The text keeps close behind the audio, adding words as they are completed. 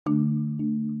All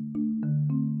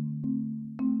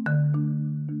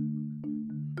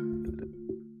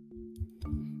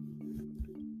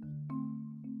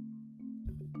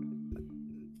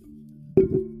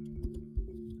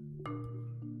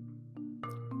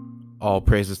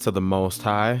praises to the Most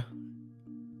High.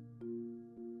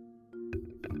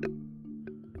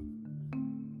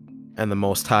 And the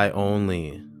Most High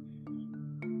only.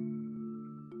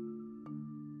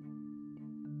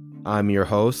 I'm your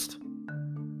host,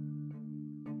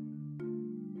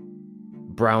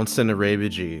 Brownson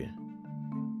Arabici.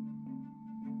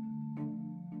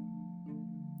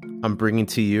 I'm bringing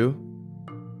to you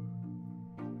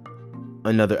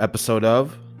another episode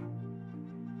of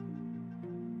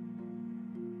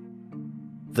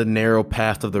The Narrow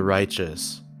Path of the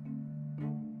Righteous.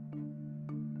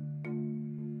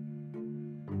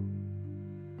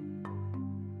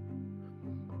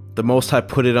 The Most High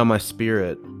put it on my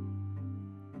spirit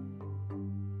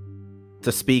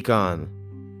to speak on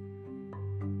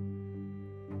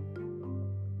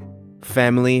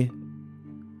family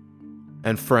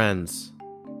and friends.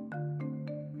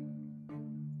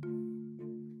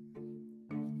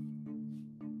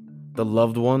 The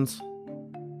loved ones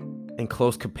and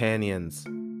close companions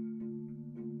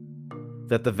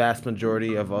that the vast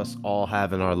majority of us all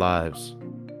have in our lives.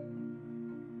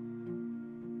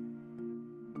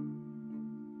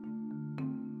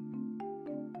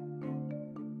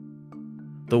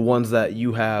 The ones that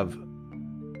you have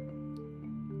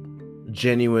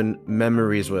genuine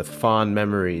memories with, fond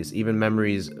memories, even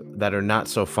memories that are not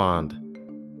so fond.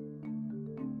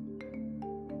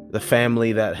 The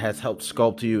family that has helped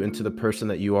sculpt you into the person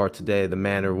that you are today, the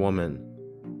man or woman.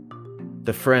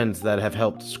 The friends that have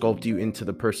helped sculpt you into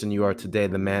the person you are today,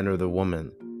 the man or the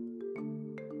woman.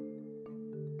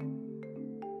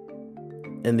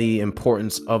 And the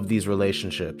importance of these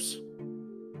relationships,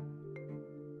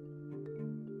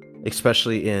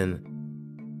 especially in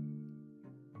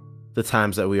the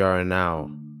times that we are in now.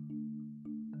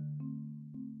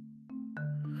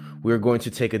 We are going to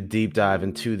take a deep dive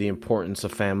into the importance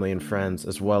of family and friends,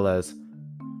 as well as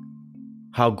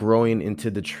how growing into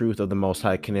the truth of the Most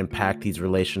High can impact these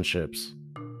relationships.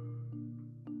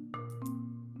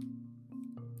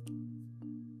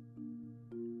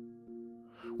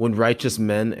 When righteous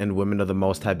men and women of the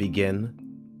Most High begin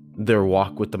their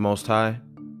walk with the Most High,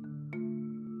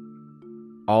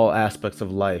 all aspects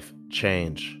of life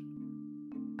change.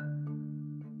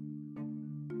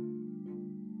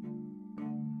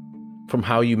 From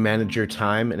how you manage your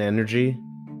time and energy,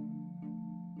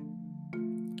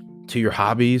 to your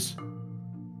hobbies,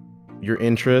 your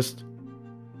interest,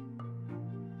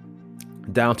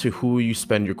 down to who you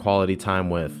spend your quality time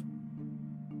with.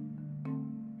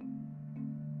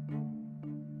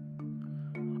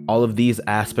 All of these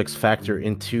aspects factor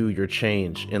into your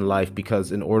change in life,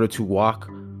 because in order to walk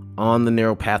on the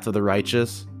narrow path of the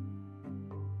righteous,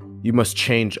 you must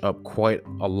change up quite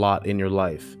a lot in your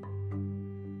life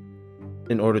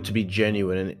in order to be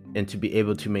genuine and to be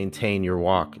able to maintain your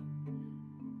walk.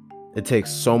 It takes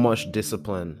so much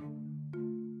discipline,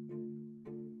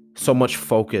 so much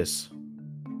focus,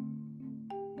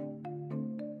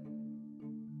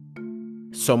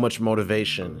 so much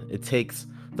motivation. It takes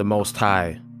the Most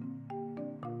High.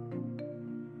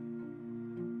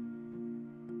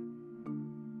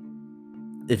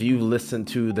 If you've listened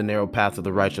to the Narrow Path of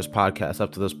the Righteous podcast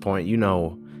up to this point, you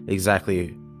know exactly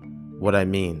what I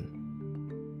mean.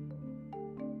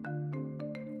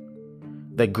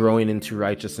 That growing into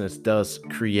righteousness does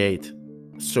create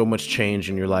so much change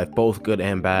in your life, both good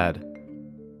and bad.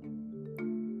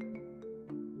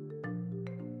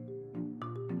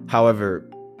 However,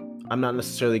 I'm not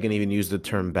necessarily going to even use the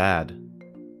term bad,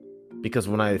 because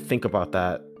when I think about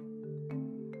that,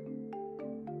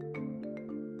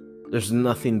 there's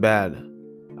nothing bad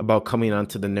about coming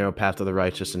onto the narrow path of the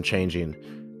righteous and changing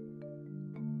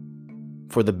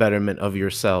for the betterment of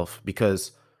yourself,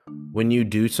 because when you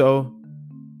do so,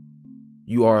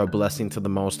 you are a blessing to the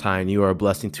Most High, and you are a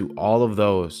blessing to all of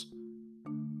those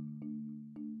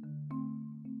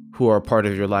who are a part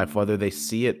of your life, whether they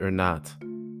see it or not.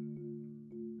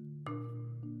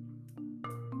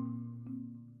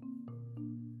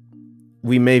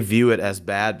 We may view it as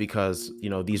bad because,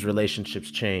 these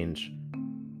relationships change.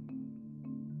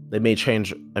 They may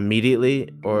change immediately,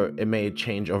 or it may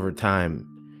change over time.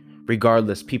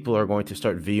 Regardless, people are going to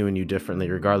start viewing you differently,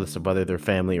 regardless of whether they're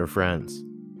family or friends.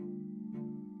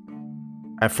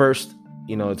 At first,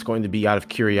 it's going to be out of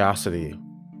curiosity.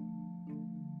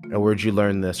 And where'd you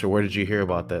learn this? Or where did you hear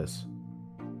about this?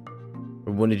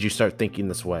 Or when did you start thinking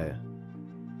this way?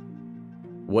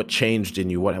 What changed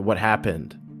in you? What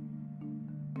happened?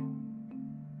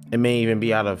 It may even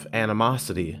be out of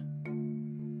animosity.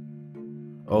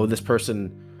 Oh, this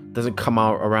person doesn't come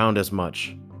out around as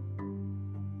much.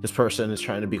 This person is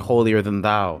trying to be holier than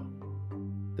thou.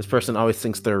 This person always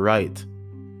thinks they're right.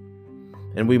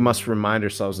 And we must remind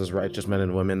ourselves as righteous men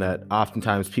and women that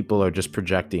oftentimes people are just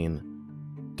projecting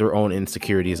their own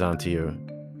insecurities onto you.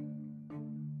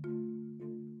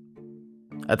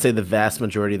 I'd say the vast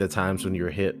majority of the times when you're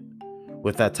hit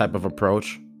with that type of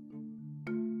approach,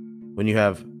 when you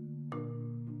have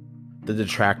the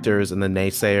detractors and the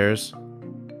naysayers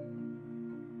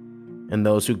and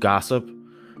those who gossip,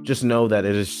 just know that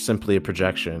it is simply a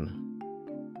projection.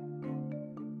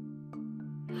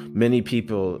 Many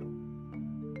people,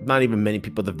 not even many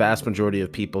people, the vast majority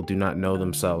of people do not know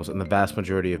themselves, and the vast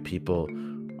majority of people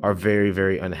are very,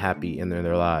 very unhappy in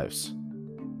their lives.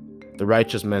 The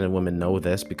righteous men and women know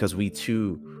this because we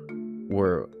too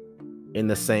were in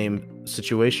the same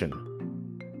situation.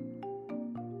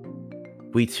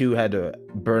 We too had to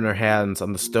burn our hands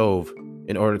on the stove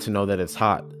in order to know that it's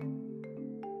hot.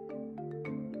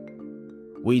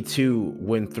 We too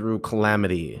went through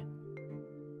calamity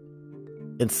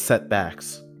and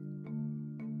setbacks.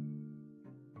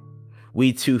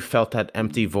 We too felt that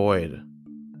empty void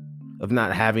of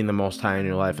not having the Most High in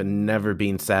your life and never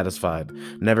being satisfied,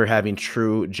 never having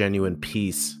true, genuine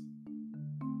peace.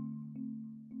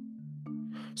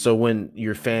 So when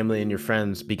your family and your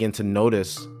friends begin to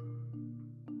notice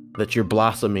that you're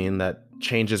blossoming, that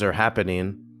changes are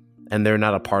happening, and they're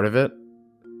not a part of it,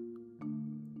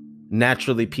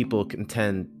 naturally people can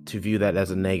tend to view that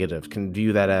as a negative, can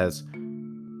view that as,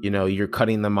 you're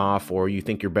cutting them off or you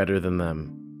think you're better than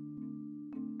them.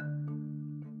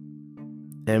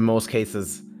 In most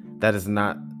cases, that is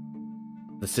not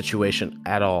the situation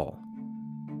at all.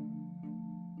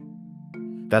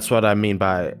 That's what I mean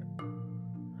by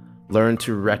learn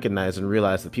to recognize and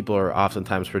realize that people are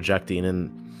oftentimes projecting,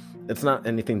 and it's not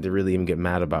anything to really even get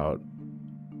mad about.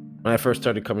 When I first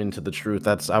started coming to the truth,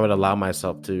 I would allow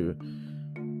myself to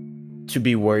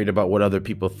be worried about what other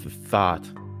people thought.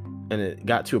 And it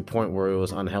got to a point where it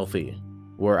was unhealthy,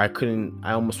 where I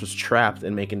almost was trapped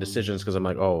in making decisions because I'm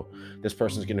like, oh, this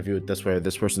person's going to view it this way, or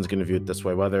this person's going to view it this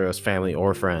way, whether it was family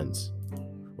or friends,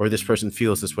 or this person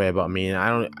feels this way about me.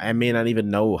 And I may not even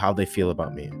know how they feel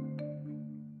about me.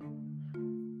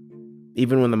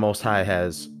 Even when the Most High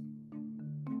has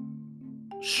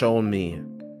shown me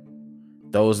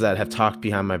those that have talked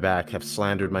behind my back, have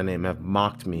slandered my name, have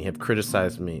mocked me, have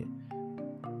criticized me,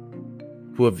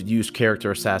 who have used character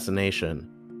assassination.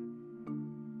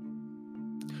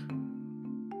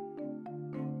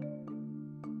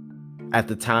 At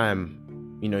the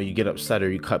time, you get upset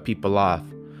or you cut people off.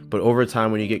 But over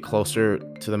time, when you get closer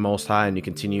to the Most High and you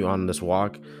continue on this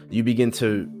walk, you begin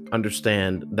to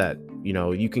understand that,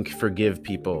 you can forgive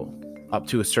people up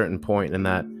to a certain point, and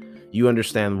that you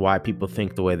understand why people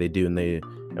think the way they do,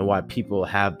 and why people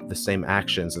have the same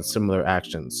actions and similar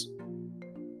actions.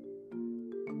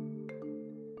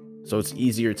 So it's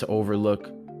easier to overlook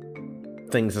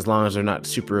things as long as they're not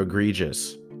super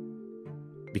egregious,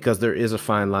 because there is a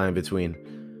fine line between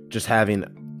just having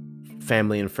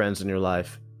family and friends in your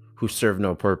life who serve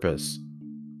no purpose.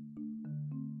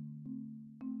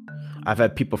 I've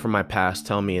had people from my past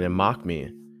tell me and mock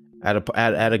me at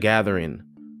a gathering,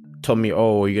 told me,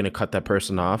 oh, are you going to cut that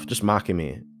person off? Just mocking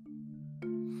me.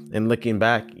 And looking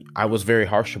back, I was very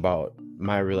harsh about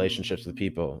my relationships with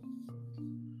people.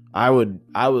 I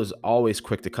was always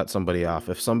quick to cut somebody off.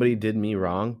 If somebody did me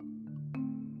wrong,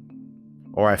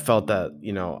 or I felt that,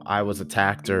 I was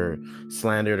attacked or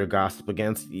slandered or gossiped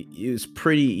against, it was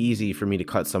pretty easy for me to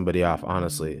cut somebody off,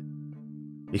 honestly,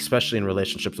 especially in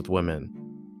relationships with women.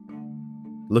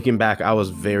 Looking back, I was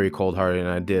very cold-hearted, and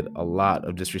I did a lot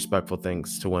of disrespectful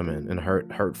things to women and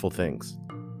hurtful things.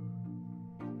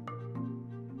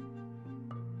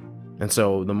 And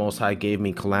so the Most High gave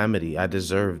me calamity. I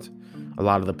deserved a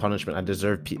lot of the punishment. I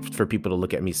deserved for people to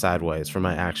look at me sideways for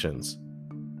my actions.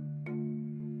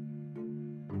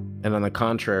 And on the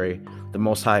contrary, the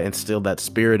Most High instilled that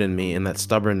spirit in me and that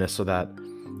stubbornness, so that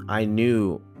I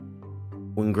knew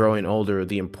when growing older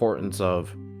the importance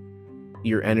of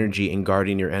your energy and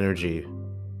guarding your energy,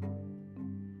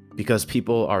 because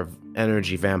people are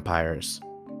energy vampires.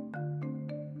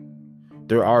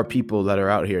 There are people that are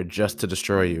out here just to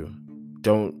destroy you.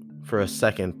 Don't for a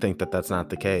second think that that's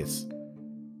not the case.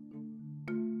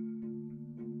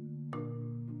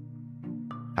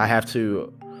 I have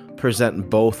to present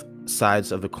both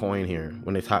sides of the coin here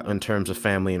when they talk in terms of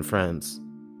family and friends.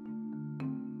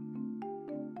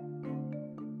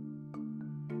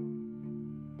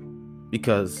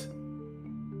 Because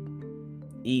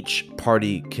each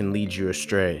party can lead you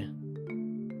astray.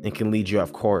 and can lead you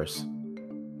off course.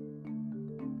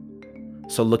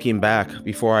 So looking back,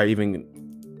 before I even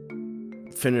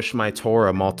finished my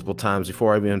Torah multiple times,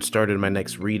 before I even started my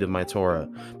next read of my Torah,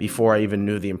 before I even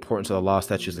knew the importance of the law,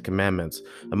 statutes, and commandments,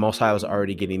 the Most High was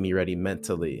already getting me ready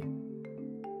mentally.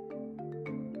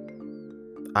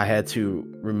 I had to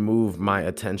remove my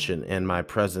attention and my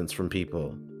presence from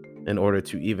people in order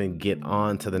to even get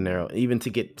on to the narrow, even to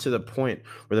get to the point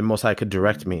where the Most High could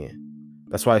direct me.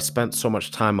 That's why I spent so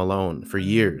much time alone for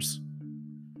years.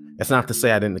 It's not to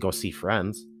say I didn't go see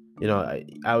friends. You know,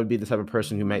 I would be the type of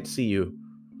person who might see you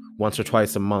once or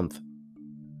twice a month,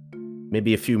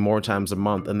 maybe a few more times a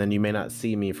month, and then you may not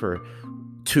see me for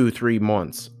 2-3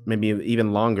 months, maybe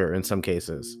even longer in some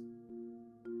cases.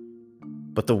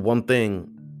 But the one thing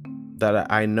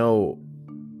that I know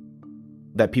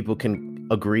that people can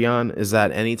agree on is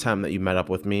that anytime that you met up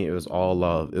with me, it was all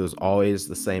love. It was always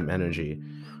the same energy.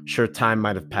 Sure, time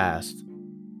might have passed,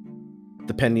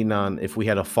 depending on if we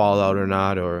had a fallout or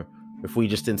not, or if we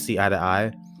just didn't see eye to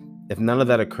eye. If none of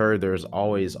that occurred, there was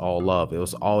always all love. It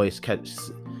was always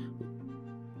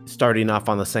starting off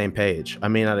on the same page. I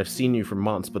may not have seen you for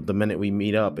months, but the minute we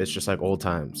meet up, it's just like old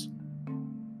times.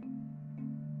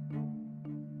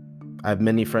 I have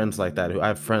many friends like that. I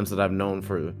have friends that I've known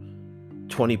for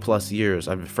 20 plus years.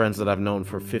 I have friends that I've known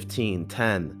for 15,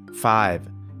 10, 5.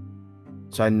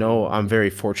 So I know I'm very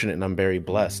fortunate and I'm very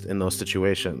blessed in those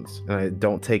situations. And I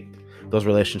don't take those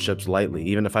relationships lightly.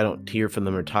 Even if I don't hear from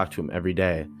them or talk to them every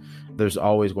day, there's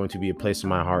always going to be a place in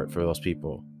my heart for those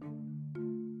people.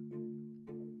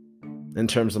 In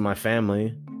terms of my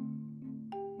family,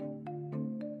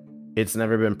 it's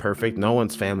never been perfect. No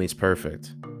one's family is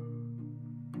perfect.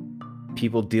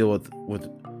 People deal with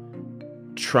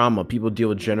trauma. People deal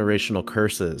with generational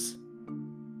curses.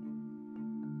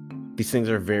 These things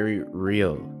are very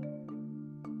real.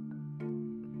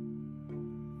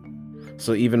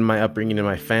 So even my upbringing in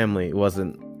my family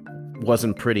wasn't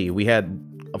pretty.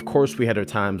 Of course we had our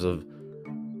times of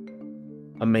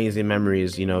amazing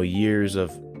memories, you know, years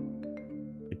of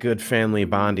good family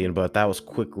bonding, but that was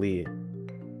quickly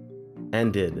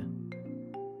ended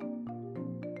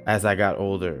as I got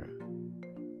older.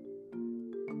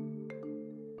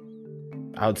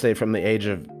 I would say from the age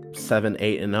of 7,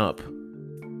 8 and up,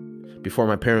 before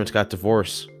my parents got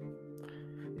divorced,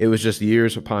 it was just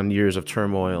years upon years of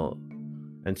turmoil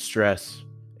and stress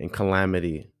and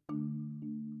calamity.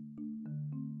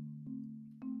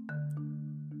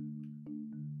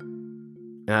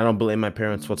 And I don't blame my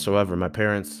parents whatsoever. My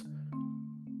parents,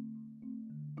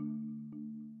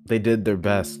 they did their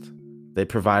best. They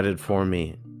provided for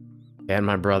me and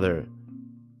my brother,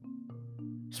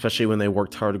 especially when they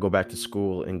worked hard to go back to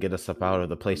school and get us up out of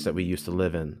the place that we used to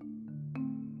live in.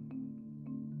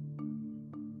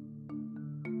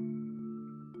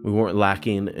 We weren't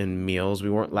lacking in meals. We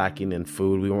weren't lacking in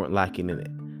food. We weren't lacking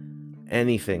in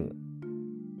anything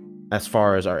as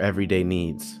far as our everyday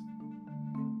needs.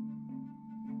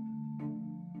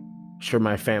 Sure,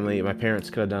 my parents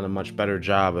could have done a much better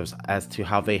job as to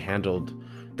how they handled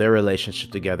their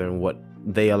relationship together and what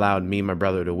they allowed me and my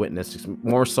brother to witness.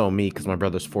 More so me, because my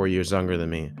brother's 4 years younger than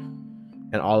me.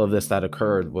 And all of this that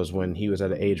occurred was when he was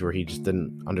at an age where he just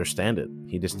didn't understand it.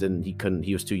 He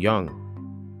was too young.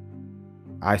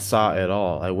 I saw it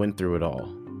all. I went through it all.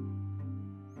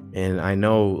 And I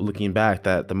know, looking back,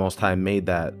 that the Most High made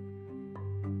that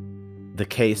the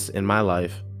case in my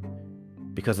life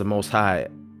because the Most High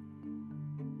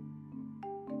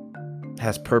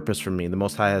has purpose for me. The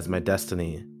Most High has my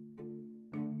destiny.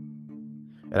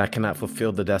 And I cannot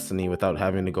fulfill the destiny without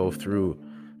having to go through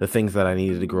the things that I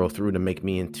needed to grow through to make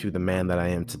me into the man that I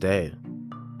am today.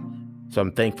 So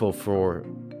I'm thankful for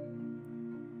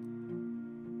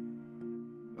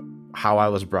how I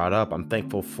was brought up. I'm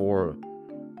thankful for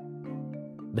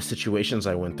the situations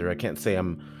I went through. I can't say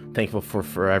I'm thankful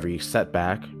for every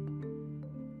setback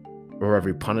or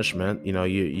every punishment. You know,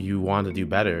 you want to do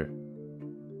better,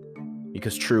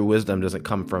 because true wisdom doesn't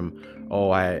come from, oh,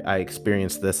 I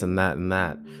experienced this and that and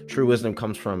that. True wisdom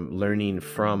comes from learning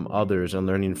from others and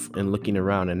learning and looking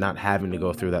around and not having to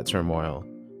go through that turmoil.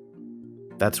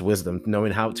 That's wisdom.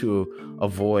 Knowing how to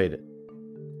avoid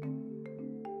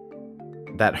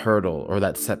that hurdle or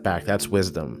that setback, that's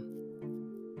wisdom.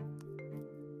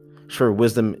 Sure,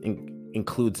 wisdom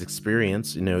includes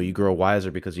experience. You know, you grow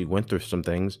wiser because you went through some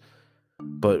things.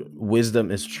 But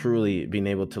wisdom is truly being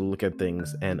able to look at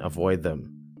things and avoid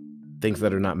them. Things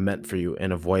that are not meant for you,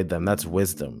 and avoid them. That's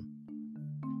wisdom.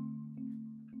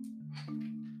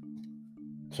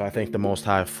 So I thank the Most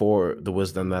High for the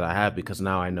wisdom that I have, because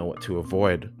now I know what to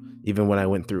avoid, even when I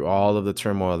went through all of the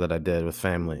turmoil that I did with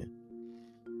family.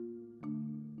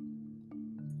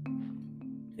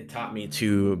 taught me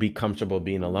to be comfortable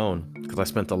being alone because I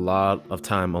spent a lot of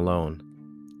time alone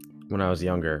when I was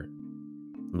younger.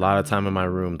 A lot of time in my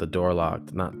room, the door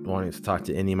locked, not wanting to talk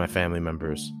to any of my family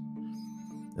members.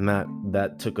 And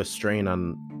that took a strain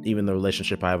on even the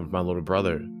relationship I have with my little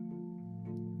brother.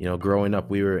 You know, growing up,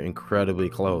 we were incredibly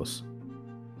close.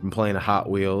 From playing Hot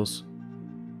Wheels,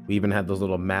 we even had those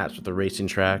little mats with the racing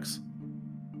tracks.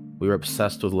 We were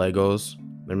obsessed with Legos.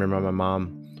 I remember my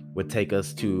mom would take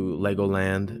us to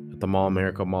Legoland at the Mall of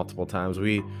America multiple times.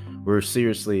 We were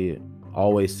seriously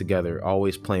always together,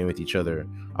 always playing with each other,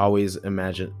 always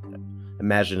imaginative.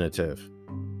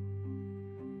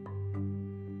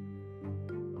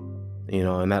 You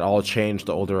know, and that all changed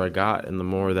the older I got and the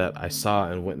more that I saw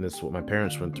and witnessed what my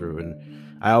parents went through.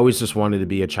 And I always just wanted to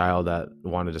be a child that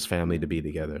wanted his family to be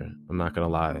together. I'm not gonna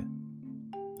lie.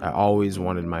 I always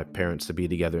wanted my parents to be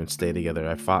together and stay together.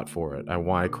 I fought for it.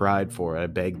 I cried for it. I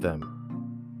begged them.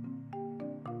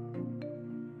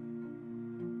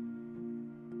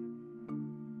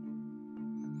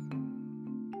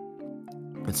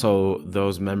 And so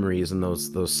those memories and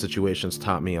those situations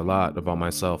taught me a lot about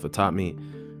myself. It taught me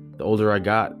the older I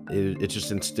got, it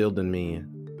just instilled in me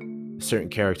certain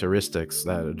characteristics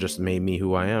that just made me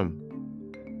who I am.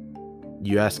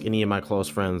 You ask any of my close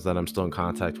friends that I'm still in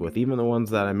contact with, even the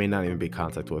ones that I may not even be in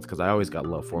contact with, because I always got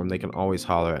love for them, they can always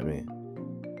holler at me.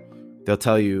 They'll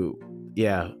tell you,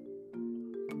 yeah,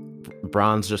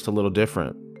 Bron's just a little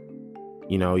different.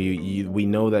 You know, we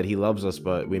know that he loves us,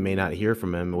 but we may not hear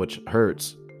from him, which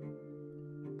hurts.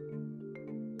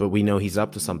 But we know he's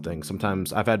up to something.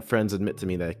 Sometimes I've had friends admit to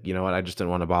me that, you know what, I just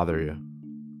didn't want to bother you.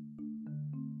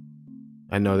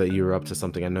 I know that you're up to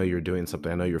something. I know you're doing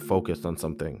something. I know you're focused on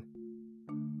something.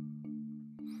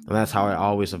 And that's how I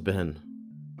always have been.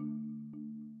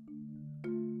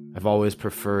 I've always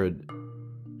preferred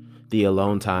the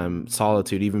alone time,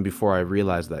 solitude, even before I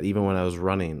realized that, even when I was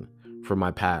running from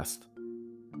my past.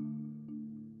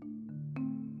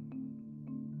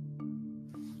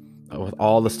 With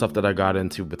all the stuff that I got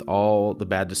into, with all the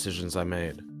bad decisions I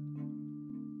made,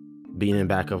 being in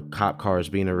back of cop cars,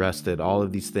 being arrested, all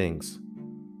of these things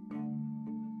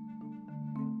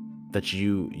that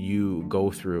you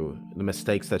go through, the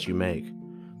mistakes that you make,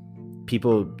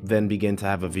 people then begin to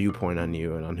have a viewpoint on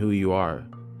you and on who you are.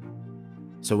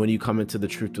 So when you come into the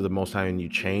truth of the Most High and you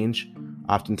change,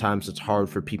 oftentimes it's hard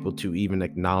for people to even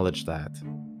acknowledge that.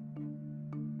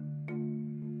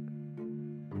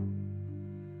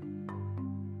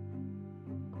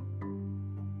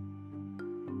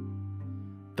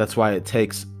 That's why it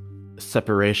takes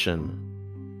separation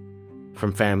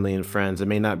from family and friends. It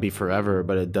may not be forever,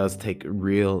 but it does take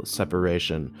real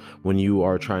separation when you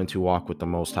are trying to walk with the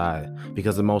Most High,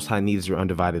 because the Most High needs your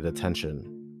undivided attention.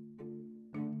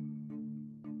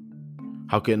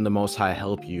 How can the Most High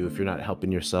help you if you're not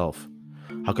helping yourself?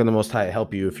 How can the Most High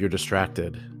help you if you're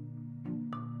distracted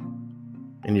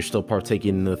and you're still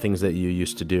partaking in the things that you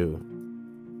used to do?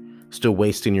 Still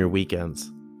wasting your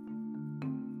weekends?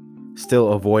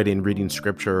 Still avoiding reading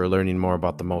scripture or learning more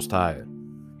about the Most High?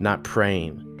 Not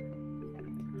praying?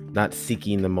 Not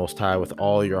seeking the Most High with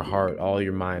all your heart, all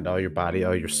your mind, all your body,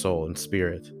 all your soul and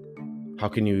spirit? How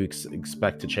can you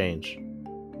expect to change?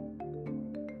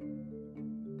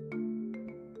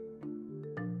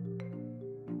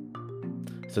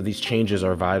 So these changes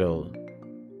are vital.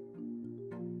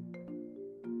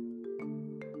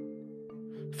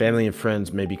 Family and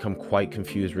friends may become quite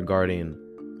confused regarding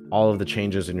all of the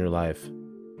changes in your life,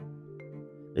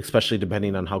 especially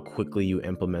depending on how quickly you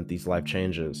implement these life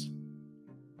changes.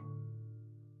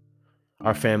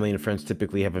 Our family and friends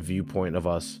typically have a viewpoint of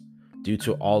us due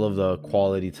to all of the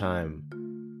quality time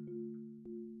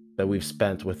that we've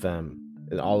spent with them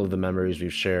and all of the memories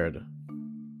we've shared.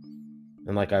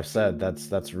 And like I've said,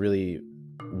 that's really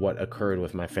what occurred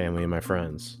with my family and my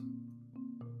friends.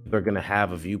 They're going to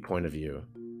have a viewpoint of you.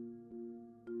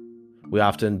 We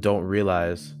often don't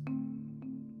realize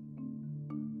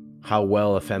how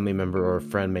well a family member or a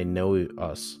friend may know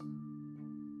us,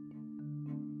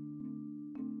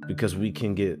 because we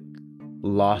can get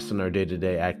lost in our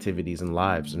day-to-day activities and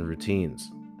lives and routines.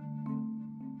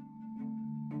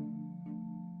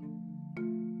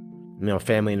 You know,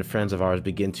 family and friends of ours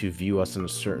begin to view us in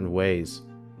certain ways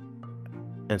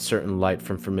and certain light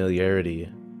from familiarity.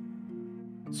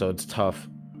 So it's tough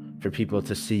for people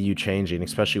to see you changing,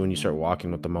 especially when you start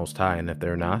walking with the Most High. And if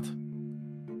they're not,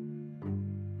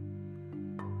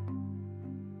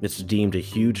 it's deemed a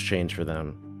huge change for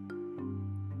them.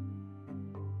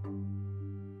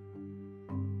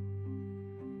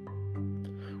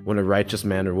 When a righteous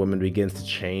man or woman begins to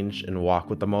change and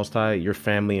walk with the Most High, your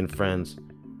family and friends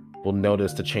will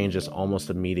notice the changes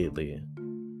almost immediately.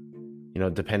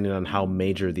 depending on how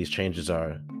major these changes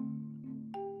are.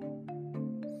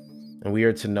 And we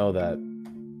are to know that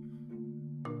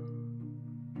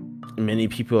many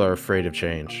people are afraid of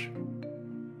change.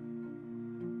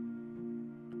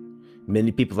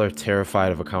 Many people are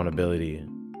terrified of accountability.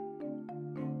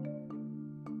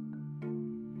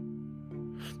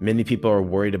 Many people are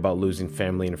worried about losing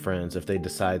family and friends if they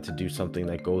decide to do something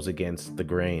that goes against the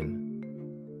grain.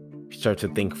 You start to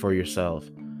think for yourself.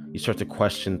 You start to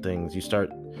question things. You start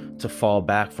to fall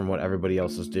back from what everybody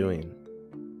else is doing.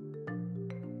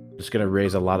 It's going to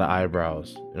raise a lot of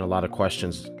eyebrows and a lot of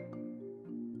questions.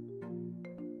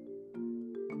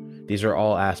 These are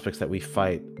all aspects that we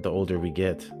fight the older we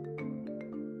get.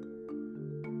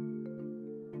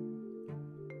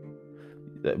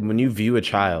 When you view a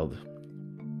child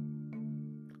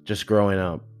just growing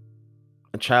up,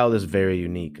 a child is very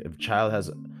unique. A child has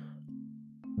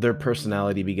their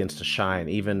personality begins to shine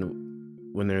even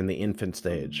when they're in the infant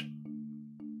stage.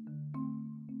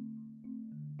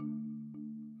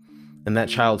 And that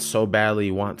child so badly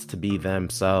wants to be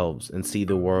themselves and see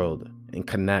the world and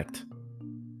connect.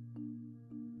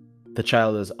 The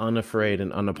child is unafraid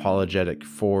and unapologetic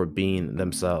for being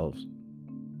themselves.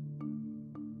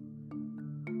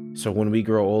 So when we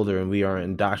grow older and we are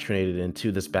indoctrinated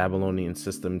into this Babylonian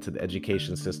system, to the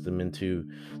education system, into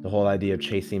the whole idea of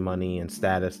chasing money and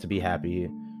status to be happy,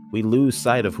 we lose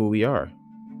sight of who we are.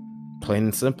 Plain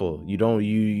and simple.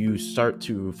 You start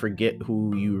to forget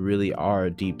who you really are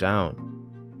deep down.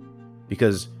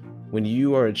 Because when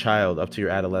you are a child up to your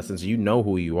adolescence, you know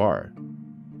who you are.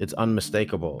 It's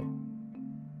unmistakable.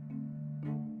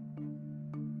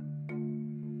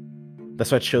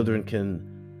 That's why children can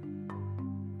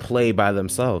play by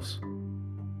themselves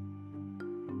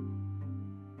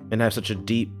and have such a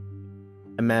deep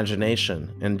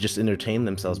imagination and just entertain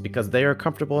themselves, because they are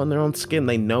comfortable in their own skin.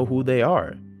 They know who they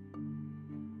are.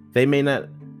 They may not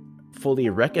fully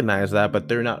recognize that, but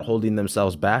they're not holding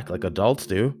themselves back like adults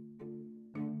do.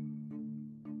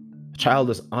 A child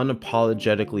is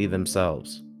unapologetically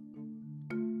themselves.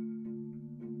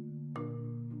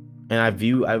 And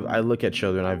I look at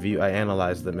children, I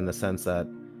analyze them in the sense that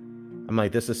I'm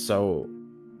like, this is so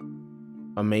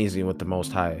amazing what the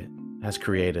Most High has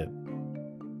created.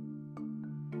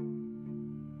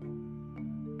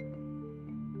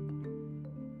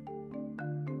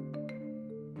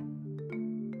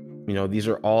 These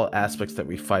are all aspects that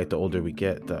we fight the older we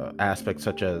get. The aspects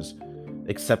such as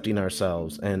accepting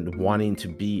ourselves and wanting to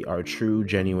be our true,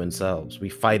 genuine selves. We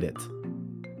fight it.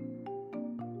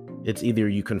 It's either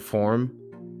you conform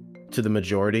to the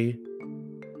majority,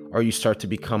 or you start to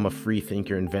become a free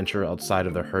thinker and venture outside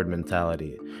of the herd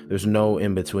mentality. There's no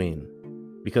in between,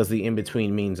 because the in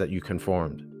between means that you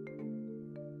conformed.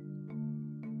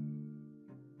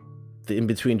 The in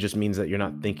between just means that you're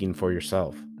not thinking for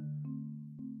yourself.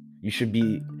 You should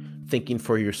be thinking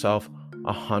for yourself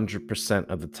 100%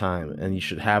 of the time, and you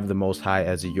should have the Most High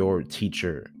as your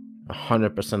teacher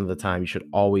 100% of the time. You should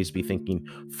always be thinking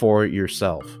for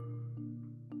yourself.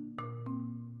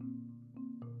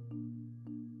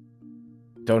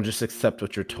 Don't just accept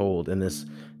what you're told in this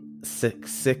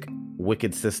sick,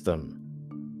 wicked system.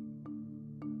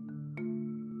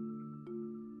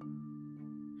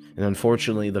 And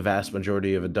unfortunately, the vast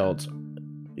majority of adults,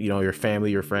 your family,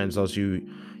 your friends, those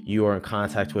you are in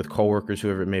contact with, coworkers,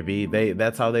 whoever it may be,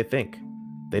 that's how they think.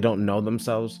 They don't know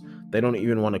themselves. They don't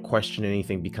even want to question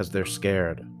anything because they're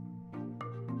scared.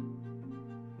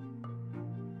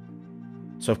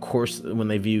 So of course, when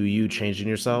they view you changing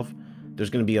yourself, there's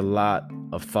going to be a lot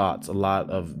of thoughts, a lot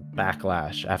of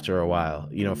backlash after a while.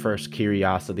 First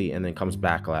curiosity, and then comes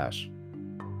backlash.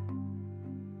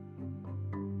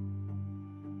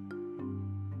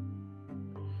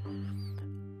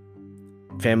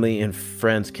 Family and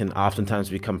friends can oftentimes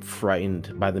become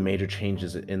frightened by the major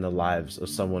changes in the lives of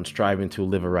someone striving to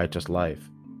live a righteous life.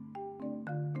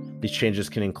 These changes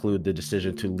can include the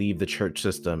decision to leave the church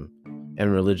system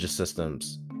and religious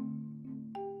systems.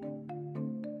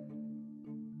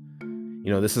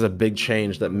 This is a big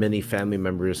change that many family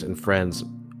members and friends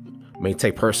may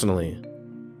take personally,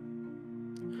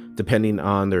 depending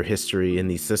on their history in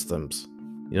these systems.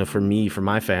 For me, for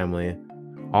my family,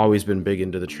 always been big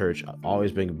into the church,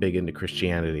 always been big into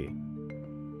Christianity.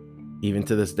 Even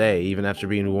to this day, even after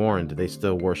being warned, they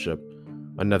still worship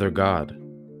another God.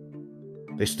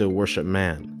 They still worship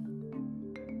man.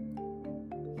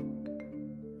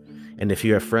 And if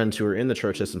you have friends who are in the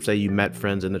church system, say you met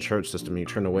friends in the church system and you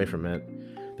turn away from it,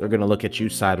 they're going to look at you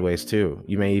sideways too.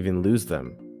 You may even lose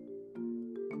them.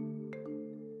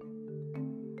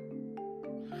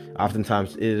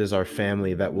 Oftentimes, it is our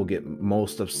family that will get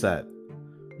most upset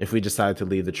if we decide to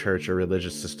leave the church or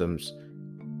religious systems,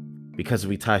 because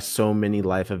we tie so many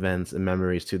life events and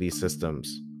memories to these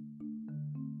systems.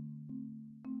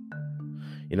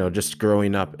 Just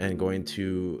growing up and going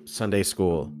to Sunday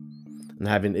school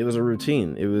and it was a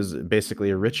routine. It was basically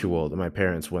a ritual that my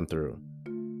parents went through.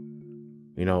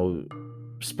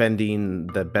 Spending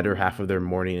the better half of their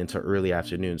morning into early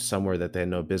afternoon somewhere that they had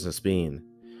no business being,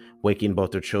 waking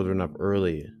both their children up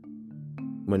early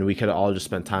when we could have all just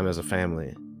spent time as a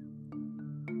family,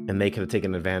 and they could have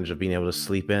taken advantage of being able to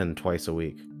sleep in twice a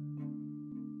week.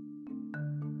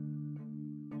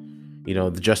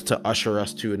 Just to usher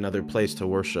us to another place to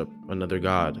worship another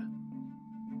God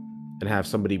and have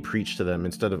somebody preach to them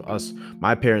instead of us,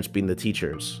 my parents being the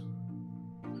teachers.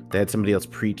 They had somebody else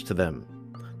preach to them,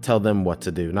 tell them what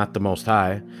to do, not the Most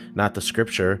High, not the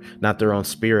scripture, not their own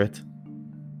spirit.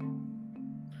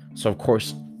 So of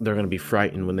course they're going to be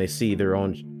frightened when they see their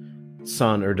own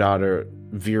son or daughter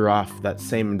veer off that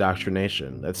same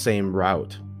indoctrination, that same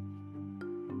route.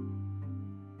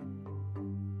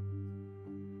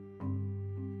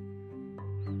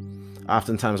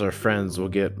 Oftentimes our friends will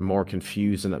get more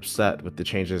confused and upset with the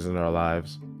changes in our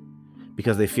lives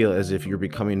because they feel as if you're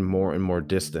becoming more and more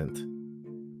distant,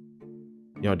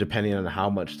 depending on how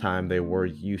much time they were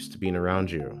used to being around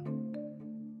you.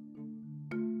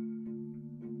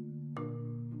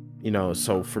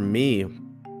 So for me,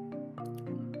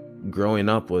 growing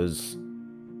up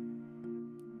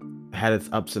had its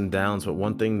ups and downs, but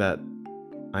one thing that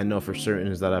I know for certain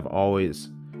is that I've always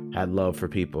had love for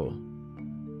people.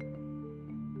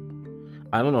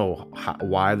 I don't know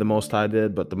why the Most High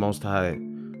did, but the Most High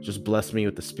just blessed me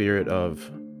with the spirit of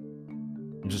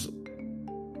just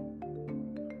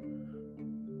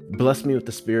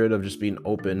being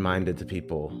open-minded to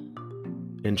people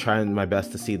and trying my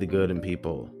best to see the good in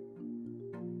people.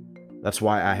 That's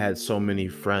why I had so many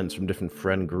friends from different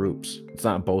friend groups. It's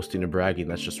not boasting or bragging,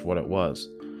 that's just what it was.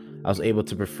 I was able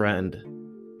to befriend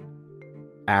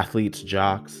athletes,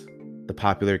 jocks, the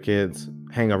popular kids,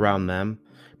 hang around them,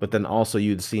 but then also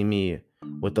you'd see me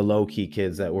with the low-key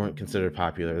kids that weren't considered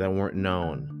popular, that weren't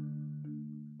known.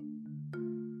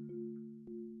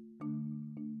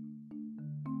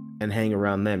 And hang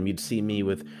around them. You'd see me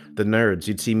with the nerds,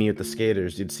 you'd see me with the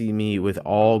skaters, you'd see me with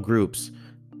all groups,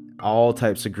 all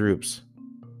types of groups,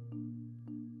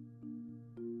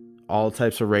 all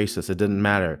types of races. It didn't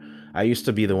matter. I used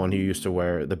to be the one who used to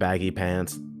wear the baggy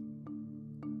pants,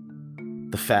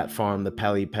 the Fat Farm, the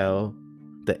Pally Pel,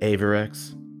 the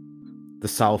Averex, the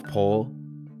South Pole,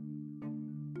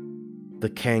 the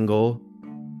Kangol,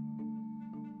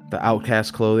 the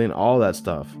Outcast clothing, all that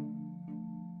stuff.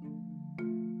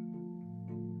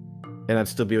 And I'd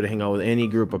still be able to hang out with any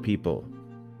group of people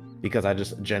because I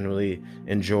just genuinely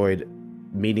enjoyed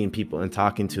meeting people and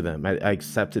talking to them. I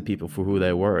accepted people for who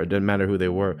they were. It didn't matter who they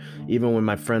were. Even when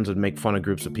my friends would make fun of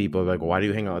groups of people, like, why do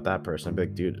you hang out with that person? I'd be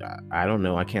like, dude, I don't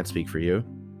know. I can't speak for you.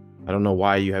 I don't know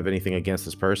why you have anything against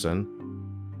this person.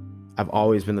 I've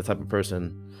always been the type of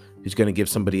person who's going to give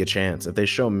somebody a chance. If they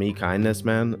show me kindness,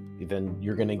 man, then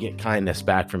you're going to get kindness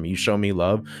back from me. You show me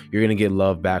love, you're going to get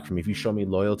love back from me. If you show me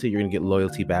loyalty, you're going to get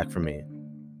loyalty back from me.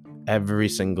 Every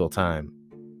single time.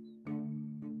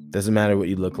 Doesn't matter what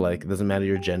you look like. It doesn't matter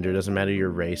your gender. It doesn't matter your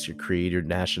race, your creed, your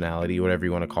nationality, whatever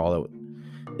you want to call it.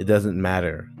 It doesn't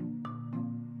matter.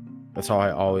 That's how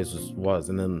I always was.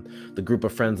 And then the group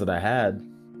of friends that I had,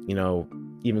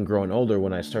 even growing older,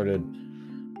 when I started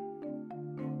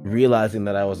realizing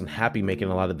that I wasn't happy making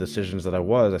a lot of decisions that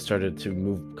I started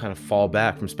to fall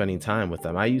back from spending time with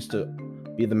them. I used to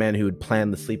be the man who would plan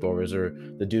the sleepovers, or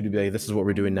the dude would be like, this is what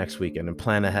we're doing next weekend, and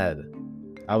plan ahead.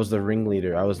 I was the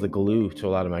ringleader. I was the glue to a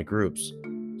lot of my groups.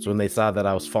 So when they saw that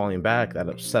I was falling back, that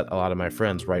upset a lot of my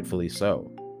friends, rightfully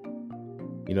so.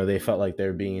 They felt like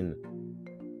they're being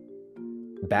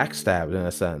backstabbed in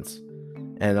a sense.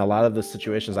 And a lot of the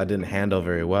situations I didn't handle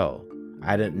very well.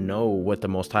 I didn't know what the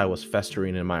Most High was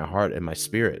festering in my heart and my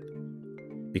spirit,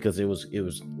 because it was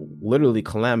literally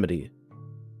calamity.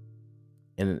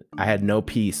 And I had no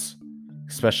peace,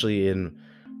 especially in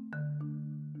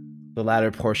the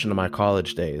latter portion of my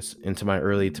college days into my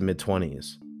early to mid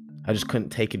 20s. I just couldn't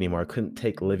take it anymore. I couldn't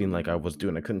take living like I was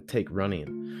doing. I couldn't take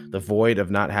running. The void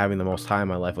of not having the Most High in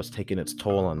my life was taking its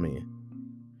toll on me.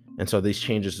 And so these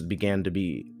changes began to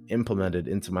be implemented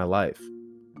into my life.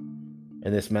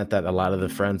 And this meant that a lot of the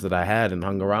friends that I had and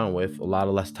hung around with, a lot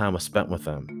of less time was spent with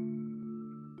them.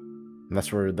 And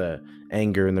that's where the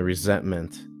anger and the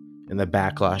resentment and the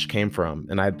backlash came from.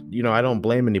 And I don't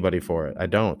blame anybody for it. I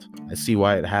don't. I see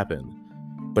why it happened.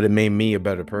 But it made me a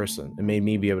better person. It made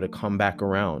me be able to come back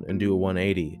around and do a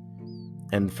 180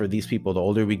 And for these people, the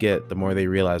older we get, the more they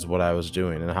realize what I was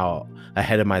doing and how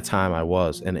ahead of my time I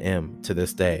was and am to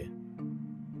this day.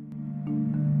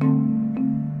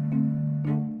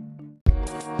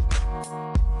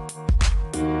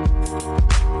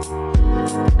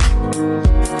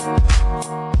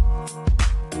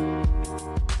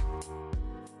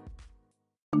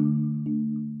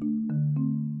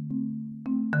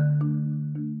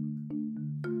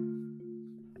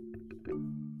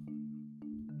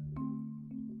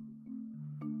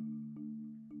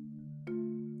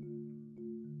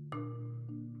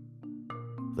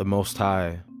 The Most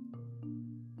High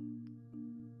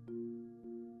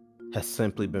has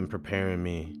simply been preparing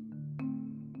me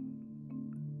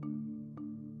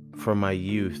from my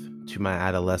youth to my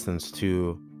adolescence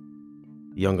to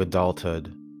young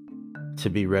adulthood to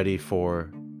be ready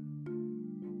for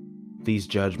these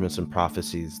judgments and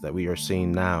prophecies that we are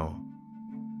seeing now,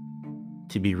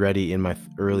 to be ready in my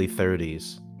early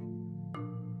 30s.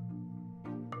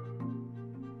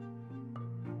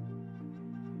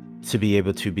 To be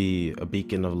able to be a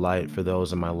beacon of light for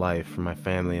those in my life, for my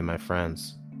family and my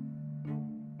friends.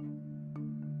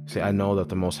 See, I know that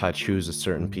the Most High chooses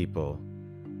certain people.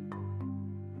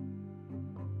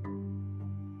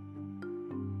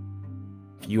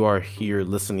 If you are here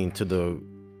listening to the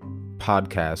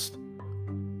podcast,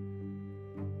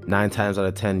 9 times out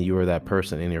of 10, you are that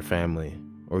person in your family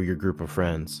or your group of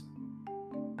friends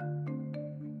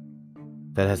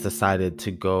that has decided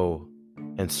to go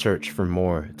and search for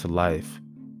more to life,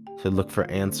 to look for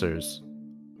answers,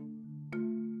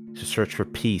 to search for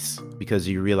peace, because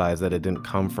you realize that it didn't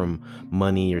come from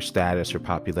money or status or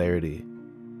popularity.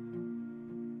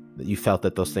 That you felt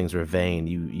that those things were vain.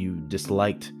 You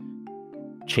disliked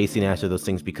chasing after those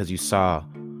things because you saw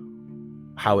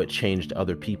how it changed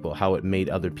other people, how it made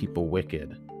other people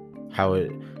wicked, how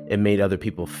it made other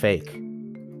people fake.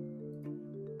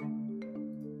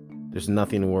 There's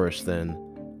nothing worse than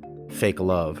fake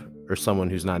love or someone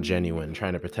who's not genuine,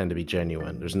 trying to pretend to be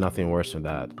genuine. There's nothing worse than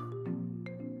that.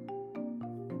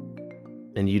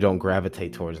 And you don't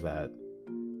gravitate towards that.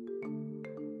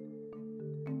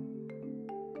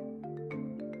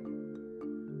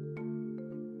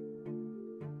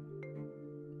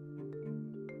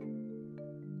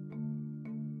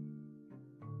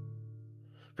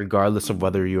 Regardless of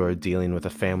whether you are dealing with a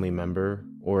family member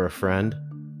or a friend,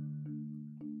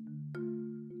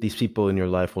 these people in your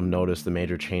life will notice the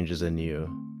major changes in you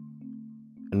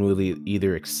and will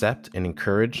either accept and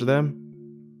encourage them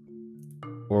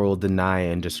or will deny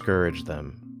and discourage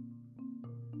them.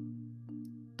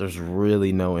 There's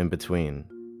really no in between.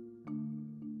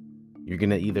 You're going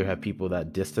to either have people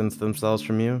that distance themselves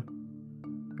from you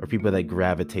or people that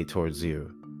gravitate towards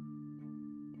you.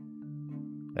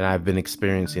 And I've been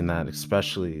experiencing that,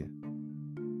 especially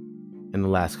in the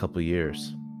last couple of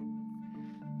years.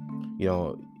 You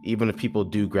know, even if people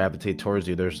do gravitate towards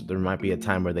you, there might be a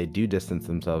time where they do distance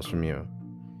themselves from you.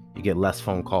 You get less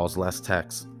phone calls, less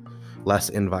texts, less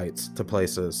invites to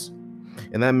places.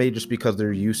 And that may just because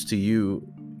they're used to you,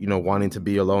 wanting to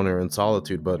be alone or in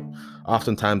solitude. But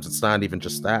oftentimes it's not even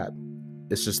just that.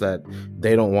 It's just that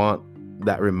they don't want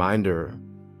that reminder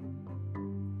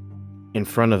in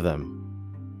front of them.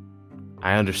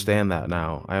 I understand that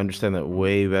now. I understand that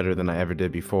way better than I ever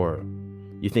did before.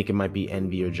 You think it might be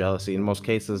envy or jealousy. In most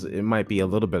cases, it might be a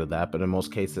little bit of that, but in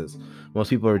most cases, most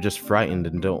people are just frightened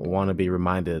and don't want to be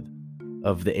reminded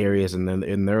of the areas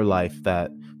in their life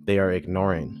that they are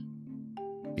ignoring.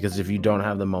 Because if you don't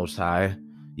have the Most High,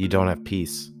 you don't have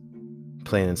peace.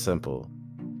 Plain and simple.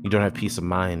 You don't have peace of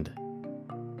mind.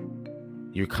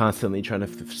 You're constantly trying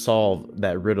to solve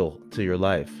that riddle to your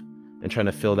life and trying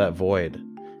to fill that void.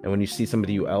 And when you see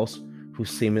somebody else who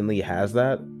seemingly has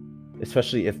that,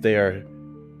 especially if they are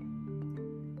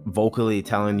vocally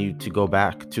telling you to go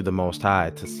back to the Most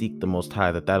High, to seek the Most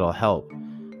High, that'll help,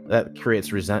 that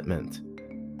creates resentment.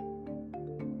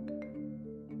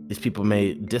 These people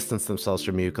may distance themselves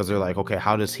from you because they're like, okay,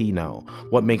 how does he know?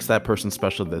 What makes that person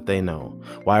special that they know?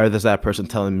 Why is that person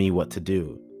telling me what to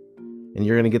do? And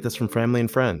you're going to get this from family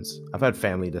and friends. I've had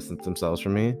family distance themselves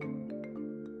from me.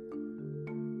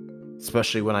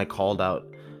 Especially when I called out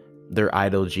their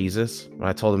idol Jesus, when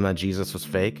I told them that Jesus was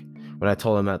fake, when I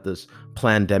told them that this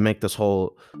pandemic, this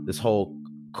whole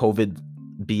COVID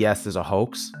BS is a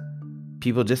hoax,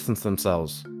 people distance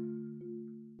themselves.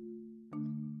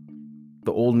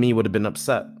 The old me would have been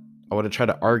upset. I would have tried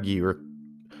to argue or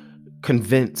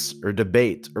convince or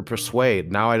debate or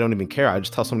persuade. Now I don't even care. I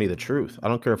just tell somebody the truth. I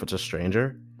don't care if it's a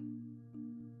stranger.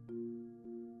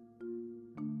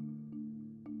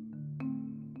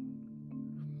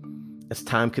 As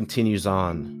time continues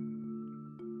on,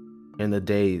 in the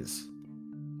days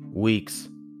weeks,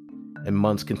 and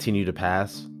months continue to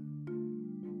pass,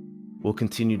 we'll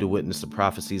continue to witness the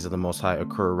prophecies of the Most High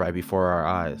occur right before our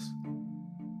eyes.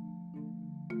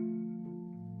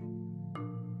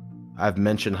 I've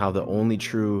mentioned how the only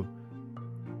true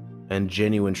and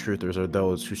genuine truthers are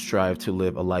those who strive to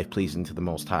live a life pleasing to the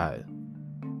Most High.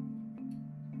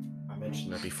 I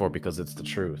mentioned that before because it's the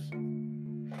truth.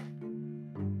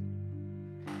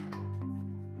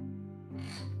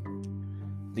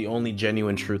 The only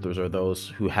genuine truthers are those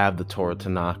who have the Torah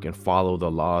Tanakh and follow the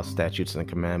laws, statutes, and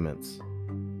commandments.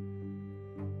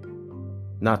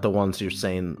 Not the ones who're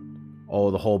saying, oh,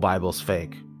 the whole Bible's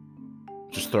fake.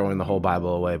 Just throwing the whole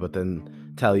Bible away, but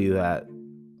then tell you that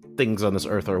things on this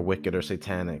earth are wicked or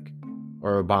satanic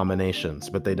or abominations,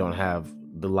 but they don't have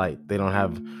the light. They don't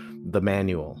have the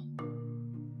manual.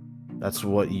 That's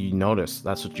what you notice.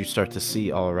 That's what you start to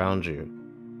see all around you.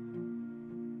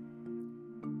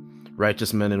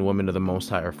 Righteous men and women of the Most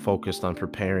High are focused on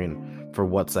preparing for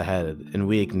what's ahead, and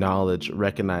we acknowledge,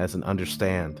 recognize, and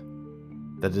understand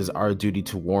that it is our duty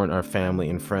to warn our family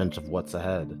and friends of what's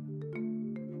ahead.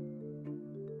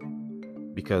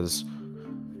 Because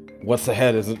what's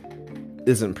ahead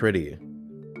isn't pretty.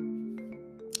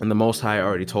 And the Most High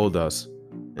already told us,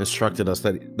 instructed us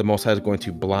that the Most High is going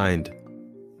to blind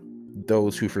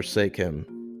those who forsake Him.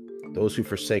 Those who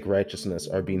forsake righteousness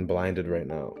are being blinded right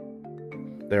now.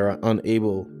 They are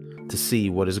unable to see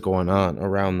what is going on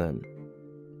around them.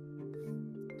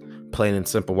 Plain and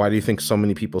simple. Why do you think so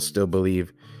many people still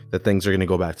believe that things are going to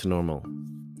go back to normal?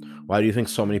 Why do you think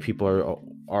so many people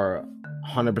are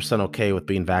 100% okay with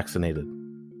being vaccinated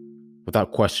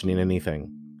without questioning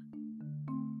anything?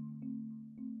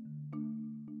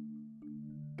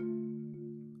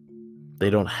 They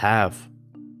don't have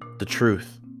the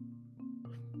truth.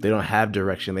 They don't have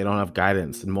direction. They don't have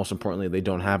guidance. And most importantly, they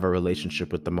don't have a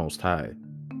relationship with the Most High.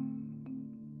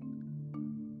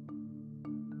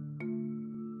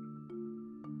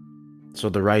 So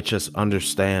the righteous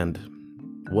understand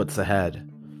what's ahead.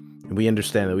 And we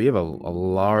understand that we have a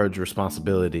large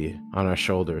responsibility on our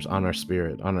shoulders, on our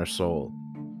spirit, on our soul,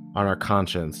 on our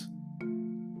conscience.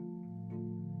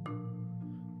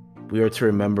 We are to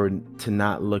remember to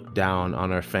not look down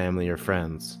on our family or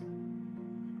friends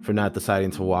for not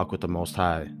deciding to walk with the Most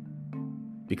High,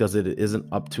 because it isn't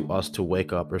up to us to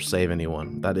wake up or save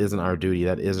anyone. That isn't our duty.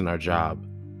 That isn't our job.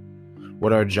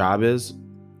 What our job is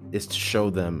to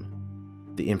show them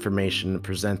the information and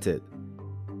present it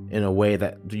in a way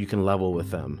that you can level with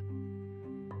them.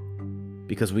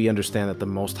 Because we understand that the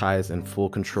Most High is in full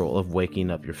control of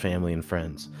waking up your family and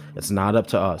friends. It's not up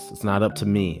to us. It's not up to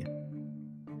me.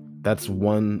 That's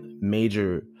one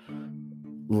major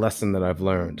lesson that I've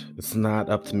learned. It's not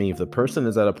up to me. If the person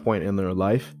is at a point in their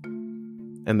life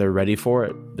and they're ready for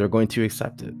it, they're going to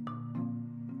accept it.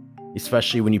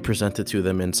 Especially when you present it to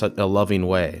them in such a loving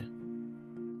way,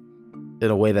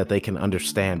 in a way that they can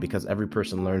understand, because every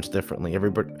person learns differently.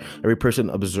 Every person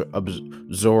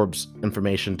absorbs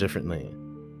information differently.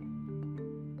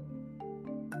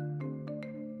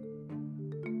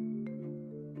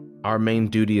 Our main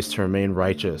duty is to remain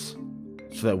righteous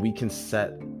so that we can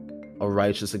set a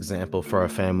righteous example for our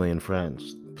family and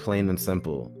friends. Plain and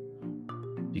simple.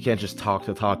 You can't just talk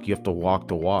the talk, you have to walk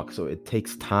the walk. So it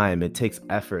takes time, it takes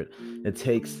effort, it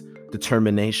takes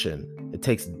determination, it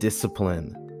takes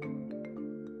discipline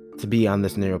to be on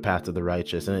this narrow path of the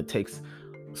righteous, and it takes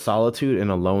solitude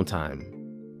and alone time.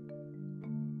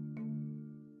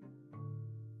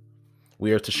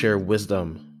 We are to share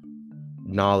wisdom,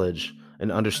 knowledge,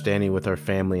 and understanding with our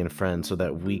family and friends so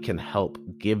that we can help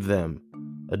give them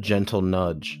a gentle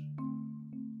nudge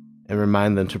and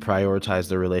remind them to prioritize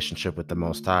their relationship with the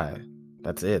Most High.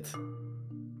 That's it.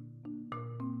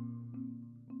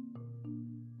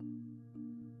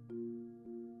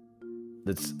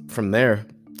 From there,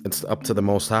 it's up to the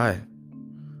Most High.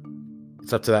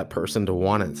 It's up to that person to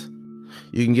want it.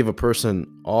 You can give a person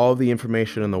all the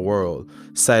information in the world,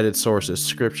 cited sources,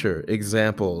 scripture,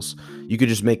 examples. You could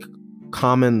just make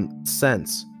common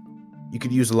sense. You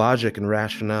could use logic and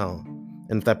rationale.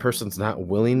 And if that person's not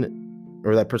willing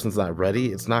or that person's not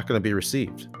ready, it's not going to be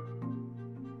received.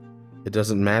 It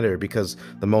doesn't matter, because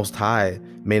the Most High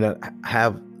may not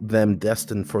have them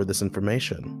destined for this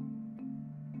information.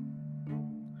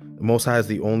 The Most High is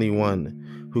the only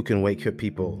one who can wake up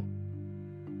people.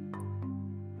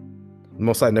 The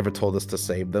Most High never told us to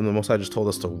save them. The Most High just told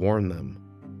us to warn them.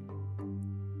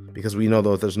 Because we know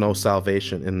that there's no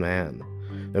salvation in man,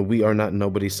 that we are not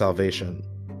nobody's salvation.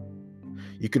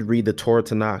 You could read the Torah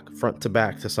Tanakh front to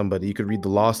back to somebody. You could read the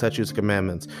law, statutes,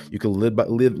 commandments. You could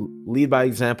lead by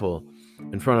example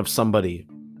in front of somebody.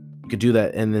 You could do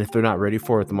that, and then if they're not ready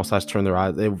for it, the Most High turn their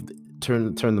eyes, they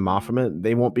turn them off from it.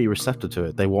 They won't be receptive to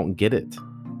it. They won't get it.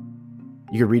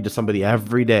 You can read to somebody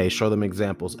every day, show them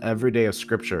examples every day of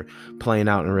scripture playing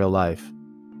out in real life,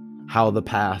 how the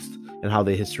past and how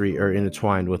the history are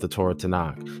intertwined with the Torah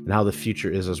Tanakh, and how the future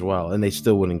is as well, and they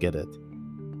still wouldn't get it.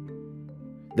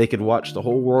 They could watch the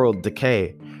whole world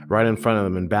decay right in front of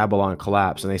them and Babylon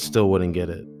collapse, and they still wouldn't get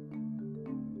it.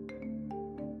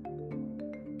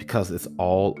 Because it's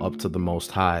all up to the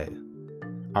Most High.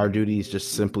 Our duty is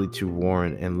just simply to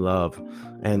warn and love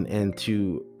and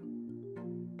to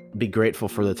be grateful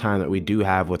for the time that we do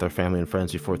have with our family and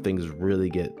friends before things really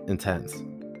get intense.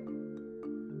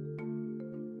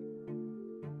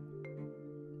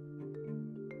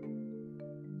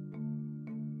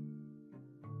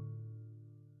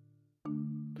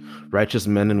 Righteous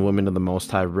men and women of the Most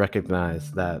High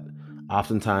recognize that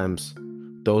oftentimes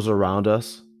those around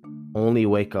us only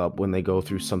wake up when they go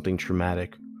through something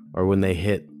traumatic or when they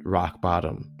hit rock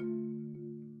bottom.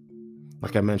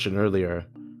 Like I mentioned earlier,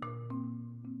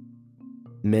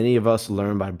 many of us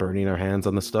learn by burning our hands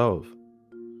on the stove.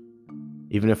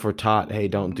 Even if we're taught, hey,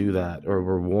 don't do that, or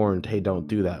we're warned, hey, don't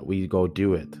do that, we go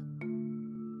do it.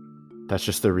 That's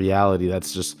just the reality.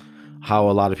 That's just how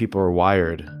a lot of people are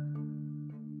wired.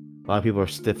 A lot of people are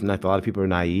stiff-necked. A lot of people are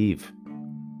naive.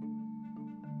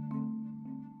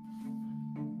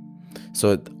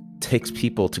 So it takes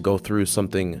people to go through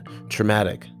something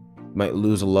traumatic. You might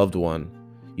lose a loved one.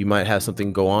 You might have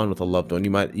something go on with a loved one.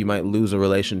 You might lose a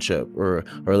relationship, or a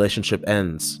relationship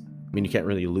ends. I mean, you can't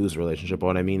really lose a relationship, but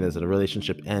what I mean is that a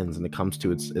relationship ends and it comes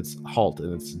to its halt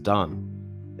and it's done.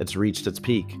 It's reached its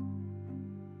peak.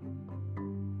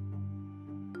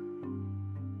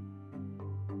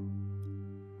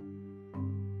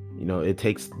 You know, it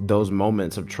takes those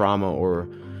moments of trauma or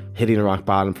hitting a rock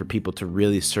bottom for people to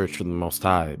really search for the Most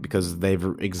High, because they've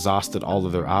exhausted all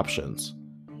of their options.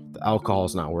 The alcohol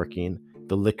is not working.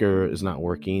 The liquor is not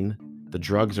working. The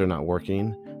drugs are not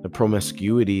working. The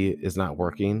promiscuity is not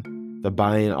working. The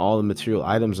buying all the material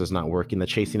items is not working. The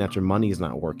chasing after money is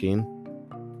not working.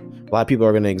 A lot of people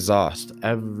are going to exhaust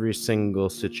every single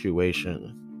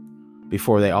situation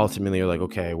before they ultimately are like,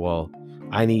 okay, well,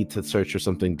 I need to search for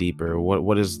something deeper.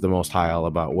 What is the Most High all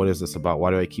about? What is this about?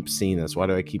 Why do I keep seeing this? Why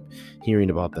do I keep hearing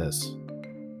about this?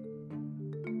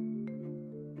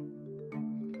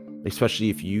 Especially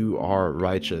if you are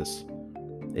righteous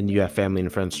and you have family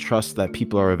and friends, trust that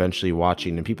people are eventually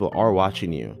watching, and people are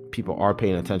watching you. People are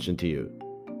paying attention to you.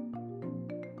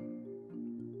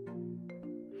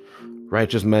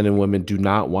 Righteous men and women do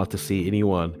not want to see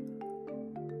anyone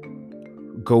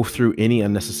go through any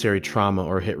unnecessary trauma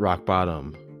or hit rock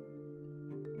bottom.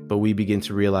 But we begin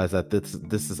to realize that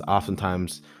this is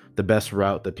oftentimes the best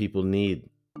route that people need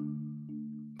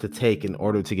to take in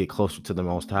order to get closer to the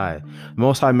Most High. The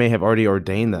Most High may have already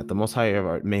ordained that. The Most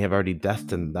High may have already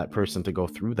destined that person to go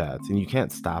through that, and you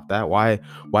can't stop that. Why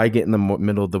get in the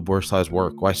middle of the worst-sized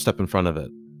work? Why step in front of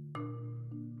it?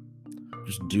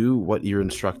 Just do what you're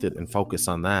instructed and focus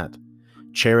on that.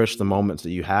 Cherish the moments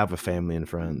that you have with family and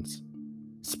friends.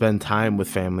 Spend time with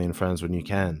family and friends when you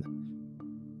can.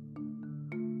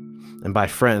 And by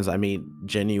friends, I mean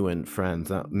genuine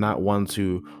friends, not ones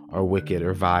who are wicked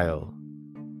or vile,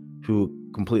 who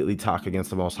completely talk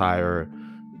against the Most High, or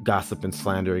gossip and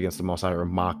slander against the Most High, or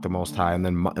mock the Most High,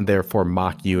 and therefore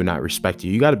mock you and not respect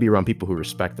you. You got to be around people who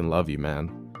respect and love you,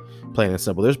 man. Plain and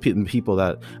simple. There's people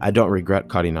that I don't regret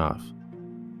cutting off,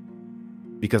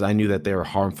 because I knew that they were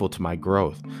harmful to my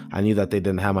growth. I knew that they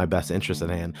didn't have my best interest at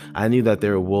hand. I knew that they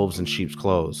were wolves in sheep's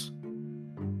clothes.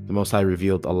 The Most High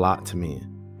revealed a lot to me.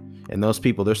 And those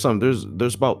people, there's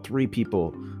about 3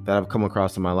 people that I've come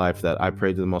across in my life that I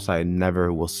pray to the Most High I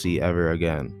never will see ever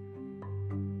again.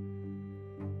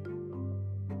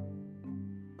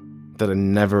 That I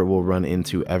never will run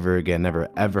into ever again, never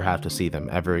ever have to see them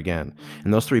ever again.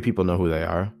 And those 3 people know who they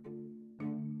are.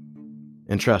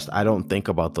 And trust, I don't think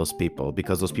about those people,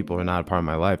 because those people are not a part of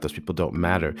my life. Those people don't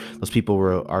matter. Those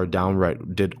people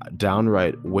did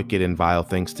downright wicked and vile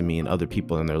things to me and other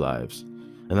people in their lives.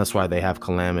 And that's why they have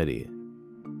calamity.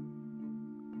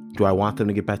 Do I want them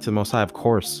to get back to the Most High? Of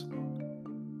course.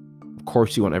 Of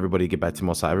course you want everybody to get back to the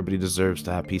Most High. Everybody deserves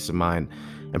to have peace of mind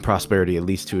and prosperity, at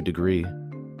least to a degree.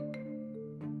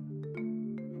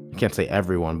 I can't say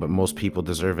everyone, but most people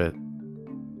deserve it.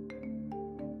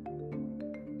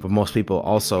 But most people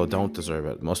also don't deserve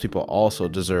it. Most people also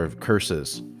deserve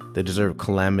curses. They deserve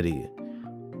calamity.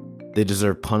 They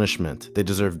deserve punishment. They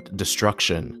deserve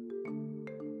destruction.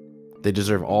 They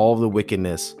deserve all the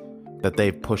wickedness that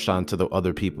they've pushed onto the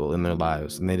other people in their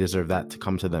lives, and they deserve that to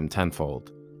come to them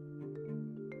tenfold.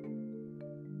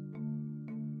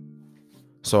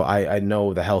 So I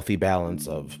know the healthy balance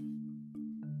of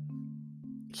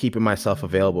keeping myself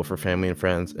available for family and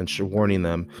friends and warning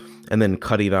them, and then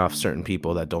cutting off certain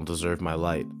people that don't deserve my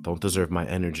light, don't deserve my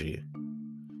energy.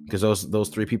 Because those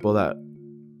three people that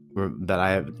I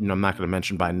have, I'm not going to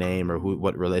mention by name or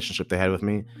what relationship they had with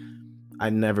me. I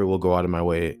never will go out of my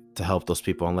way to help those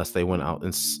people unless they went out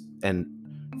and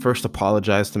first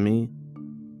apologize to me,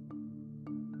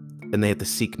 and they have to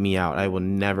seek me out. I will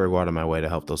never go out of my way to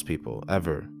help those people,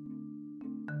 ever.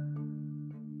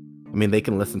 I mean, they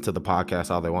can listen to the podcast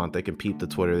all they want. They can peep the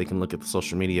Twitter. They can look at the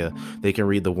social media. They can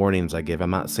read the warnings I give. I'm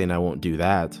not saying I won't do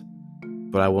that,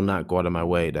 but I will not go out of my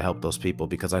way to help those people,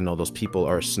 because I know those people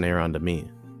are a snare unto me.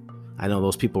 I know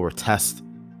those people were tests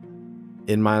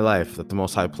in my life that the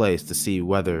Most High placed to see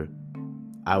whether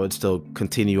I would still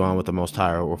continue on with the Most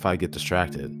High or if I get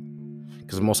distracted.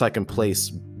 Because the Most High can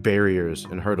place barriers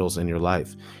and hurdles in your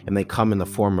life, and they come in the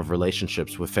form of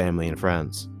relationships with family and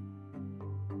friends.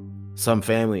 Some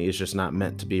family is just not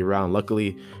meant to be around.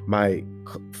 Luckily, my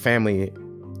family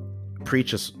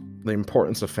preaches the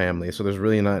importance of family, so there's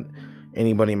really not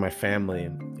anybody in my family,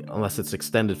 unless it's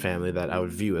extended family, that I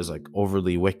would view as like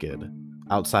overly wicked.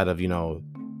 Outside of, of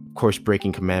course,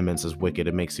 breaking commandments is wicked.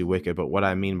 It makes you wicked. But what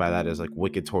I mean by that is like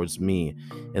wicked towards me,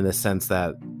 in the sense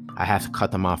that I have to cut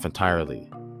them off entirely.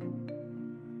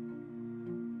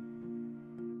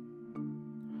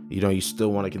 You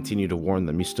still want to continue to warn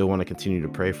them. You still want to continue to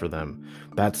pray for them.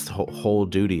 That's the whole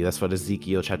duty. That's what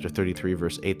Ezekiel chapter 33,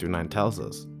 verse 8 through 9 tells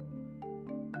us.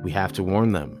 We have to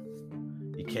warn them.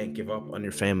 You can't give up on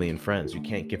your family and friends. You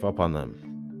can't give up on them.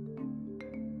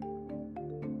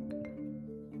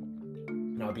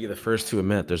 And I'll be the first to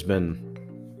admit, there's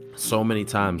been so many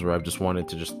times where I've just wanted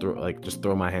to just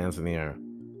throw my hands in the air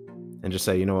and just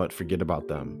say, you know what, forget about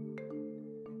them.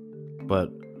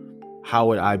 But how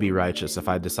would I be righteous if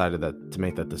I decided to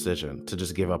make that decision, to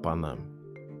just give up on them?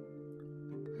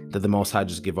 Did the Most High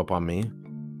just give up on me?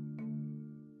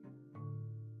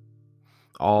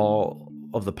 All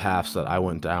of the paths that I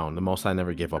went down, the Most High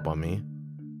never gave up on me.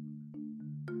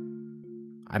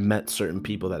 I met certain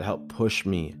people that helped push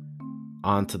me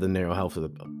onto the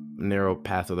narrow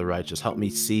path of the righteous, helped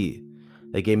me see.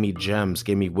 They gave me gems,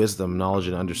 gave me wisdom, knowledge,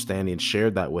 and understanding, and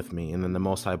shared that with me. And then the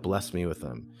Most High blessed me with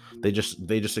them. They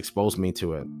just exposed me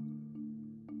to it.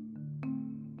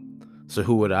 So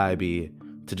who would I be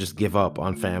to just give up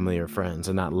on family or friends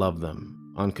and not love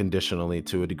them unconditionally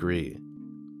to a degree?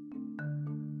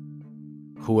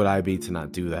 Who would I be to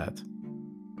not do that?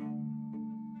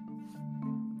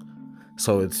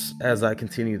 So it's, as I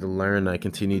continue to learn, I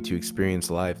continue to experience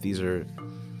life, these are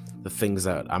the things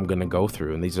that I'm going to go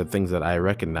through, and these are things that I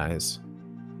recognize.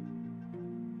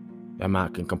 I'm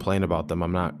not going to complain about them.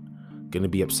 I'm not going to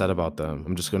be upset about them.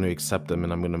 I'm just going to accept them,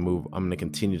 and I'm going to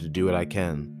continue to do what I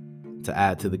can to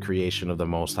add to the creation of the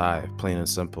Most High, plain and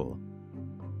simple.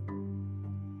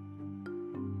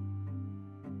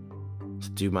 To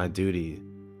do my duty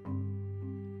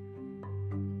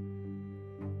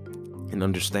and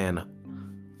understand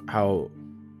how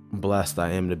blessed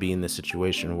I am to be in this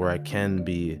situation where I can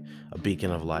be a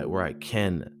beacon of light, where I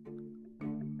can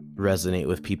resonate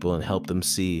with people and help them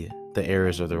see the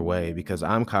errors of their way, because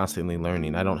I'm constantly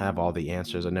learning. I don't have all the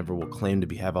answers. I never will claim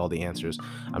to have all the answers.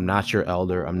 I'm not your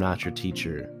elder. I'm not your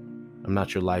teacher. I'm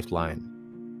not your lifeline.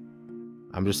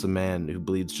 I'm just a man who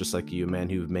bleeds just like you, a man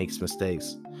who makes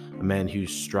mistakes, a man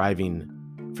who's striving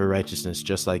for righteousness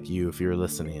just like you, if you're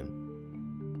listening.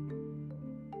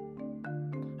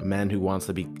 A man who wants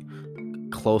to be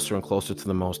closer and closer to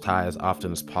the Most High as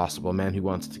often as possible. A man who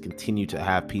wants to continue to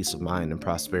have peace of mind and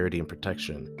prosperity and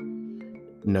protection.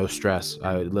 No stress.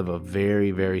 I live a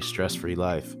very, very stress-free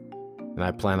life, and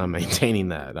I plan on maintaining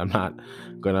that. I'm not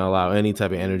going to allow any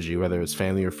type of energy, whether it's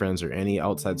family or friends or any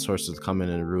outside sources, to come in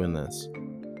and ruin this.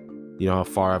 You know how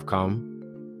far I've come?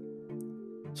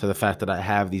 So the fact that I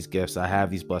have these gifts, I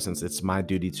have these blessings, it's my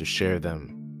duty to share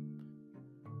them.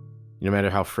 No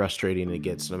matter how frustrating it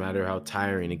gets, no matter how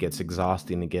tiring it gets,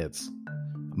 exhausting it gets,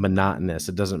 monotonous,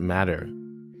 it doesn't matter.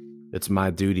 It's my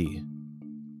duty.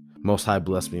 Most High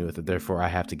blessed me with it, therefore I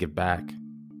have to give back.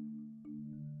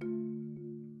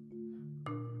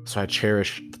 So I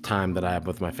cherish the time that I have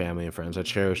with my family and friends. I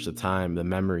cherish the time, the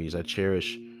memories. I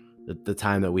cherish the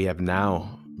time that we have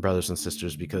now, brothers and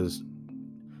sisters, because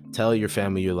tell your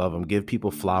family you love them. Give people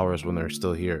flowers when they're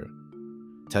still here.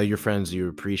 Tell your friends you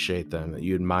appreciate them, that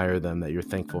you admire them, that you're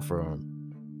thankful for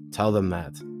them. Tell them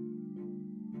that.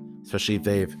 Especially if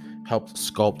they've helped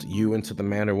sculpt you into the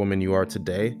man or woman you are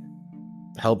today.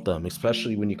 Help them,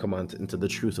 especially when you come into the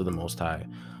truth of the Most High.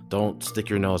 Don't stick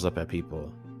your nose up at people.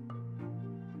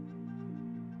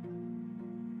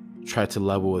 try to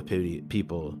level with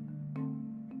people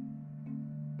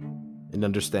and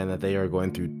understand that they are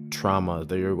going through trauma,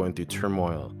 they are going through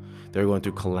turmoil, they're going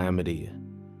through calamity,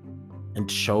 and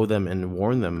show them and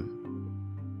warn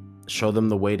them, show them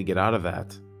the way to get out of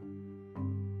that.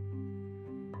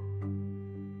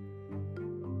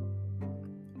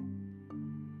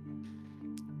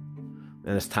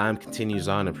 And as time continues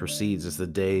on and proceeds, as the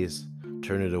days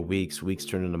turn into weeks, weeks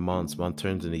turn into months, month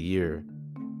turns into year,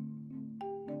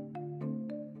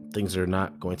 things are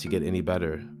not going to get any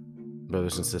better,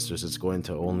 brothers and sisters. It's going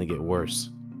to only get worse.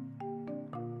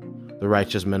 The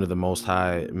righteous men of the Most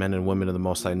High, men and women of the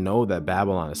Most High, know that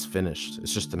Babylon is finished.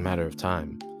 It's just a matter of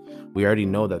time. We already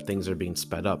know that things are being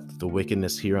sped up, the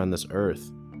wickedness here on this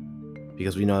earth,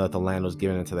 because we know that the land was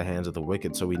given into the hands of the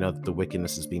wicked, so we know that the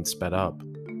wickedness is being sped up.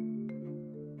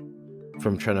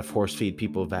 From trying to force feed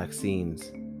people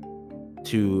vaccines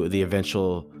to the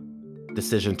eventual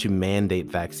decision to mandate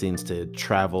vaccines to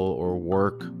travel or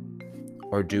work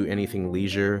or do anything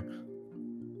leisure,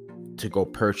 to go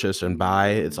purchase and buy,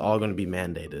 it's all going to be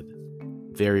mandated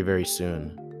very, very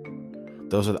soon.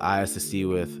 Those with eyes to see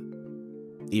with,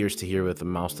 ears to hear with, and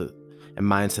mouths to, and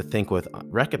minds to think with,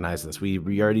 recognize this.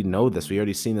 We already know this. We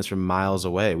already seen this from miles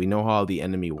away. We know how the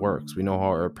enemy works. We know how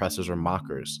our oppressors are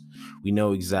mockers. We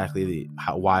know exactly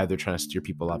why they're trying to steer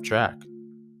people off track,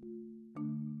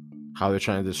 how they're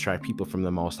trying to distract people from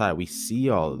the Most High. We see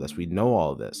all of this. We know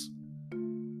all of this.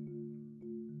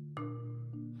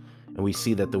 And we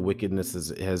see that the wickedness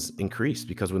has increased,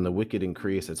 because when the wicked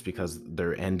increase, it's because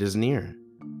their end is near.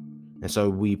 And so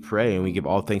we pray and we give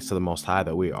all thanks to the Most High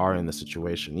that we are in this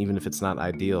situation, even if it's not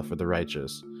ideal for the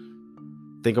righteous.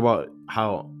 Think about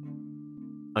how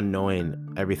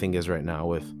annoying everything is right now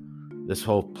with this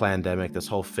whole pandemic, this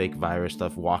whole fake virus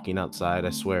stuff, walking outside.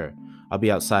 I swear, I'll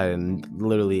be outside and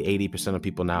literally 80% of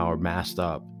people now are masked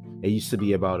up. It used to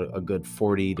be about a good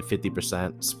 40 to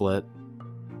 50% split.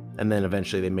 And then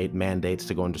eventually they made mandates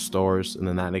to go into stores, and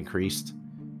then that increased.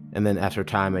 And then after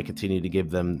time, they continued to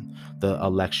give them the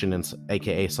election and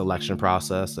aka selection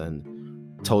process, and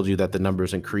told you that the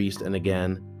numbers increased. And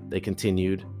again, they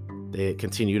continued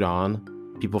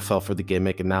on. People fell for the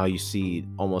gimmick, and now you see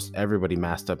almost everybody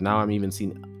masked up. Now I'm even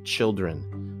seeing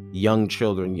children,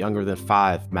 younger than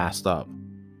 5, masked up.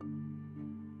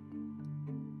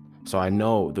 So I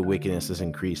know the wickedness has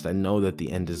increased. I know that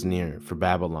the end is near for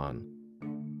Babylon.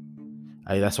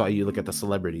 That's why you look at the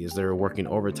celebrities. They're working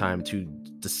overtime to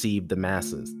deceive the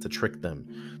masses, to trick them,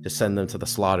 to send them to the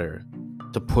slaughter,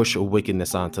 to push a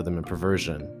wickedness onto them and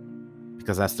perversion,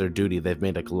 because that's their duty. They've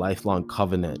made a lifelong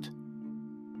covenant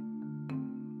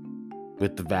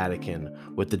with the Vatican,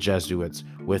 with the Jesuits,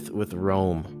 with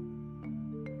Rome,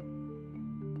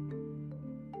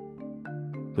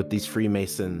 with these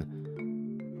Freemason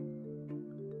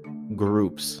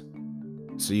groups.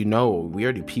 So we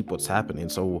already peep what's happening.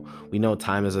 So we know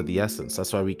time is of the essence.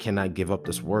 That's why we cannot give up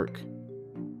this work.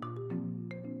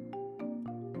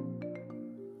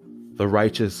 The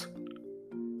righteous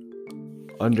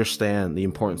understand the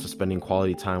importance of spending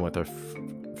quality time with our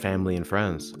family and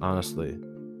friends, honestly.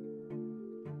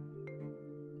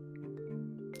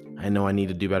 I know I need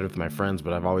to do better with my friends,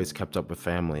 but I've always kept up with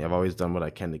family. I've always done what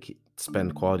I can to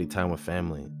spend quality time with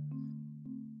family.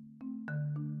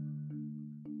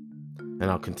 And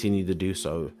I'll continue to do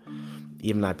so.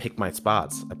 Even I pick my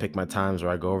spots. I pick my times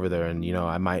where I go over there, and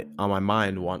I might on my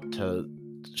mind want to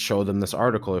show them this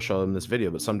article or show them this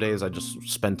video, but some days I just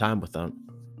spend time with them.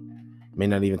 May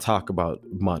not even talk about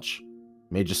much.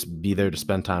 May just be there to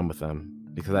spend time with them,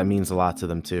 because that means a lot to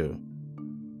them too.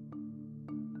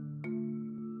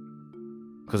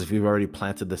 Because if you've already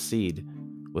planted the seed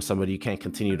with somebody, you can't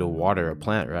continue to water a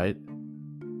plant, right?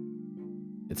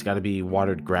 It's got to be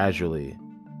watered gradually.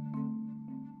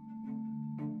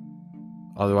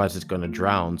 Otherwise, it's going to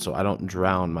drown. So I don't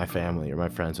drown my family or my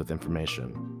friends with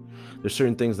information. There's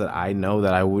certain things that I know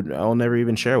that I'll never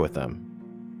even share with them.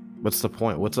 What's the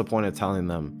point? What's the point of telling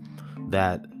them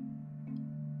that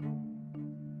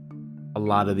a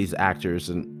lot of these actors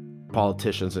and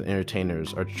politicians and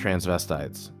entertainers are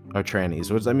transvestites, are trannies?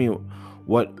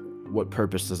 What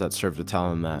purpose does that serve to tell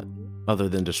them that, other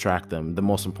than distract them? The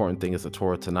most important thing is the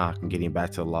Torah Tanakh and getting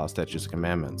back to the law, statutes, and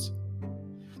commandments.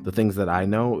 The things that I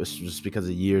know is just because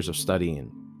of years of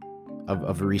studying,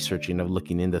 of researching, of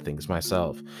looking into things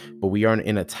myself. But we aren't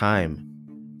in a time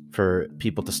for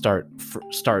people to start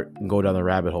and go down the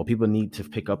rabbit hole. People need to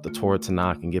pick up the Torah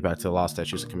Tanakh and get back to the law,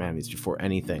 statutes, and commandments before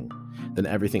anything. Then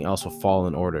everything else will fall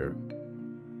in order.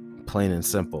 Plain and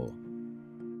simple.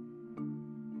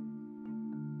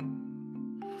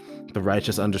 The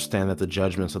righteous understand that the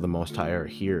judgments of the Most High are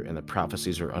here and the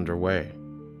prophecies are underway.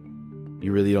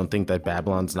 You really don't think that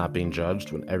Babylon's not being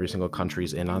judged when every single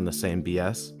country's in on the same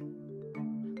BS?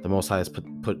 The Most High has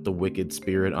put the wicked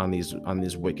spirit on these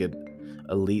wicked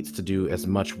elites to do as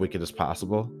much wicked as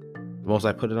possible. The Most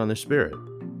High put it on their spirit.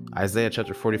 Isaiah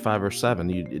chapter 45 verse 7,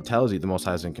 it tells you the Most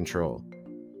High is in control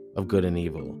of good and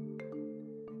evil.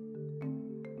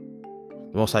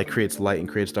 The Most High creates light and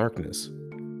creates darkness.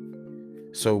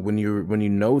 So when you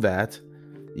know that,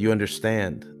 you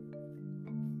understand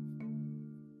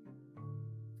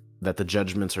that the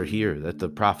judgments are here, that the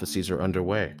prophecies are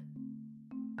underway.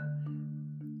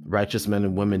 Righteous men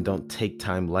and women don't take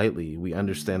time lightly. We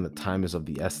understand that time is of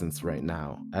the essence right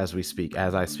now, as I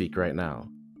speak right now.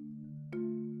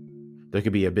 There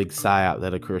could be a big psyop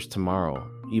that occurs tomorrow,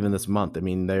 even this month. I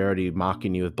mean, they're already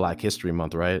mocking you with Black History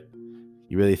Month, right?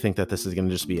 You really think that this is going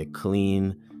to just be a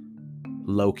clean,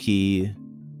 low-key,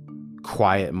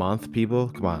 quiet month, people?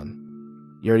 Come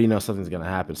on. You already know something's going to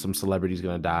happen. Some celebrity's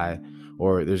going to die,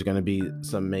 or there's going to be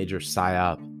some major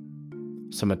psyop,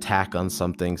 some attack on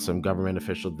something, some government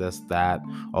official, this, that.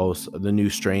 Oh, the new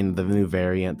strain, the new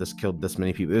variant, this killed this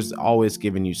many people. There's always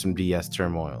giving you some DS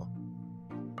turmoil.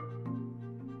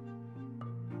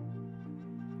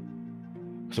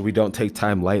 So we don't take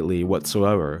time lightly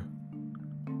whatsoever.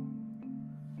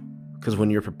 Because when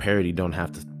you're prepared, you don't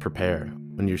have to prepare.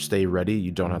 When you stay ready,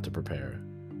 you don't have to prepare.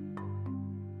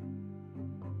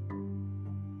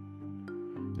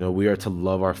 You know, we are to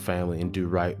love our family and do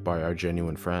right by our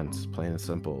genuine friends, plain and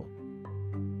simple.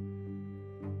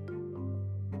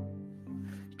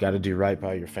 You got to do right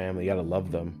by your family. You got to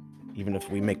love them. Even if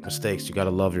we make mistakes, you got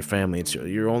to love your family. It's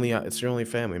your only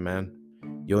family, man.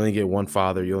 You only get one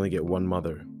father. You only get one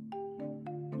mother.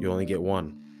 You only get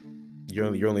one.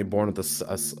 You're only born with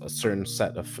a certain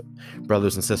set of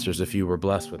brothers and sisters if you were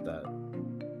blessed with that.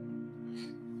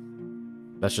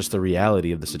 That's just the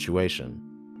reality of the situation.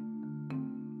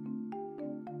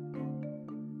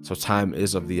 So time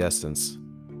is of the essence.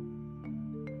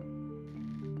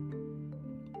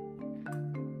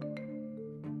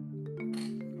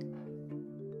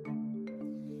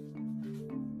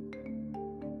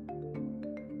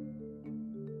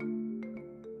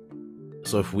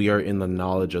 So if we are in the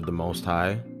knowledge of the Most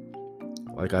High,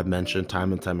 like I've mentioned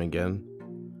time and time again,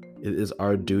 it is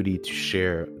our duty to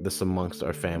share this amongst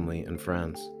our family and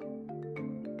friends.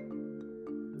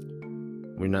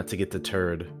 We're not to get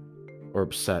deterred or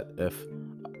upset if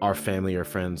our family or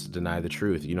friends deny the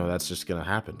truth. You know, that's just going to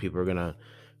happen. People are going to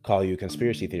call you a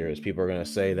conspiracy theorist. People are going to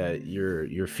say that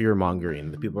you're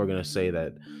fear-mongering. People are going to say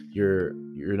that you're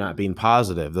not being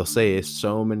positive. They'll say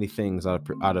so many things out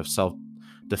of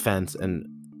self-defense and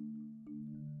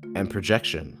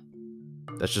projection.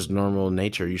 That's just normal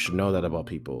nature. You should know that about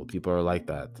people. People are like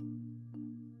that.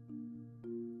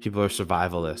 People are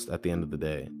survivalists at the end of the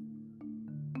day.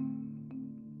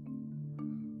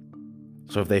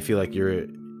 So if they feel like you're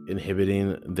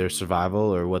inhibiting their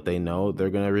survival or what they know, they're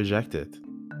going to reject it.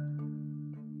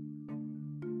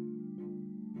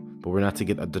 But we're not to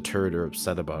get deterred or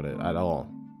upset about it at all.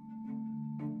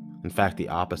 In fact, the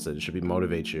opposite. It should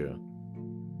motivate you.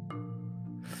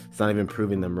 It's not even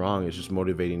proving them wrong. It's just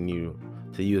motivating you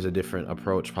to use a different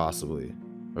approach possibly,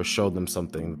 or show them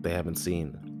something that they haven't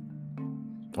seen,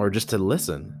 or just to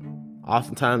listen.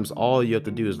 Oftentimes, all you have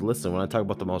to do is listen. When I talk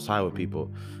about the Most High with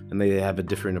people and they have a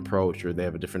different approach or they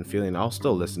have a different feeling, I'll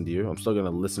still listen to you. I'm still going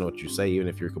to listen to what you say, even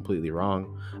if you're completely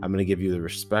wrong. I'm going to give you the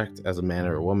respect as a man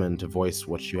or a woman to voice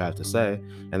what you have to say.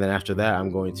 And then after that,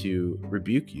 I'm going to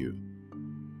rebuke you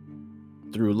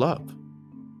through love.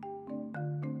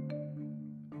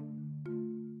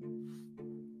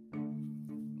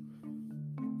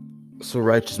 So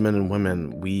righteous men and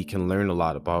women, we can learn a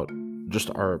lot about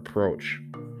just our approach,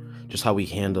 just how we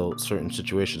handle certain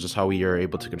situations, just how we are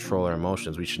able to control our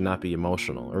emotions. We should not be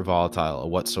emotional or volatile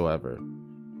whatsoever.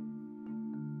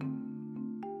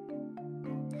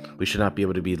 We should not be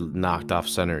able to be knocked off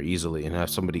center easily and have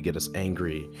somebody get us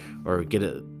angry or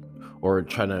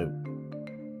trying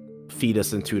to feed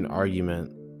us into an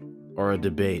argument or a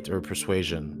debate or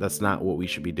persuasion. That's not what we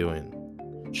should be doing.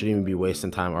 Shouldn't even be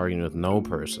wasting time arguing with no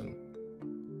person.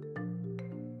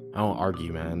 I don't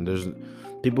argue, man. There's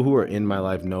people who are in my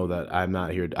life know that I'm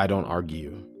not here. I don't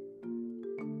argue.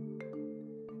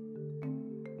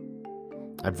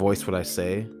 I voice what I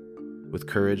say with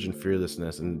courage and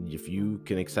fearlessness, and if you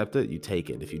can accept it, you take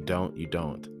it. If you don't, you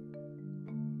don't.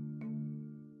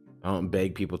 I don't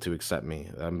beg people to accept me.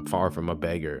 I'm far from a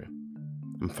beggar.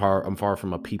 I'm far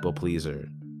from a people pleaser.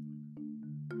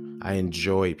 I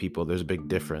enjoy people. There's a big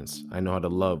difference. I know how to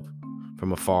love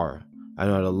from afar. I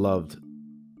know how to love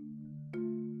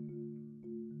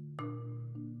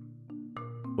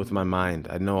with my mind.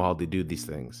 I know how to do these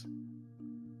things.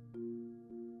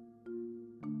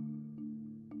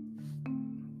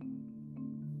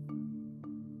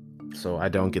 So I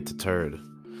don't get deterred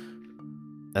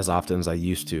as often as I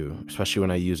used to, especially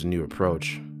when I use a new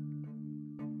approach.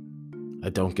 I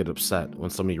don't get upset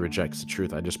when somebody rejects the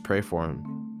truth. I just pray for him.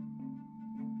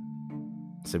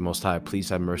 Say, Most High, please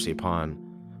have mercy upon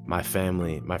my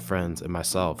family, my friends, and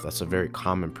myself. That's a very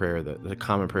common prayer. The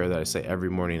common prayer that I say every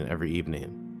morning and every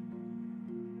evening.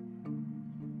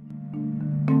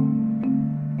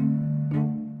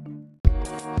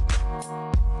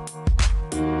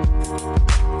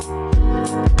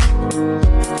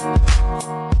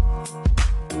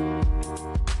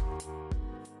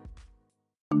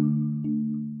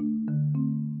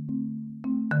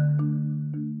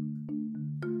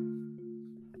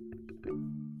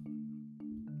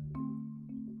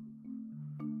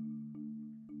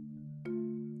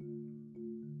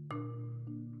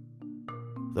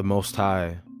 The Most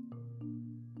High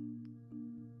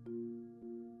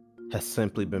has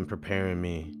simply been preparing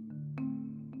me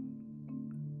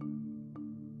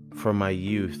from my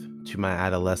youth to my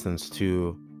adolescence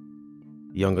to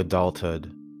young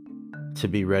adulthood to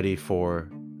be ready for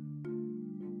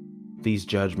these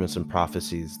judgments and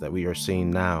prophecies that we are seeing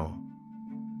now,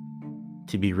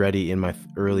 to be ready in my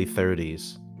early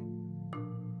 30s.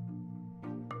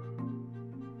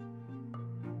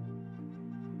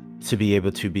 To be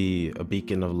able to be a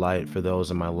beacon of light for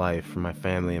those in my life, for my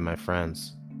family and my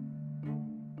friends.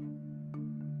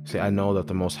 See, I know that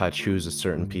the Most High chooses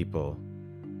certain people.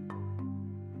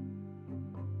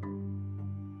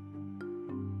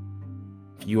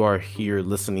 If you are here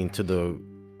listening to the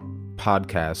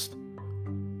podcast,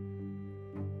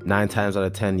 9 times out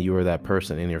of 10, you are that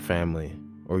person in your family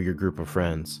or your group of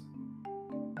friends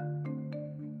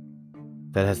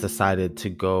that has decided to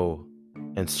go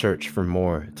and search for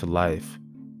more to life,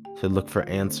 to look for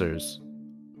answers,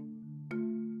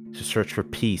 to search for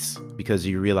peace because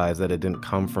you realize that it didn't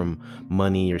come from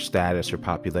money or status or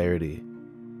popularity,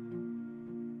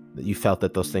 that you felt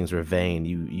that those things were vain.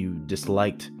 You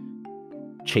disliked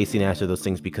chasing after those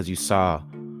things because you saw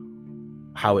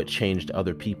how it changed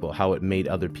other people, how it made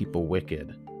other people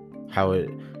wicked, how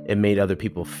it made other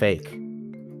people fake.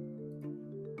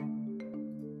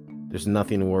 There's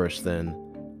nothing worse than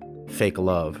fake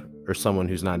love or someone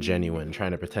who's not genuine,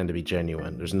 trying to pretend to be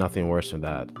genuine. There's nothing worse than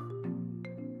that.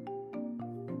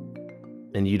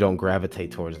 And you don't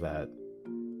gravitate towards that.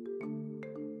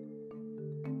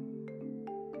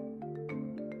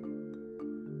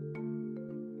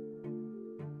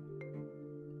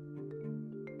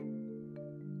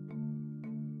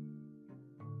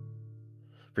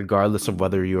 Regardless of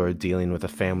whether you are dealing with a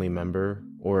family member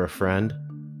or a friend,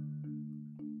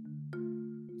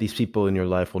 these people in your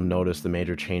life will notice the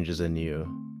major changes in you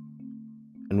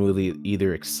and will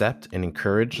either accept and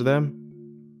encourage them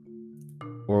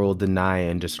or will deny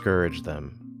and discourage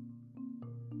them.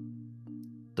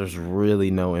 There's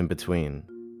really no in between.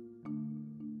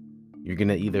 You're going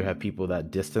to either have people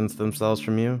that distance themselves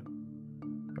from you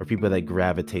or people that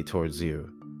gravitate towards you.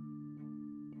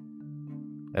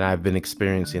 And I've been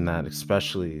experiencing that,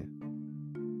 especially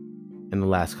in the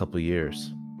last couple of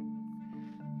years.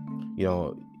 You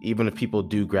know, even if people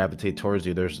do gravitate towards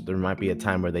you, there might be a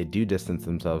time where they do distance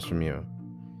themselves from you.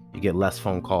 You get less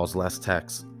phone calls, less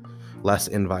texts, less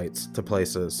invites to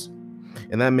places.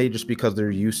 And that may just because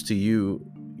they're used to you,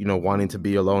 wanting to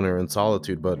be alone or in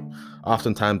solitude. But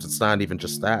oftentimes it's not even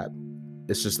just that.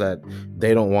 It's just that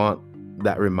they don't want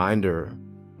that reminder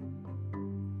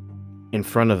in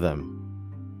front of them.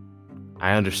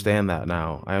 I understand that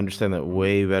now. I understand that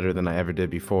way better than I ever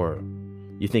did before.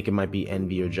 You think it might be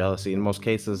envy or jealousy. In most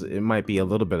cases, it might be a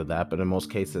little bit of that, but in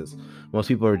most cases, most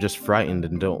people are just frightened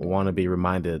and don't want to be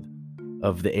reminded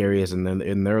of the areas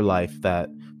in their life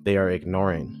that they are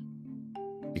ignoring.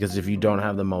 Because if you don't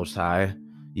have the Most High,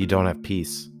 you don't have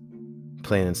peace.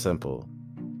 Plain and simple.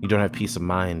 You don't have peace of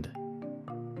mind.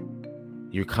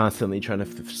 You're constantly trying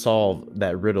to solve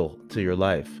that riddle to your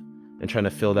life and trying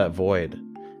to fill that void.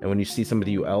 And when you see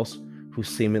somebody else who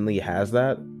seemingly has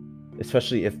that,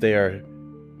 especially if they are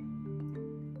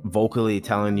vocally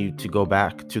telling you to go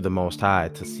back to the Most High,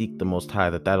 to seek the Most High,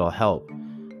 that'll help,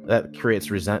 that creates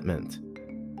resentment.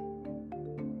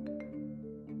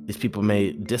 These people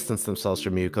may distance themselves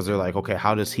from you because they're like, okay,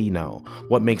 how does he know?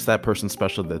 What makes that person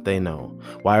special that they know?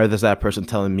 Why is that person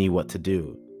telling me what to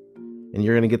do? And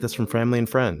you're going to get this from family and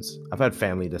friends. I've had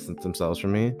family distance themselves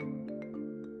from me.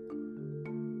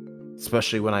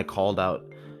 Especially when I called out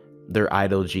their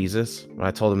idol Jesus, when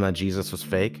I told them that Jesus was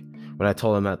fake, when I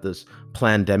told them that this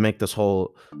pandemic, this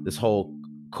whole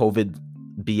COVID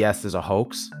BS is a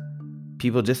hoax,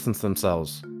 people distance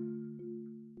themselves.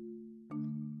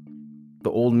 The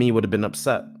old me would have been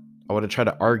upset. I would have tried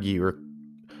to argue or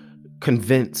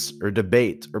convince or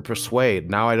debate or persuade.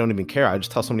 Now I don't even care. I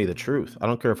just tell somebody the truth. I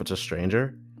don't care if it's a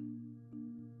stranger.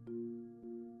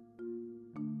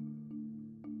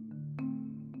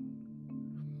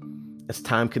 As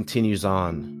time continues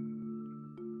on,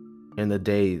 and the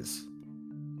days,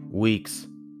 weeks,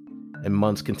 and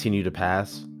months continue to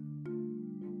pass,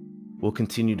 we'll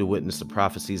continue to witness the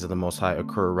prophecies of the Most High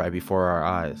occur right before our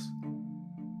eyes.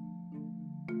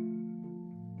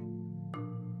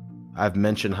 I've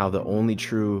mentioned how the only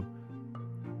true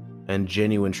and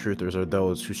genuine truthers are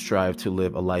those who strive to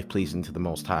live a life pleasing to the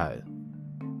Most High.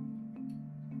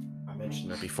 I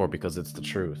mentioned that before because it's the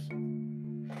truth.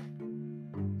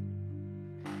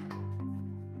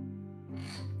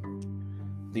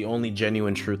 The only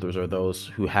genuine truthers are those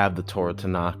who have the Torah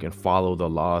Tanakh and follow the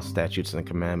laws, statutes, and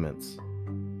commandments.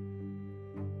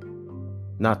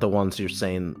 Not the ones who are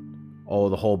saying, oh,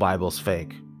 the whole Bible's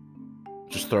fake.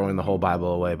 Just throwing the whole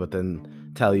Bible away, but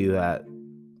then tell you that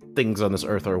things on this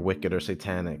earth are wicked or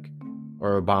satanic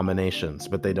or abominations,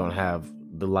 but they don't have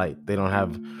the light. They don't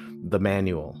have the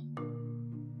manual.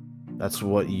 That's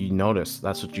what you notice.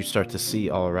 That's what you start to see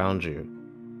all around you.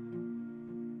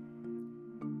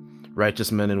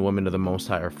 Righteous men and women of the Most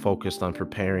High are focused on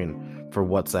preparing for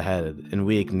what's ahead, and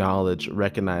we acknowledge,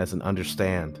 recognize, and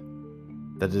understand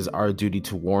that it is our duty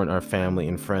to warn our family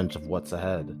and friends of what's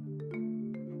ahead.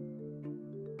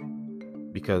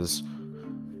 Because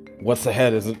what's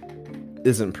ahead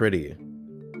isn't pretty.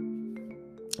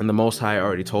 And the Most High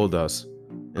already told us,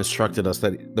 instructed us,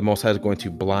 that the Most High is going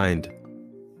to blind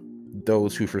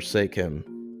those who forsake Him.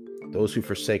 Those who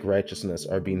forsake righteousness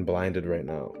are being blinded right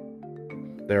now.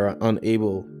 They are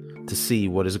unable to see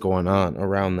what is going on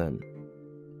around them.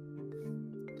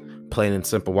 Plain and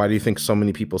simple. Why do you think so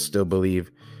many people still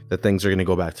believe that things are going to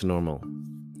go back to normal?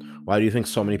 Why do you think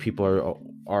so many people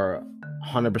are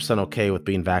 100% okay with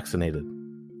being vaccinated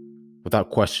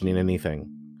without questioning anything?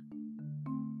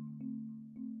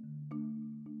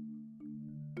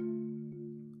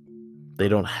 They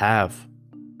don't have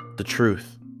the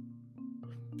truth.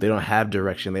 They don't have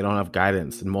direction. They don't have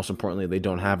guidance. And most importantly, they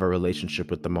don't have a relationship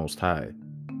with the Most High.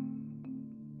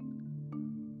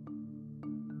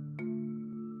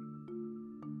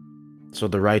 So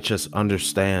the righteous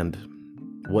understand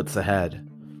what's ahead.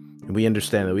 And we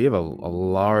understand that we have a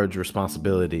large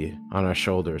responsibility on our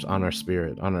shoulders, on our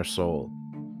spirit, on our soul,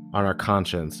 on our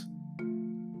conscience.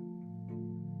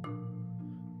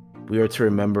 We are to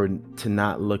remember to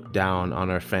not look down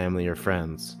on our family or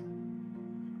friends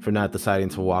for not deciding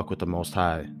to walk with the Most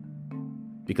High,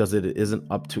 because it isn't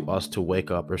up to us to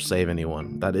wake up or save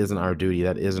anyone. That isn't our duty.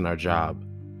 That isn't our job.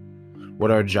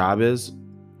 What our job is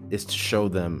to show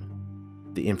them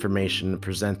the information and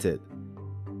present it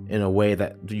in a way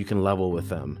that you can level with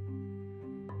them.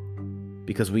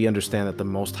 Because we understand that the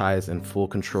Most High is in full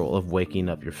control of waking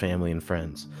up your family and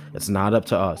friends. It's not up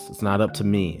to us. It's not up to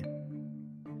me.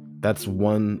 That's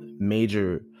one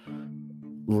major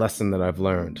lesson that I've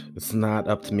learned. It's not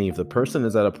up to me. If the person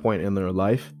is at a point in their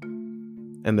life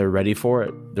and they're ready for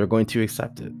it, they're going to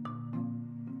accept it.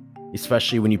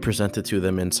 Especially when you present it to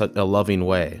them in such a loving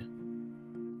way,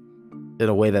 in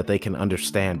a way that they can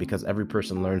understand, because every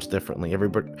person learns differently.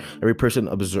 Every person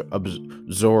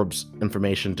absorbs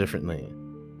information differently.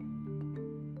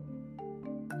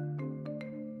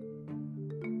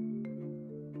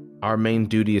 Our main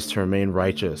duty is to remain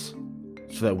righteous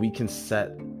so that we can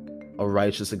set a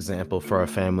righteous example for our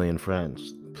family and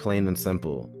friends. Plain and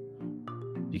simple.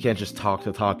 You can't just talk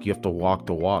the talk, you have to walk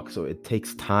the walk. So it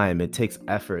takes time, it takes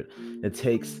effort, it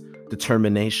takes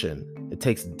determination, it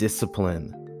takes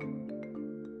discipline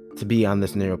to be on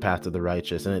this narrow path of the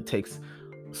righteous, and it takes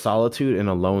solitude and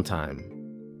alone time.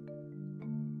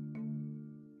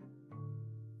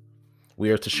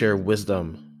 We are to share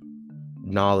wisdom,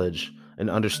 knowledge, and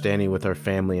understanding with our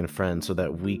family and friends so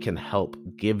that we can help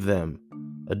give them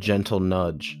a gentle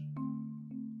nudge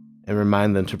and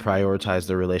remind them to prioritize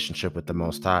their relationship with the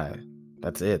Most High.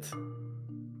 That's it.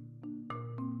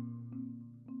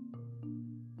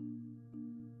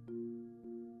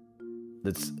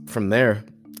 From there,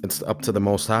 it's up to the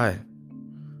Most High.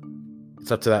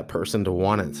 It's up to that person to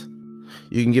want it.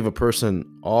 You can give a person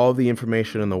all the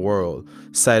information in the world,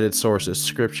 cited sources,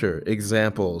 scripture,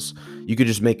 examples. You could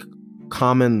just make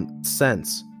common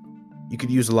sense. You could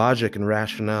use logic and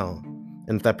rationale.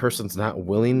 And if that person's not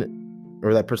willing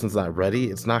or that person's not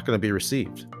ready, it's not going to be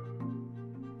received.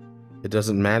 It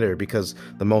doesn't matter, because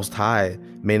the Most High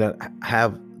may not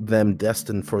have them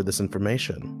destined for this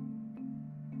information.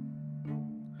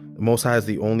 The Most High is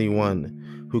the only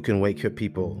one who can wake up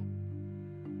people.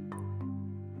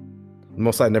 The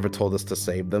Most High never told us to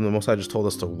save them. The Most High just told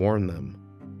us to warn them.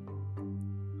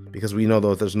 because we know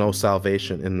that there's no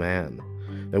salvation in man,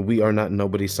 that we are not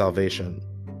nobody's salvation.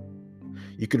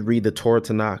 You could read the Torah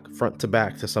Tanakh front to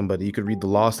back to somebody. You could read the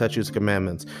law, statutes,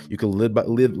 commandments. You could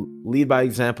lead by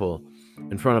example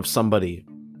in front of somebody.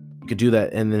 You could do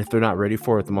that, and then if they're not ready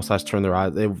for it, the Most High turn their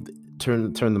eyes, they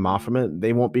turn them off from it.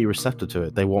 They won't be receptive to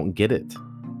it. They won't get it.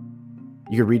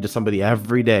 You could read to somebody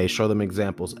every day, show them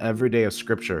examples every day of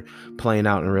scripture playing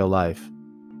out in real life,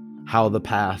 how the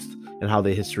past and how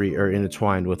the history are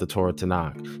intertwined with the Torah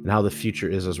Tanakh, and how the future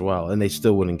is as well, and they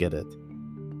still wouldn't get it.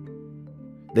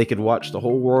 They could watch the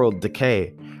whole world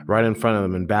decay right in front of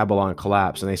them and Babylon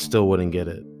collapse, and they still wouldn't get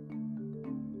it.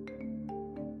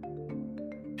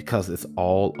 Because it's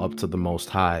all up to the Most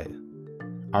High.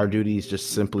 Our duty is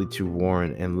just simply to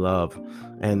warn and love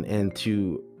and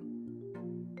to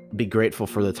be grateful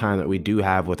for the time that we do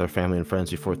have with our family and friends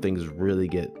before things really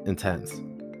get intense.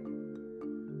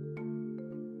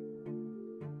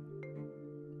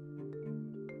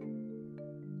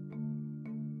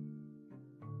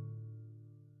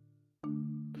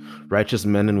 Righteous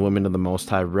men and women of the Most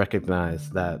High recognize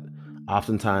that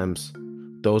oftentimes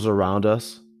those around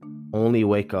us only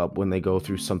wake up when they go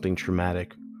through something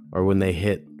traumatic or when they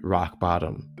hit rock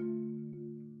bottom.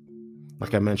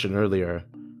 Like I mentioned earlier,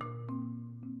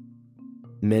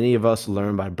 many of us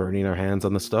learn by burning our hands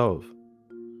on the stove.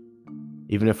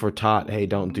 Even if we're taught, hey,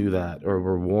 don't do that, or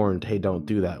we're warned, hey, don't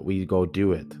do that, we go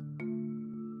do it.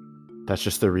 That's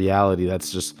just the reality.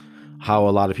 That's just how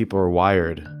a lot of people are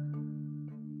wired.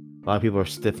 A lot of people are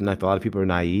stiff-necked. A lot of people are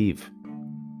naive.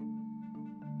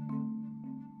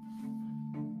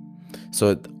 So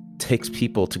it takes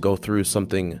people to go through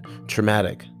something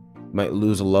traumatic. You might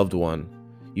lose a loved one.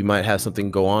 You might have something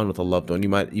go on with a loved one. You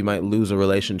might lose a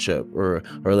relationship, or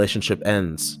a relationship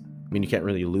ends. I mean, you can't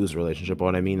really lose a relationship, but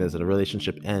what I mean is that a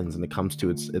relationship ends and it comes to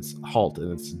its halt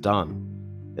and it's done.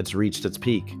 It's reached its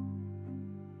peak.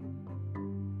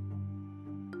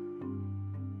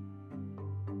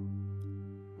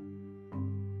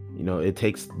 You know, it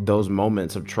takes those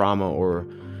moments of trauma or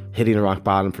hitting a rock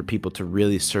bottom for people to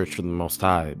really search for the Most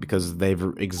High, because they've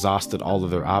exhausted all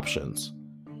of their options.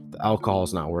 The alcohol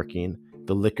is not working.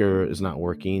 The liquor is not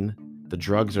working. The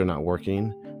drugs are not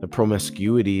working. The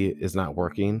promiscuity is not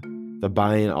working. The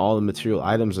buying all the material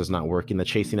items is not working. The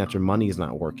chasing after money is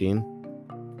not working.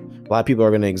 A lot of people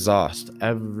are going to exhaust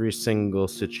every single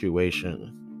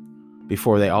situation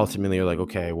before they ultimately are like,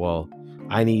 okay, well,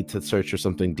 I need to search for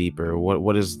something deeper.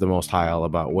 What is the Most High all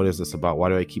about? What is this about? Why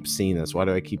do I keep seeing this? Why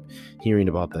do I keep hearing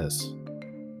about this?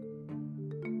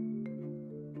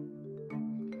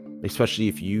 Especially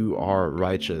if you are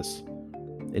righteous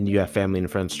and you have family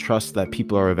and friends, trust that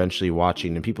people are eventually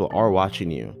watching, and people are watching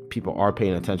you. People are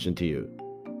paying attention to you.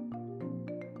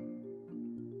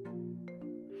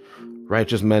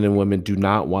 Righteous men and women do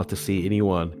not want to see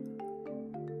anyone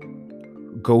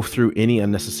go through any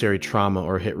unnecessary trauma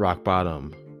or hit rock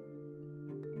bottom.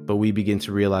 But we begin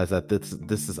to realize that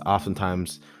this is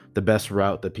oftentimes the best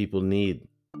route that people need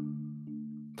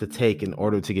to take in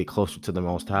order to get closer to the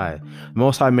Most High. The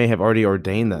Most High may have already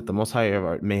ordained that. The Most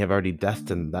High may have already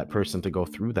destined that person to go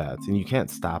through that, and you can't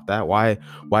stop that. Why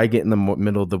get in the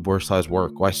middle of the worst size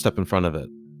work? Why step in front of it?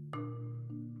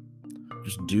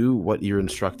 Just do what you're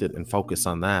instructed and focus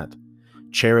on that.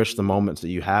 Cherish the moments that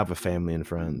you have with family and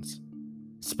friends.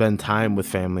 Spend time with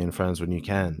family and friends when you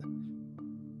can.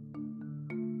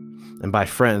 And by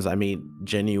friends, I mean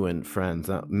genuine friends,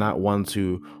 not ones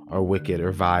who are wicked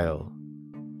or vile,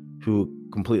 who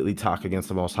completely talk against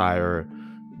the Most High, or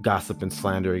gossip and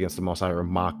slander against the Most High, or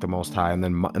mock the Most High,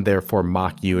 and therefore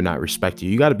mock you and not respect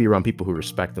you. You got to be around people who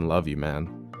respect and love you, man.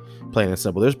 Plain and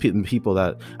simple. There's people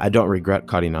that I don't regret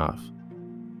cutting off,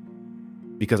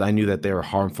 because I knew that they were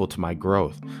harmful to my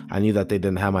growth. I knew that they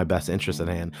didn't have my best interest at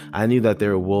hand. I knew that they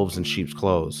were wolves in sheep's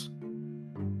clothes.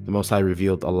 The Most High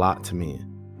revealed a lot to me.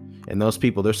 And those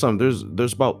people, there's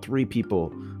about 3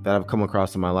 people that I've come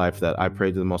across in my life that I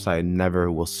pray to the Most High I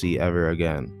never will see ever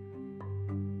again.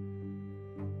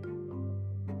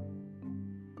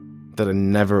 That I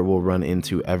never will run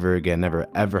into ever again, never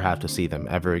ever have to see them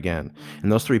ever again.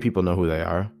 And those 3 people know who they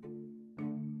are.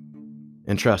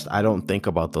 And trust, I don't think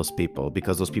about those people,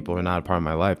 because those people are not a part of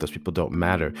my life. Those people don't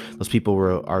matter. Those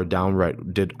people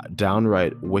did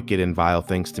downright wicked and vile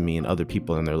things to me and other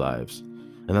people in their lives.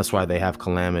 And that's why they have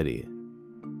calamity.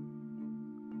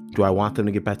 Do I want them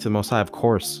to get back to the Most High? Of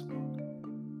course.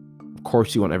 Of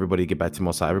course you want everybody to get back to the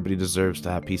Most High. Everybody deserves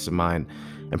to have peace of mind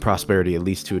and prosperity, at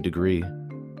least to a degree.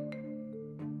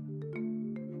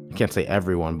 I can't say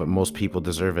everyone, but most people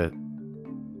deserve it.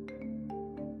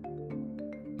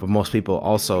 But most people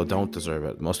also don't deserve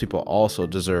it. Most people also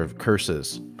deserve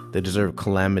curses. They deserve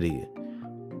calamity.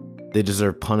 They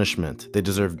deserve punishment. They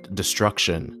deserve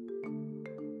destruction.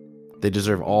 They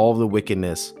deserve all the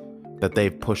wickedness that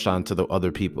they've pushed onto the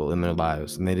other people in their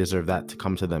lives, and they deserve that to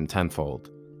come to them tenfold.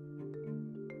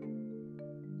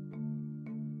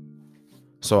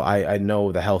 So I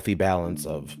know the healthy balance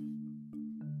of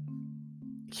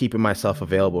keeping myself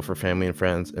available for family and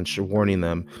friends and warning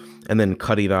them, and then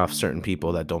cutting off certain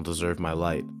people that don't deserve my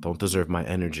light, don't deserve my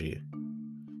energy.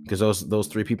 Because those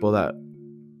three people that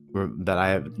I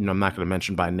have, I'm not going to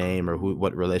mention by name or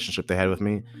what relationship they had with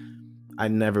me, I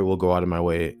never will go out of my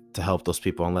way to help those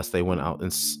people unless they went out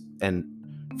and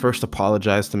first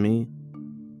apologize to me,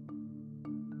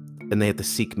 and they have to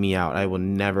seek me out. I will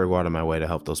never go out of my way to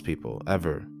help those people,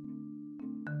 ever.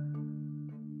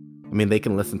 I mean, they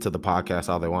can listen to the podcast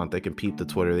all they want. They can peep the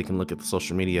Twitter. They can look at the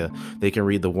social media. They can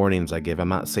read the warnings I give. I'm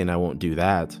not saying I won't do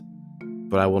that,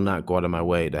 but I will not go out of my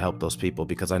way to help those people,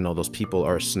 because I know those people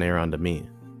are a snare unto me.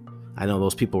 I know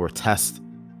those people were tests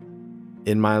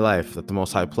in my life that the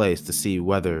Most High placed to see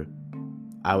whether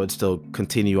I would still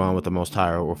continue on with the Most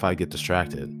High or if I get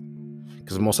distracted.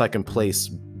 Because the Most High can place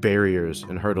barriers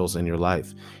and hurdles in your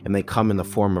life, and they come in the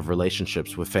form of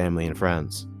relationships with family and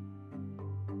friends.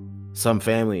 Some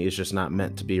family is just not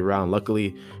meant to be around.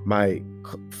 Luckily, my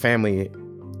family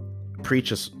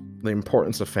preaches the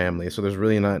importance of family, so there's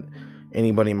really not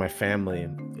anybody in my family,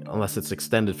 unless it's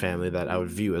extended family, that I would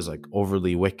view as like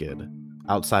overly wicked.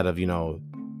 Outside of, of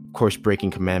course,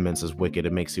 breaking commandments is wicked.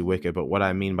 It makes you wicked. But what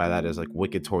I mean by that is like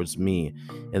wicked towards me,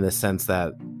 in the sense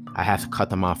that I have to cut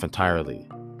them off entirely.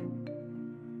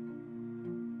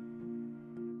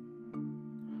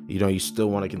 You still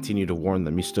want to continue to warn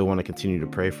them. You still want to continue to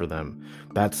pray for them.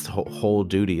 That's the whole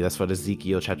duty. That's what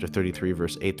Ezekiel chapter 33,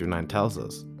 verse 8 through 9 tells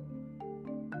us.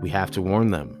 We have to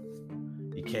warn them.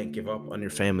 You can't give up on your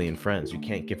family and friends. You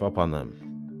can't give up on them.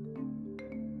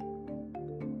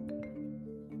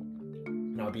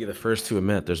 And I'll be the first to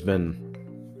admit, there's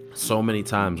been so many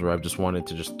times where I've just wanted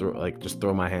to just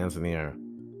throw my hands in the air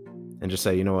and just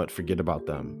say, you know what, forget about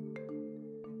them.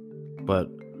 But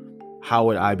how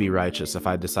would I be righteous if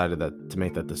I decided to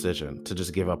make that decision, to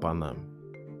just give up on them?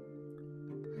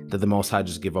 Did the Most High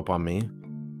just give up on me?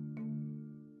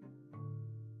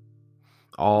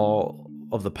 All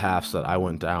of the paths that I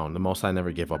went down, the Most High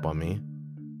never gave up on me.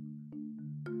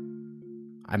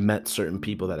 I met certain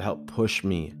people that helped push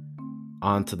me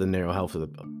onto the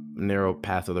narrow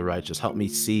path of the righteous, helped me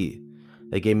see.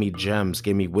 They gave me gems,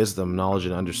 gave me wisdom, knowledge,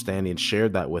 and understanding, and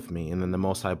shared that with me. And then the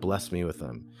Most High blessed me with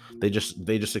them. They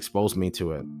just exposed me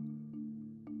to it.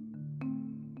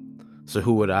 So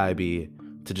who would I be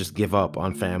to just give up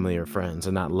on family or friends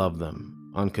and not love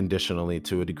them unconditionally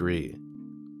to a degree?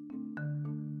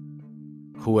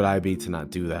 Who would I be to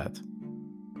not do that?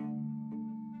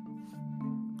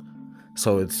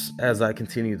 So it's, as I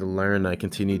continue to learn, I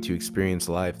continue to experience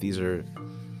life, these are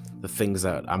the things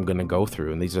that I'm going to go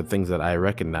through, and these are things that I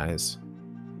recognize.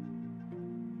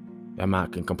 I'm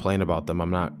not going to complain about them. I'm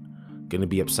not going to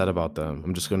be upset about them.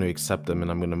 I'm just going to accept them, and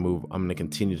I'm going to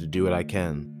continue to do what I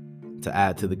can to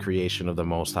add to the creation of the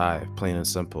Most High, plain and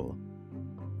simple.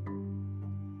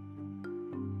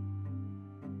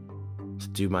 To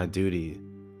do my duty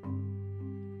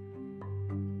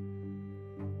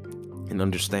and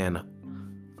understand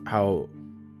how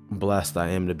blessed I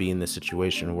am to be in this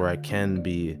situation where I can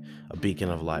be a beacon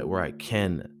of light, where I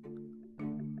can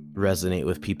resonate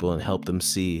with people and help them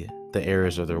see the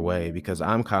errors of their way, because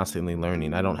I'm constantly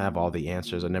learning. I don't have all the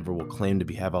answers. I never will claim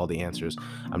to have all the answers.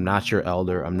 I'm not your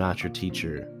elder. I'm not your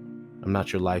teacher. I'm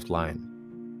not your lifeline.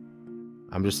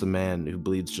 I'm just a man who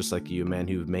bleeds just like you, a man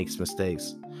who makes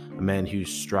mistakes, a man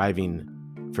who's striving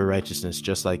for righteousness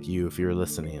just like you if you're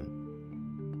listening.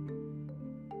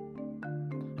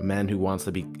 A man who wants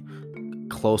to be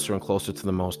closer and closer to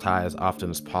the Most High as often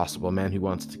as possible. A man who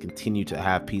wants to continue to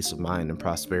have peace of mind and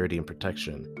prosperity and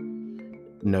protection.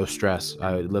 No stress.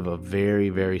 I live a very,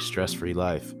 very stress-free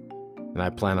life, and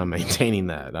I plan on maintaining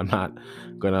that. I'm not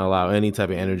going to allow any type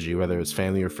of energy, whether it's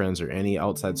family or friends or any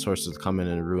outside sources, to come in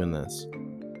and ruin this.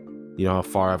 You know how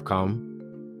far I've come?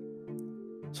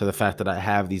 So the fact that I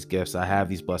have these gifts, I have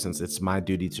these blessings, it's my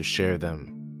duty to share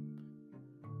them.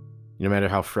 No matter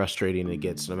how frustrating it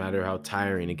gets, no matter how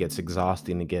tiring it gets,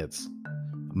 exhausting it gets,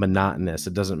 monotonous,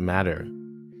 it doesn't matter.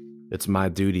 It's my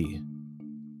duty.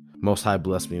 Most High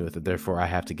blessed me with it, therefore I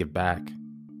have to give back.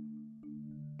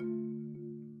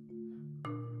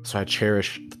 So I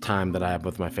cherish the time that I have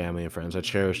with my family and friends. I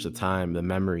cherish the time, the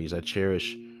memories. I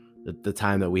cherish the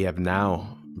time that we have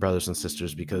now, brothers and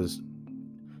sisters, because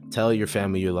tell your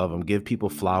family you love them. Give people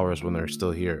flowers when they're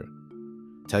still here.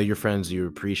 Tell your friends you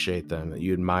appreciate them, that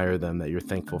you admire them, that you're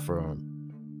thankful for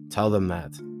them. Tell them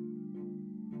that.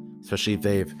 especially if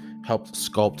they've helped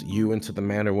sculpt you into the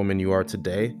man or woman you are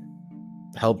today.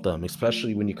 Help them,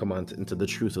 especially when you come on into the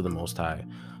truth of the Most High.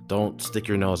 Don't stick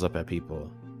your nose up at people.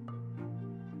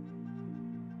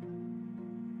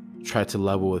 Try to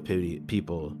level with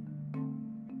people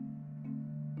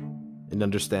and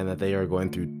understand that they are going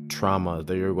through trauma,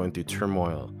 they are going through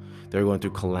turmoil, they're going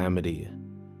through calamity,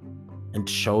 and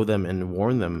show them and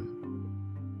warn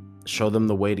them. Show them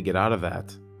the way to get out of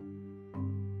that.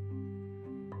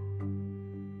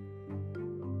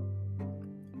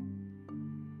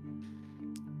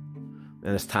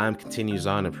 And as time continues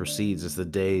on and proceeds, as the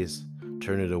days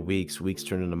turn into weeks, weeks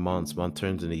turn into months, month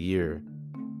turns into year,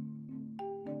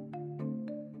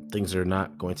 things are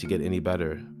not going to get any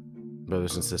better,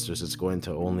 brothers and sisters. It's going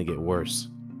to only get worse.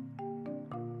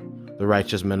 The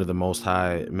righteous men of the Most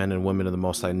High, men and women of the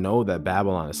Most High, know that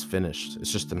Babylon is finished.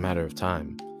 It's just a matter of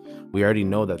time. We already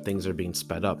know that things are being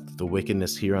sped up, the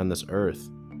wickedness here on this earth,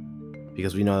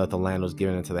 because we know that the land was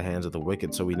given into the hands of the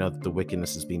wicked, so we know that the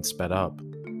wickedness is being sped up.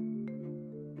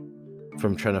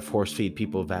 From trying to force feed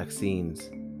people vaccines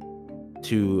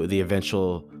to the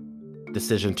eventual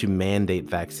decision to mandate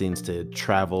vaccines to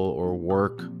travel or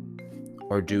work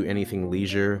or do anything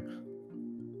leisure,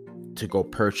 to go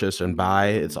purchase and buy,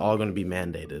 it's all going to be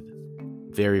mandated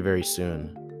very, very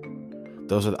soon.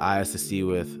 Those with eyes to see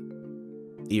with,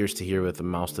 ears to hear with, and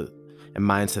mouths to, and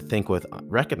minds to think with,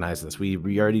 recognize this. We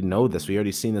already know this. We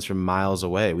already seen this from miles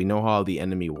away. We know how the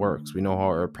enemy works. We know how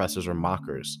our oppressors are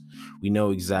mockers. We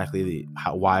know exactly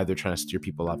why they're trying to steer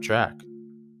people off track,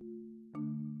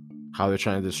 how they're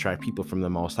trying to distract people from the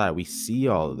Most High. We see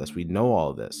all of this. We know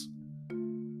all of this.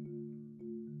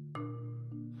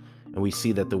 And we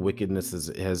see that the wickedness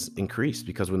has increased,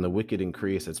 because when the wicked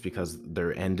increase, it's because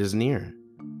their end is near.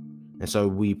 And so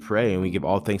we pray and we give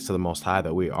all thanks to the Most High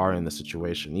that we are in this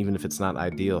situation, even if it's not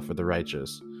ideal for the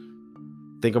righteous.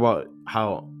 Think about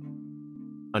how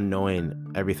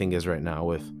annoying everything is right now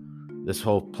with this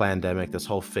whole pandemic, this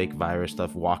whole fake virus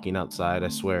stuff, walking outside. I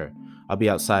swear, I'll be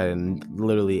outside and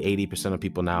literally 80% of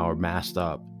people now are masked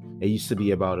up. It used to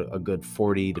be about a good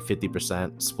 40 to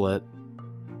 50% split.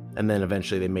 And then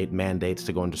eventually they made mandates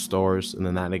to go into stores, and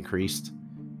then that increased.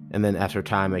 And then after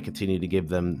time, they continued to give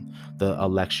them the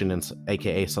election and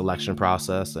aka selection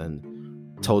process, and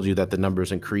told you that the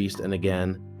numbers increased. And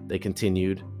again, they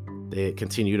continued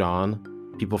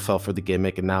on. People fell for the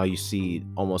gimmick, and now you see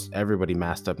almost everybody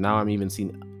masked up. Now I'm even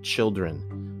seeing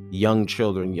children, young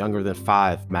children, younger than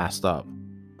 5, masked up.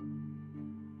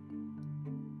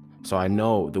 So I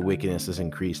know the wickedness has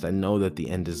increased. I know that the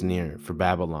end is near for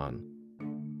Babylon.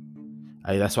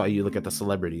 That's why you look at the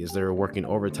celebrities. They're working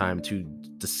overtime to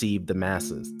deceive the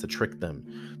masses, to trick them,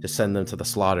 to send them to the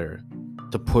slaughter,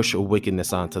 to push a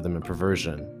wickedness onto them and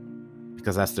perversion,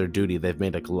 because that's their duty. They've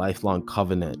made a lifelong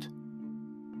covenant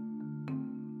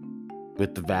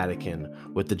with the Vatican,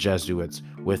 with the Jesuits,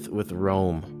 with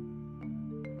Rome,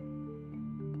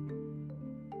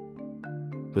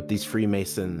 with these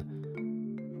Freemason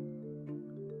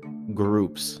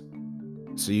groups.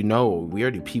 So we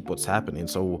already peep what's happening.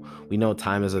 So we know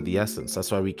time is of the essence.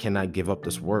 That's why we cannot give up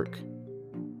this work.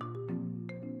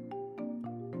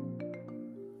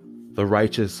 The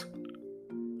righteous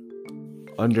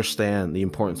understand the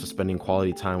importance of spending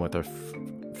quality time with our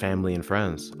family and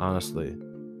friends, honestly.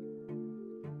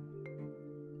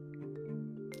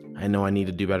 I know I need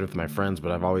to do better with my friends,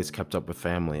 but I've always kept up with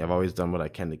family. I've always done what I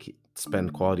can to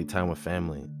spend quality time with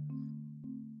family.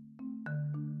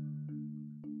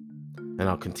 And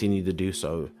I'll continue to do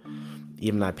so.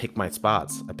 Even I pick my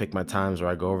spots. I pick my times where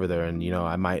I go over there, and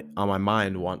I might on my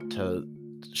mind want to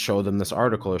show them this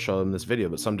article or show them this video,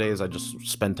 but some days I just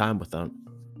spend time with them.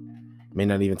 May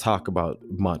not even talk about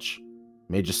much.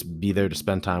 May just be there to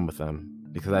spend time with them,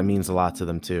 because that means a lot to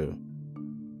them too.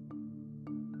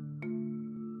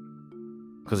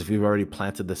 Because if you've already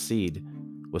planted the seed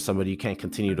with somebody, you can't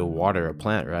continue to water a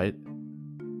plant, right?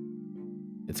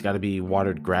 It's got to be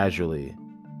watered gradually.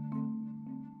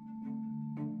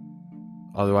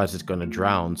 Otherwise, it's going to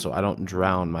drown. So I don't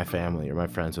drown my family or my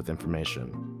friends with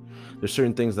information. There's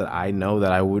certain things that I know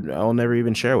that I'll never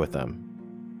even share with them.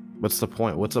 What's the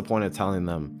point? What's the point of telling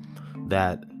them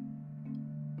that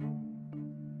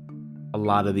a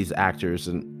lot of these actors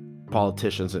and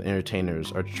politicians and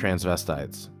entertainers are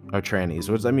transvestites, are trannies?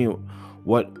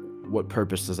 What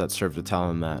purpose does that serve to tell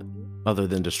them that, other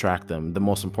than distract them? The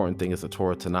most important thing is the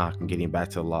Torah Tanakh and getting back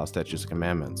to the law, statutes, and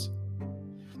commandments.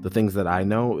 The things that I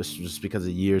know is just because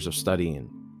of years of studying,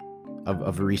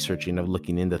 of researching, of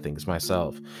looking into things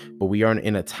myself. But we aren't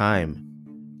in a time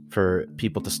for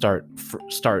people to start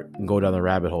and go down the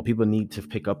rabbit hole. People need to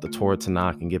pick up the Torah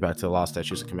Tanakh and get back to the law,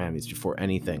 statutes, and commandments before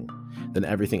anything. Then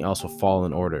everything else will fall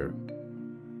in order.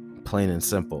 Plain and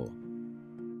simple.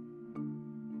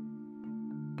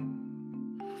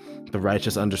 The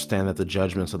righteous understand that the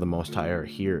judgments of the Most High are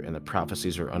here and the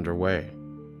prophecies are underway.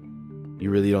 You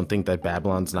really don't think that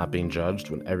Babylon's not being judged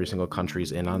when every single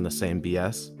country's in on the same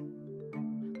BS?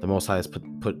 The Most High has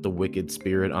put the wicked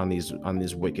spirit on these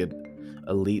wicked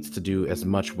elites to do as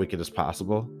much wicked as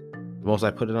possible. The Most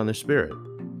High put it on their spirit.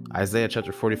 Isaiah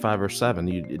chapter 45 verse 7,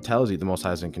 it tells you the Most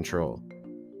High is in control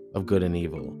of good and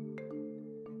evil.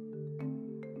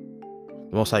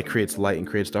 The Most High creates light and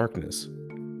creates darkness.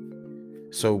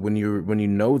 So when you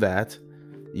know that,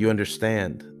 you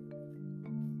understand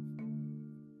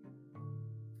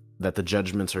that the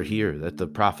judgments are here, that the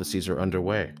prophecies are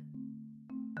underway.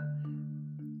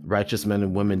 Righteous men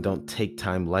and women don't take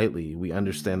time lightly. We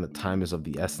understand that time is of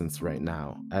the essence right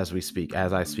now, as I speak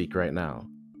right now.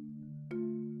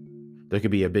 There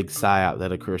could be a big psyop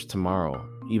that occurs tomorrow,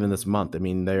 even this month. I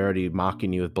mean, they're already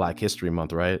mocking you with Black History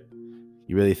Month, right?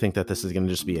 You really think that this is going to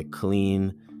just be a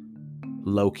clean,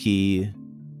 low-key,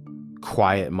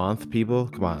 quiet month, people?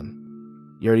 Come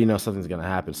on. You already know something's going to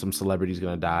happen. Some celebrity's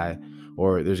going to die,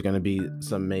 or there's going to be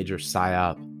some major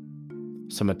psyop,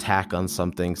 some attack on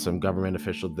something, some government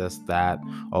official, this, that.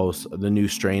 Oh, the new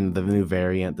strain, the new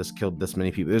variant, this killed this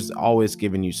many people. There's always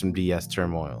giving you some DS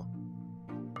turmoil.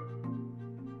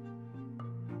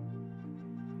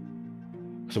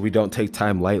 So we don't take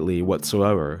time lightly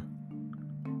whatsoever.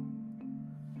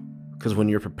 Because when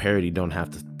you're prepared, you don't have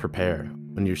to prepare.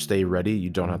 When you stay ready, you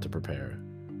don't have to prepare.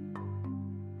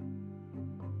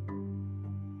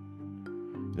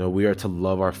 You know, we are to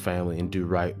love our family and do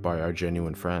right by our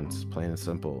genuine friends, plain and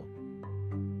simple.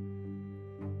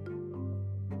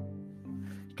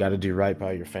 You got to do right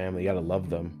by your family. You got to love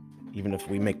them. Even if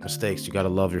we make mistakes, you got to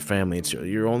love your family. It's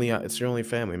your only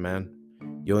family, man.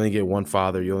 You only get one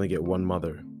father. You only get one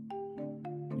mother.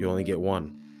 You only get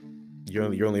one.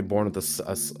 You're only born with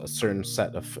a certain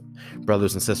set of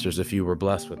brothers and sisters if you were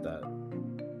blessed with that.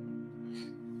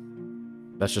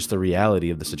 That's just the reality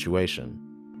of the situation.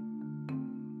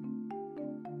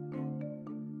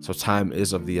 So time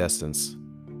is of the essence.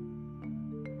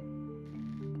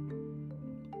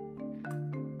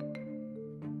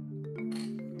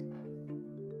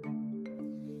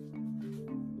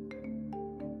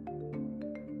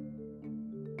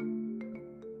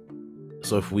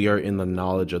 So if we are in the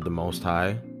knowledge of the Most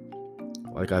High,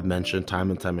 like I've mentioned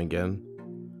time and time again,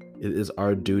 it is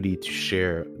our duty to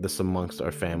share this amongst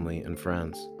our family and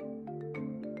friends.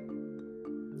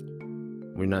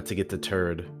 We're not to get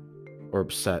deterred or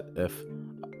upset if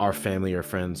our family or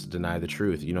friends deny the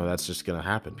truth. You know, that's just going to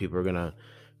happen. People are going to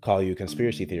call you a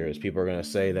conspiracy theorist. People are going to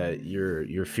say that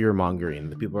you're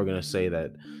fear-mongering. People are going to say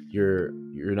that you're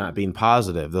not being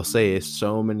positive. They'll say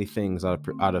so many things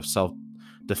out of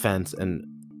self-defense and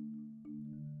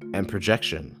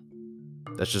projection.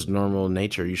 That's just normal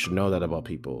nature. You should know that about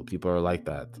people. People are like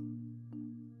that.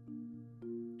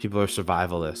 People are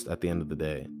survivalists at the end of the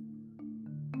day.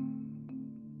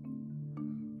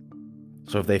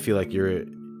 So if they feel like you're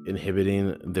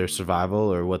inhibiting their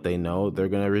survival or what they know, they're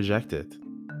going to reject it.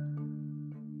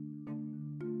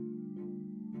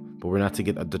 But we're not to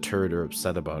get deterred or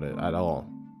upset about it at all.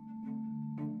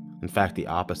 In fact, the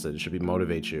opposite. It should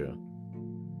motivate you.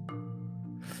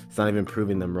 It's not even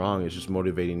proving them wrong. It's just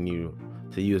motivating you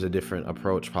to use a different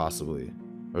approach, possibly,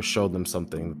 or show them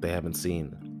something that they haven't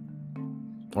seen,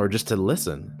 or just to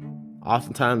listen.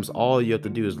 Oftentimes, all you have to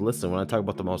do is listen. When I talk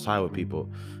about the Most High with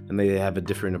people and they have a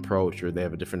different approach or they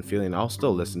have a different feeling, I'll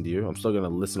still listen to you. I'm still going to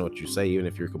listen to what you say, even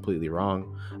if you're completely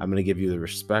wrong. I'm going to give you the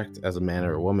respect as a man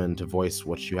or a woman to voice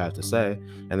what you have to say.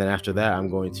 And then after that, I'm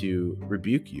going to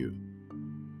rebuke you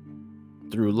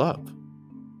through love.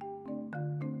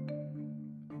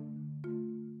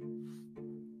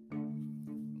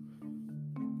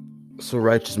 So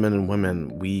righteous men and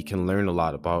women, we can learn a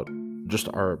lot about just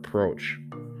our approach,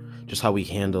 just how we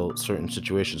handle certain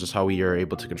situations, just how we are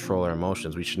able to control our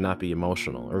emotions. We should not be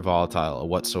emotional or volatile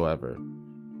whatsoever.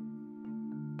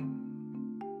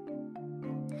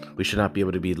 We should not be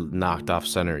able to be knocked off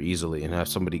center easily and have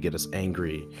somebody get us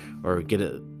angry or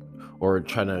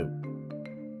trying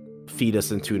to feed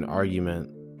us into an argument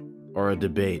or a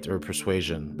debate or a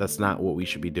persuasion. That's not what we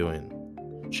should be doing.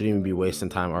 Shouldn't even be wasting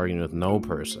time arguing with no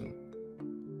person.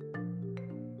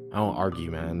 I don't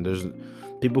argue, man. There's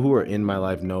people who are in my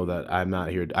life know that I'm not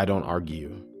here. I don't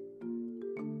argue.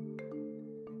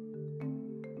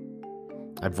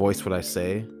 I voice what I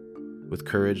say with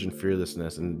courage and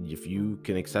fearlessness, and if you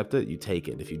can accept it, you take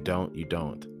it. If you don't, you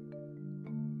don't.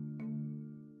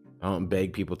 I don't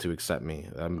beg people to accept me.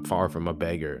 I'm far from a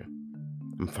beggar.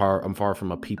 I'm far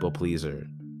from a people pleaser.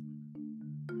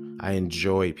 I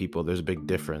enjoy people. There's a big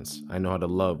difference. I know how to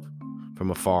love from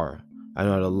afar. I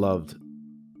know how to love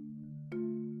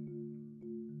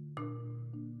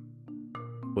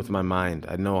with my mind.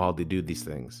 I know how to do these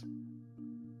things.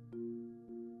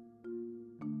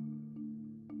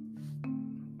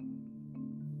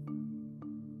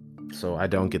 So I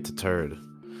don't get deterred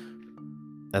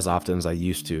as often as I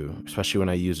used to, especially when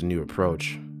I use a new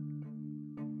approach.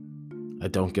 I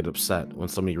don't get upset when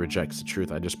somebody rejects the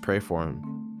truth. I just pray for him.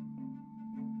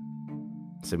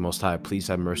 Say, Most High, please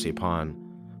have mercy upon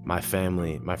my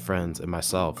family, my friends, and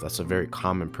myself. That's a very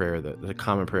common prayer. That a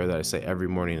common prayer that I say every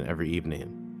morning and every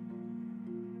evening.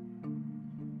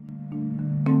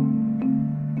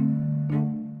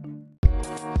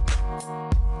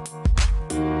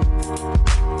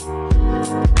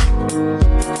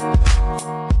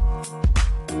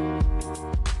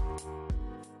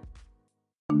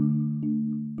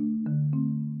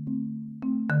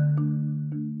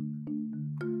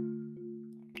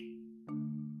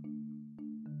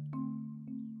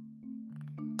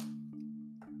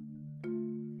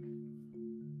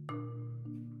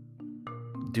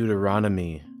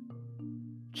 Deuteronomy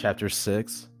chapter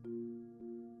 6,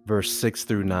 verse 6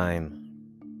 through 9.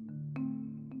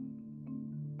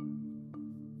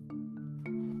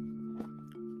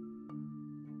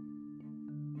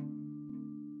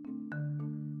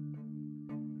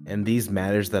 And these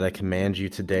matters that I command you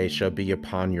today shall be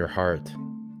upon your heart.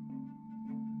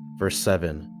 Verse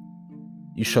 7.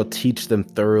 You shall teach them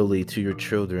thoroughly to your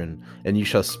children, and you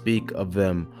shall speak of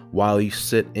them while you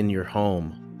sit in your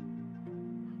home,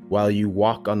 while you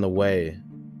walk on the way,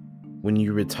 when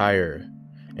you retire,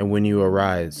 and when you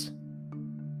arise.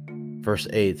 Verse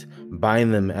 8.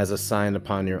 Bind them as a sign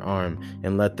upon your arm,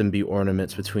 and let them be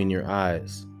ornaments between your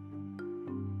eyes.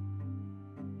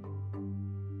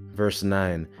 Verse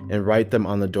 9. And write them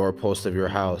on the doorposts of your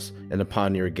house and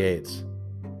upon your gates.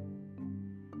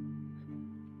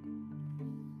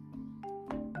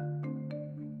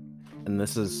 And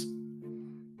this is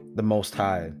the Most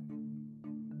High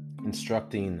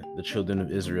instructing the children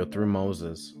of Israel through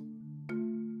Moses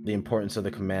the importance of the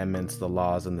commandments, the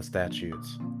laws, and the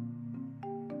statutes,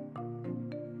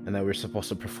 and that we're supposed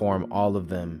to perform all of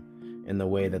them in the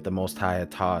way that the Most High had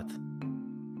taught.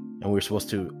 And we're supposed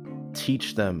to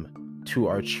teach them to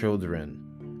our children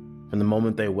from the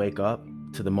moment they wake up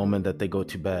to the moment that they go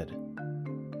to bed.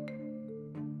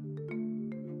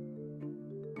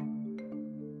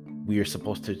 We are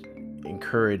supposed to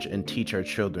encourage and teach our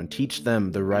children, teach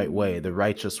them the right way, the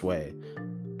righteous way,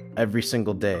 every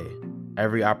single day,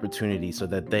 every opportunity, so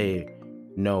that they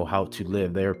know how to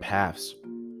live. Their paths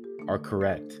are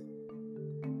correct.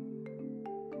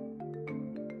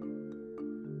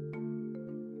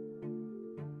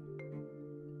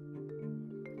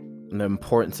 And the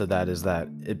importance of that is that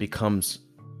it becomes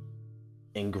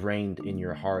ingrained in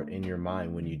your heart, in your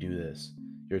mind when you do this.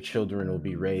 Your children will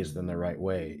be raised in the right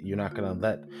way. You're not going to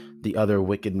let the other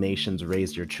wicked nations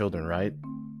raise your children, right?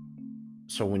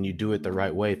 So when you do it the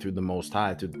right way, through the Most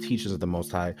High, through the teachings of the Most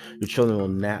High, your children will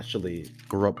naturally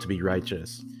grow up to be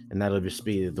righteous. And that'll just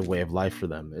be the way of life for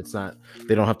them. It's not,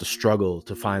 they don't have to struggle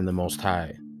to find the Most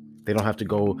High. They don't have to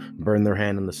go burn their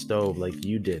hand in the stove like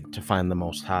you did to find the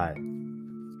Most High.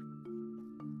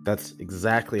 That's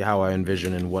exactly how I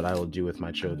envision and what I will do with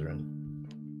my children.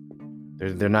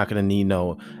 They're not going to need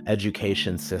no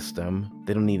education system.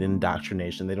 They don't need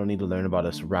indoctrination. They don't need to learn about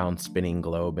a round spinning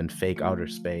globe and fake outer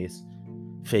space,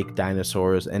 fake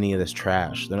dinosaurs, any of this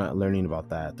trash. They're not learning about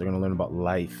that. They're going to learn about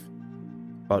life,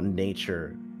 about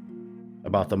nature,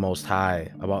 about the Most High,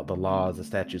 about the laws, the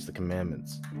statutes, the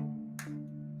commandments.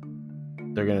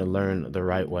 They're going to learn the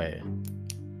right way.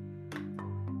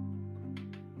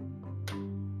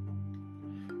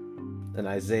 In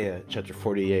Isaiah chapter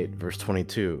 48, verse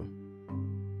 22,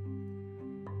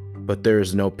 but there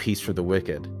is no peace for the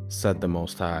wicked, said the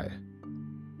Most High.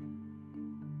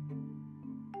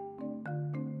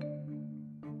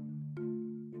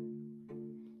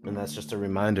 And that's just a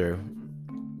reminder.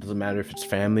 It doesn't matter if it's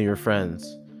family or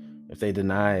friends. If they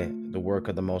deny the work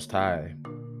of the Most High,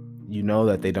 you know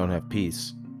that they don't have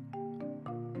peace.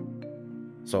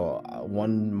 So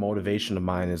one motivation of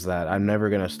mine is that I'm never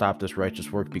going to stop this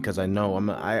righteous work, because I know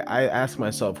I ask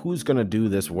myself, who's going to do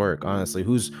this work? Honestly,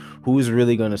 who's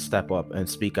really going to step up and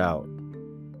speak out?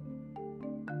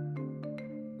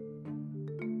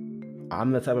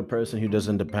 I'm the type of person who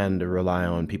doesn't depend or rely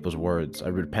on people's words.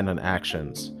 I depend on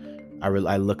actions. I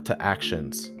look to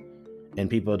actions, and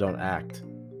people don't act.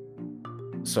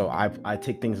 So I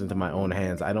take things into my own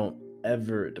hands. I don't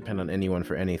ever depend on anyone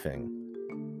for anything,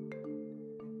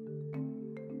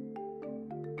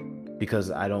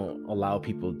 because I don't allow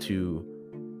people to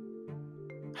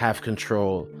have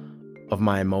control of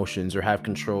my emotions or have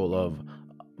control of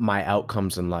my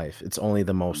outcomes in life. It's only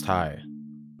the Most High.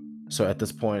 So at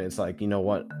this point, it's like, you know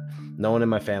what? No one in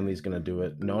my family is going to do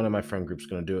it. No one in my friend group is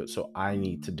going to do it. So I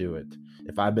need to do it.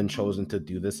 If I've been chosen to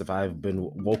do this, if I've been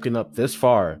woken up this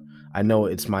far, I know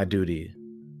it's my duty.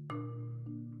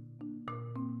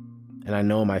 And I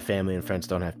know my family and friends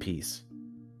don't have peace.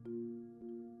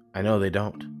 I know they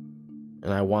don't.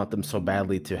 And I want them so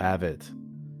badly to have it.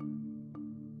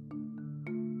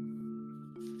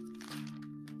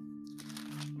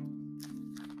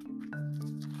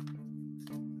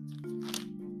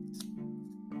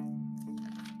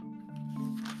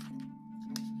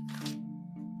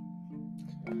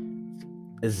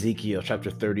 Ezekiel chapter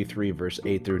 33, verse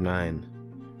 8 through 9.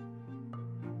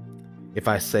 If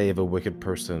I say of a wicked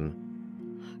person,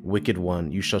 wicked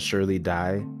one, you shall surely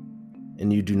die,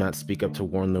 and you do not speak up to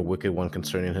warn the wicked one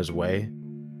concerning his way,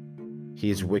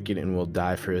 he is wicked and will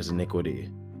die for his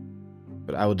iniquity,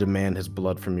 but I will demand his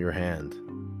blood from your hand.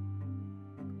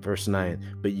 Verse 9.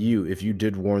 But you, if you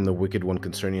did warn the wicked one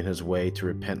concerning his way to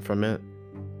repent from it,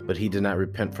 but he did not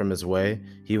repent from his way,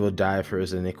 he will die for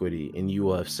his iniquity, and you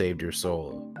will have saved your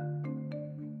soul.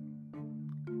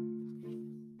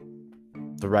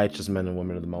 The righteous men and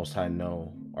women of the Most High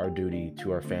know our duty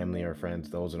to our family, our friends,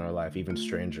 those in our life, even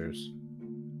strangers.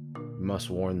 We must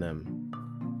warn them.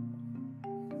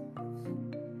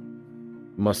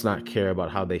 We must not care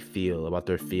about how they feel, about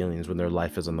their feelings when their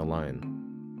life is on the line.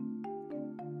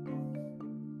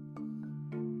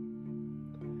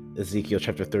 Ezekiel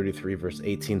chapter 33, verse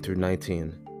 18 through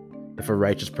 19. If a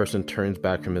righteous person turns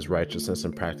back from his righteousness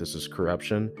and practices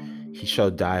corruption, he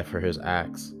shall die for his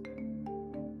acts.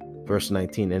 Verse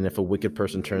 19. And if a wicked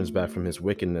person turns back from his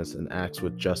wickedness and acts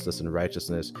with justice and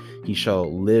righteousness, he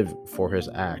shall live for his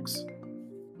acts.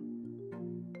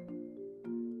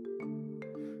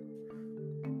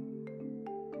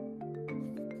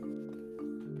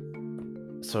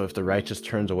 So if the righteous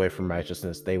turns away from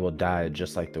righteousness, they will die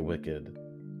just like the wicked.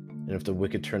 And if the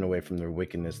wicked turn away from their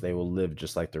wickedness, they will live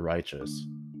just like the righteous.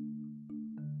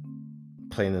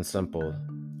 Plain and simple.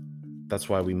 That's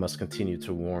why we must continue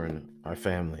to warn our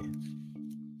family.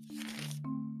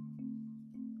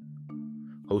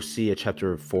 Hosea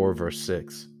chapter 4, verse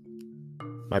 6.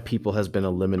 My people has been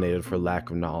eliminated for lack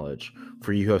of knowledge.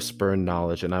 For you have spurned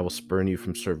knowledge, and I will spurn you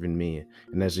from serving me.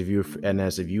 And as if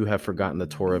you have forgotten the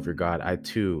Torah of your God, I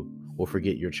too will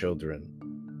forget your children.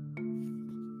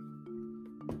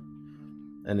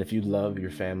 And if you love your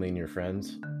family and your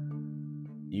friends,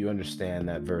 you understand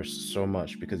that verse so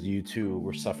much, because you too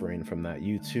were suffering from that.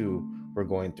 You too were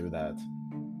going through that.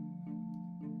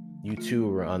 You too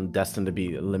were destined to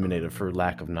be eliminated for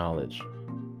lack of knowledge.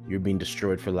 You're being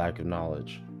destroyed for lack of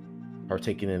knowledge,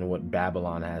 partaking in what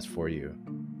Babylon has for you.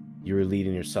 You were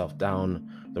leading yourself down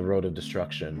the road of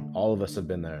destruction. All of us have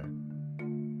been there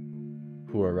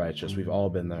who are righteous. We've all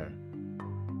been there.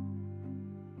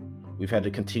 We've had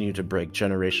to continue to break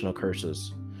generational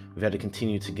curses. We've had to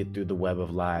continue to get through the web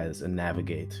of lies and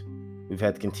navigate. We've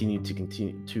had to continue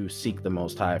to seek the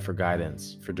Most High for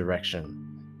guidance, for direction.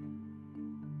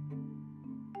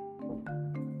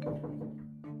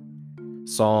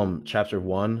 Psalm chapter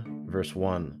 1, verse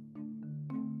 1.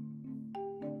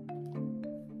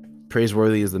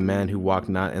 Praiseworthy is the man who walked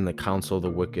not in the counsel of the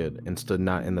wicked, and stood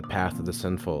not in the path of the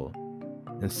sinful,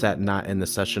 and sat not in the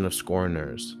session of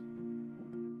scorners.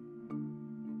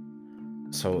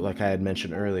 So like I had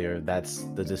mentioned earlier, that's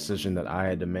the decision that I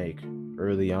had to make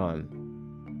early on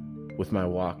with my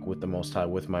walk with the Most High,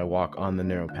 with my walk on the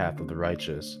narrow path of the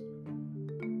righteous.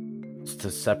 It's to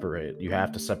separate. You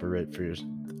have to separate for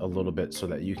a little bit so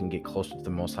that you can get closer to the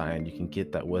Most High and you can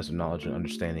get that wisdom, knowledge, and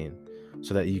understanding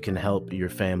so that you can help your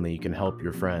family, you can help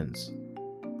your friends.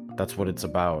 That's what it's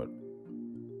about.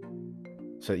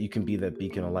 So that you can be that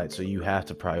beacon of light. So you have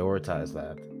to prioritize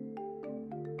that.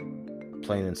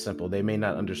 Plain and simple. They may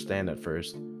not understand at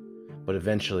first, but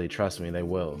eventually, trust me, they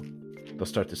will. They'll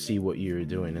start to see what you're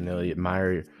doing and they'll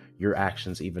admire your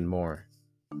actions even more.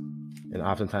 And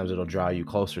oftentimes it'll draw you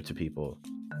closer to people.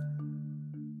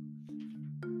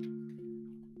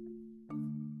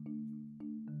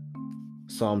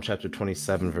 Psalm chapter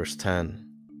 27, verse 10.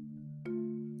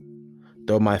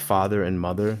 Though my father and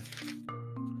mother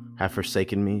have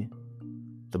forsaken me,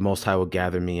 the Most High will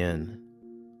gather me in.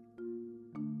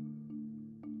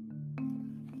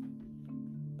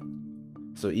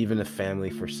 So even if family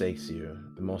forsakes you,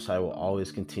 the Most High will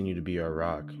always continue to be our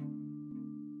rock.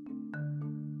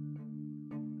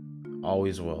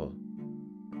 Always will.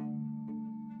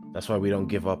 That's why we don't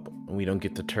give up and we don't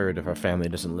get deterred if our family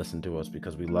doesn't listen to us,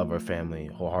 because we love our family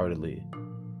wholeheartedly.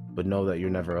 But know that you're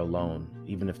never alone.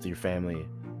 Even if your family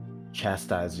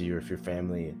chastises you, or if your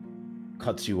family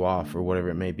cuts you off, or whatever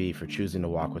it may be, for choosing to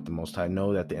walk with the Most High,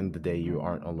 know that at the end of the day, you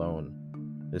aren't alone.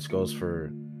 This goes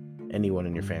for anyone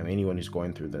in your family, anyone who's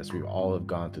going through this. We all have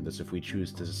gone through this. If we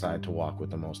choose to decide to walk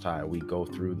with the Most High, we go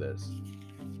through this.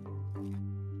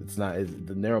 It's not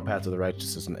the narrow path of the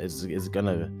righteous is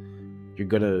gonna you're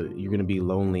gonna be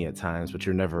lonely at times, but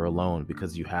you're never alone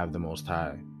because you have the Most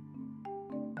High.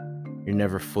 You're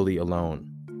never fully alone.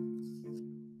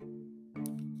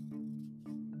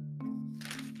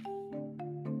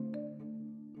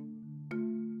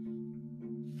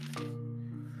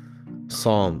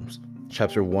 Psalms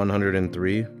chapter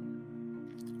 103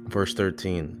 verse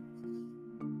 13.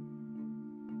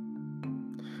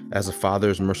 As a father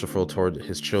is merciful toward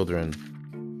his children,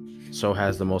 so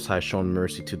has the Most High shown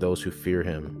mercy to those who fear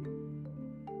him.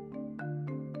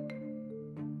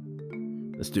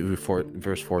 Let's do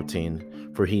verse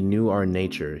 14. For he knew our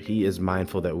nature. He is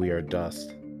mindful that we are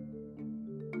dust.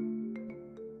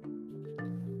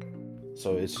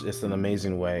 So it's an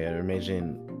amazing way, an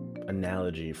amazing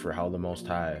analogy for how the Most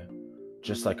High,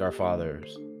 just like our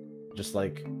fathers,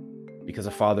 because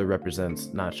a father represents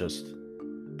not just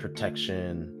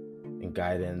protection and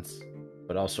guidance,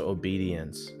 but also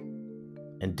obedience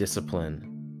and discipline.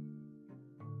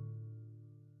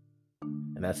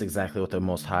 And that's exactly what the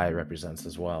Most High represents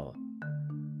as well.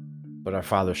 But our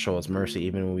Father shows us mercy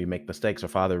even when we make mistakes. Our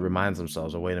Father reminds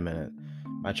themselves, oh, wait a minute,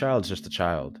 my child's just a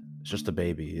child. It's just a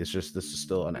baby. This is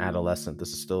still an adolescent.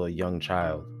 This is still a young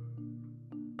child.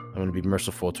 I'm going to be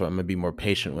merciful to him. I'm going to be more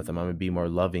patient with him. I'm going to be more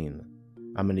loving.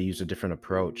 I'm going to use a different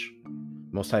approach.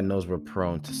 Most High knows we're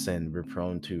prone to sin. We're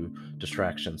prone to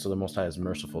distraction. So the Most High is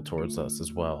merciful towards us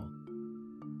as well.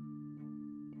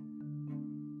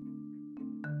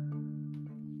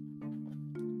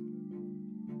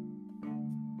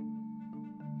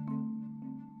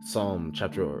 Psalm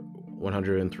chapter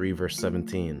 103 verse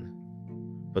 17.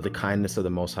 But the kindness of the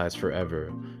Most High is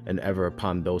forever and ever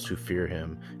upon those who fear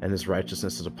him, and his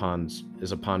righteousness is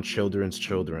upon children's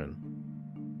children.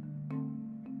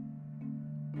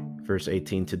 Verse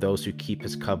 18, to those who keep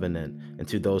his covenant, and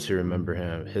to those who remember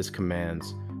him, his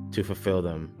commands, to fulfill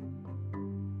them.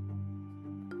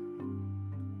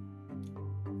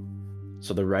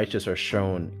 So the righteous are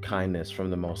shown kindness from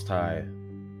the Most High.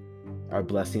 Our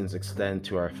blessings extend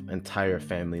to our entire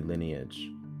family lineage.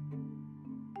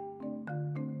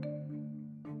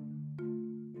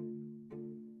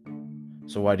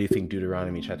 So why do you think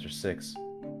Deuteronomy chapter 6,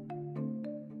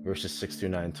 verses 6 through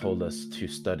 9 told us to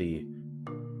study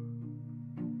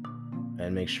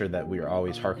and make sure that we are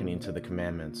always hearkening to the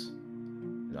commandments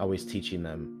and always teaching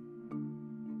them?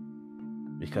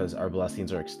 Because our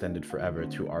blessings are extended forever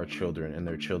to our children and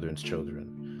their children's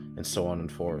children, and so on and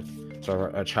forth.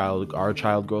 So our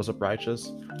child grows up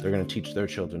righteous, they're going to teach their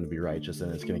children to be righteous,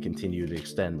 and it's going to continue to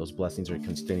extend. Those blessings are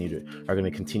going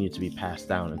to continue to be passed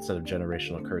down instead of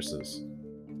generational curses.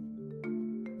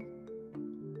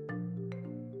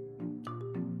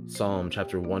 Psalm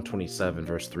chapter 127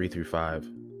 verse 3 through 5.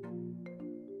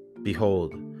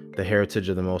 Behold, the heritage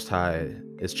of the Most High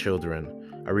is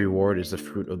children. A reward is the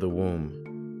fruit of the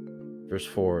womb. Verse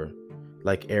 4.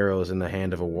 Like arrows in the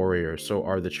hand of a warrior, so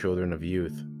are the children of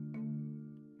youth.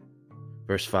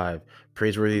 Verse 5.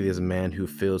 Praiseworthy is a man who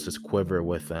fills his quiver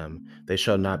with them. They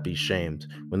shall not be shamed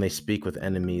when they speak with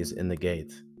enemies in the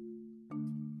gate.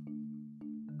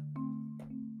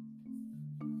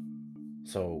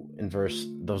 So in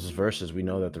those verses, we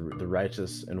know that the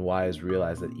righteous and wise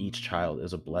realize that each child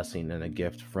is a blessing and a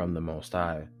gift from the Most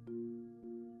High,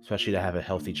 especially to have a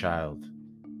healthy child.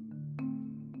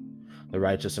 The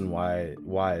righteous and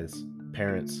wise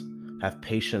parents have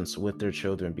patience with their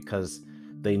children because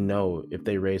they know if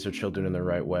they raise their children in the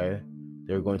right way,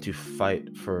 they're going to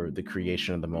fight for the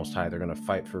creation of the Most High. They're going to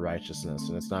fight for righteousness,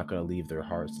 and it's not going to leave their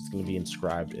hearts. It's going to be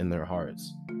inscribed in their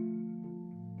hearts.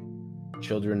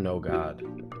 Children know God.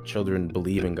 Children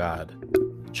believe in God.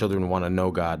 Children want to know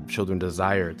God. Children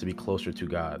desire to be closer to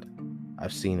God.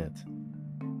 I've seen it.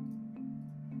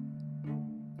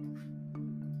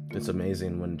 It's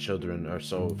amazing when children are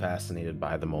so fascinated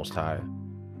by the Most High,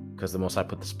 because the Most High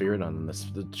put the Spirit on them.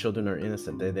 The children are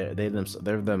innocent.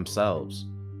 They're themselves.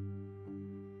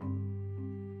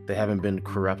 They haven't been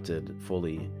corrupted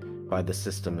fully by the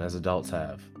system as adults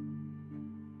have.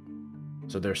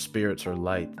 So their spirits are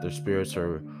light. Their spirits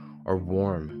are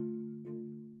warm.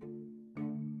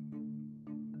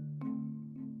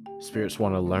 Spirits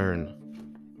want to learn.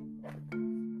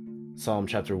 Psalm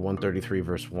chapter 133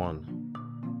 verse 1.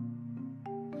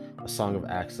 A Song of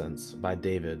Accents by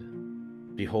David.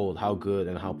 Behold, how good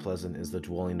and how pleasant is the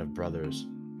dwelling of brothers,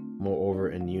 moreover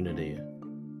in unity.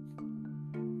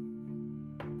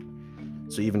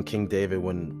 So even King David,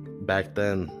 when back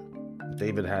then,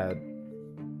 David had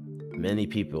many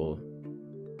people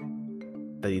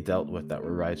that he dealt with that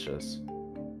were righteous.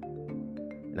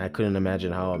 And I couldn't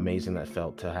imagine how amazing that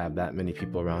felt to have that many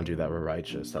people around you that were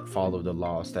righteous, that followed the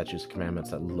law, statutes, commandments,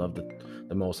 that loved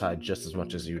the Most High just as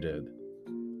much as you did.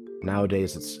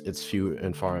 Nowadays, it's few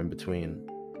and far in between.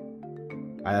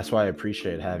 That's why I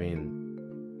appreciate having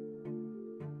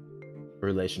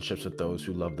relationships with those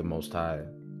who love the Most High.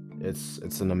 It's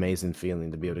an amazing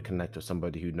feeling to be able to connect with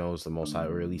somebody who knows the Most High,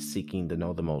 or at least seeking to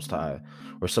know the Most High,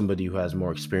 or somebody who has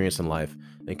more experience in life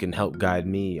and can help guide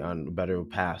me on a better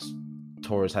path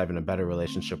towards having a better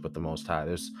relationship with the Most High.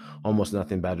 There's almost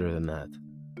nothing better than that.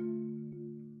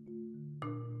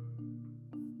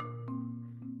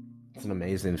 It's an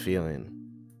amazing feeling.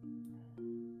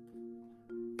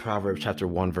 Proverbs chapter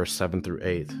 1, verse 7 through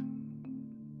 8.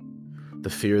 The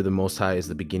fear of the Most High is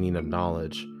the beginning of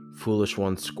knowledge. Foolish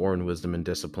ones scorn wisdom and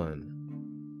discipline.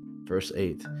 Verse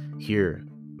 8. Hear,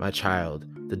 my child,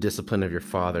 the discipline of your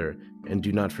father, and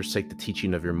do not forsake the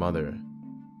teaching of your mother.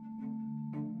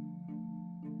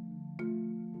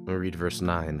 I'll read verse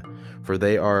 9. For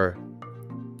they are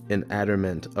an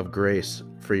adamant of grace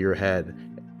for your head,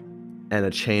 and a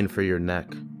chain for your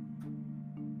neck.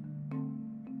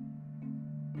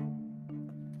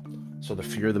 So the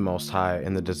fear of the Most High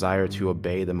and the desire to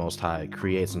obey the Most High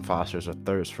creates and fosters a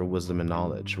thirst for wisdom and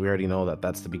knowledge. We already know that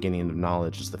that's the beginning of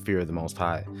knowledge, is the fear of the Most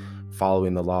High,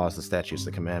 following the laws, the statutes,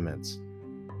 the commandments,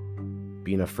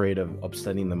 being afraid of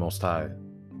upsetting the Most High.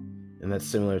 And that's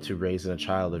similar to raising a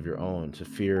child of your own, to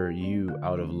fear you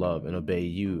out of love and obey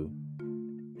you,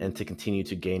 and to continue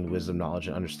to gain wisdom, knowledge,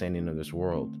 and understanding of this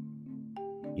world.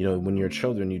 You know, when you're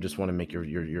children, you just want to make your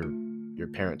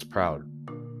parents proud.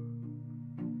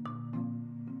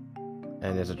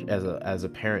 And as a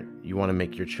parent, you want to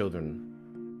make your children,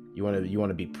 you want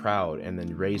to be proud, and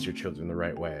then raise your children the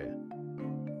right way,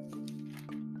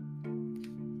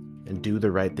 and do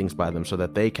the right things by them so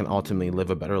that they can ultimately live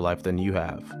a better life than you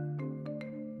have.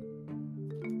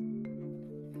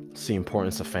 It's the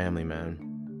importance of family, man.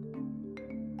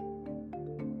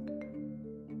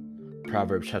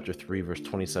 Proverbs chapter 3, verse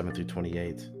 27 through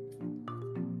 28.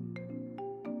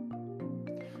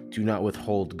 Do not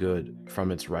withhold good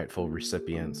from its rightful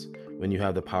recipients when you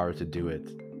have the power to do it.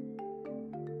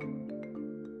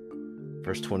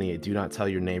 Verse 28. Do not tell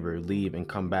your neighbor, leave and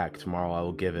come back, tomorrow I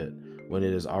will give it, when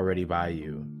it is already by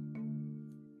you.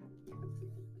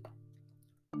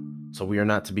 So we are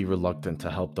not to be reluctant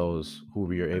to help those who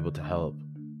we are able to help.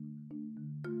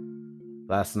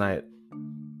 Last night,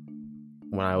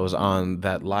 when I was on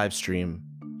that live stream,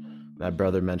 that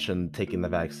brother mentioned taking the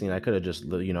vaccine. I could have just,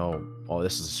 oh,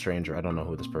 this is a stranger. I don't know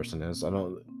who this person is.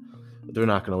 They're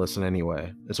not going to listen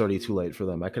anyway. It's already too late for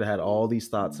them. I could have had all these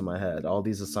thoughts in my head, all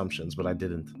these assumptions, but I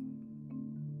didn't.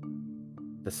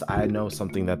 I know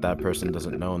something that person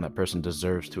doesn't know, and that person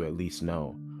deserves to at least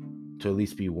know, to at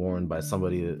least be warned by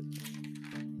somebody that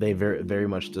they very, very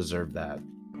much deserve that.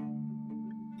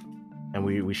 And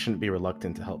we shouldn't be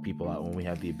reluctant to help people out when we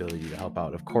have the ability to help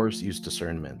out. Of course, use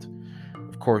discernment.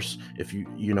 Of course, if you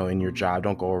in your job,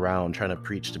 don't go around trying to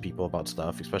preach to people about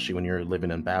stuff, especially when you're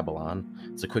living in Babylon.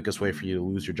 It's the quickest way for you to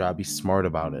lose your job. Be smart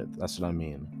about it. That's what I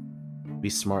mean. Be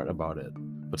smart about it,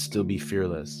 but still be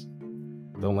fearless.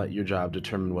 Don't let your job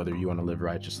determine whether you want to live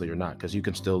righteously or not, because you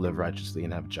can still live righteously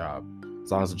and have a job,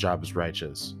 as long as the job is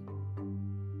righteous.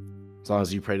 As long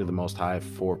as you pray to the Most High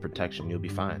for protection, you'll be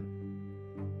fine.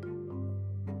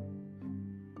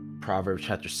 Proverbs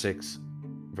chapter 6,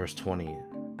 verse 20.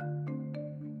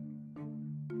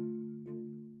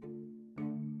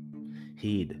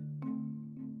 Heed,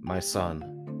 my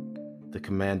son, the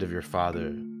command of your father,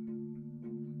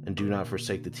 and do not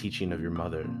forsake the teaching of your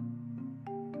mother.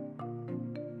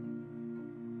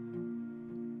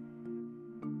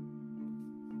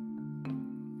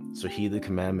 So heed the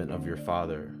commandment of your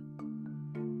father,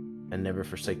 and never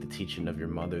forsake the teaching of your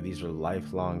mother. These are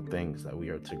lifelong things that we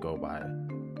are to go by.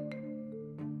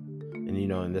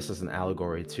 And this is an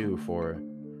allegory too, for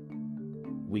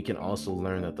we can also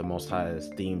learn that the Most High is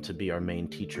deemed to be our main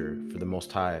teacher, for the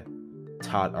Most High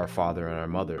taught our father and our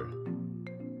mother.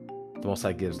 The Most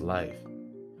High gives life.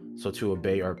 So to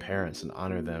obey our parents and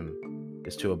honor them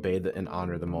is to obey and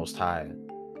honor the Most High,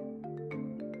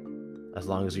 as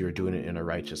long as you are doing it in a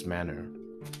righteous manner.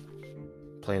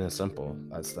 Plain and simple.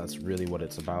 That's really what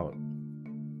it's about.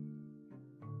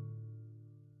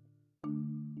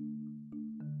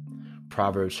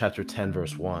 Proverbs chapter 10,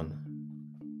 verse 1.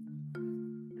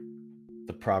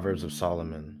 Proverbs of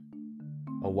Solomon.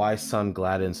 A wise son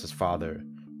gladdens his father,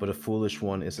 but a foolish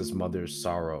one is his mother's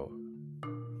sorrow.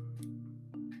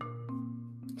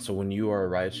 So when you are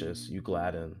righteous, you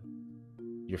gladden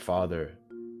your father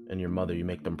and your mother, you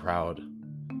make them proud.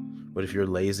 But if you're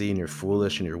lazy and you're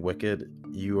foolish and you're wicked,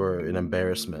 you are an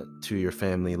embarrassment to your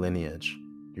family lineage.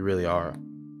 You really are.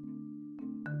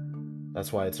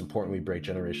 That's why it's important we break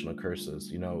generational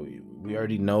curses. We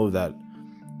already know that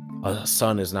a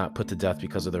son is not put to death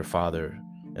because of their father,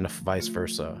 and vice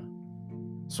versa.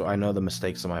 So I know the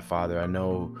mistakes of my father. I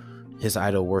know his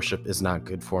idol worship is not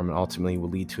good for him and ultimately will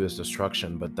lead to his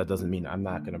destruction, but that doesn't mean I'm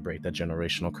not going to break that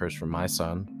generational curse for my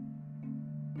son,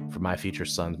 for my future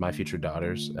sons, my future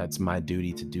daughters. That's my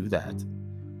duty to do that,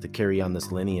 to carry on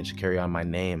this lineage, to carry on my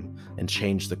name and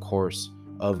change the course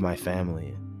of my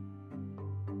family.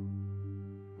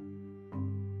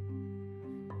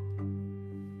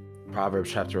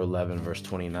 Proverbs chapter 11, verse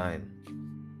 29.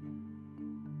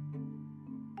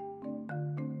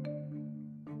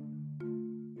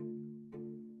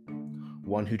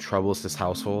 One who troubles his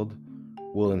household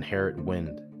will inherit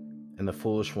wind, and the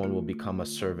foolish one will become a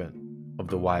servant of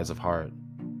the wise of heart.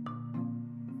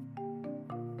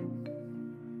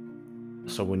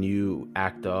 So when you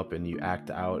act up and you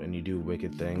act out and you do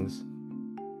wicked things,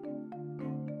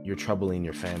 you're troubling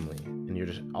your family and you're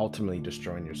just ultimately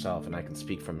destroying yourself. And I can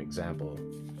speak from example,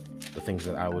 the things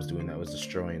that I was doing that was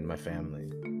destroying my family,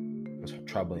 was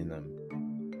troubling them.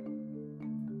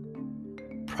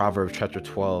 Proverbs chapter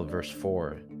 12, verse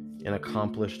 4. An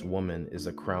accomplished woman is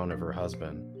the crown of her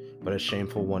husband, but a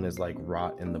shameful one is like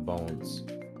rot in the bones.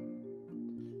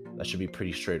 That should be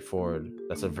pretty straightforward.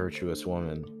 That's a virtuous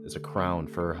woman, is a crown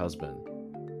for her husband.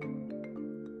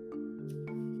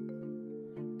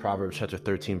 Proverbs chapter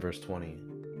 13, verse 20.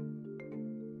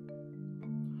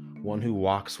 One who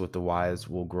walks with the wise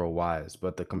will grow wise,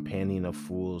 but the companion of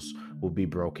fools will be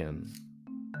broken.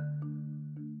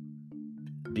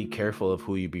 Be careful of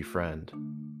who you befriend.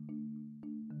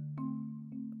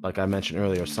 Like I mentioned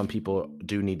earlier, some people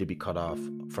do need to be cut off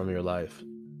from your life,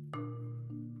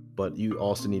 but you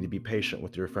also need to be patient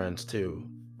with your friends too.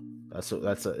 It's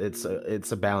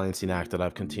a balancing act that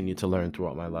I've continued to learn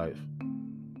throughout my life.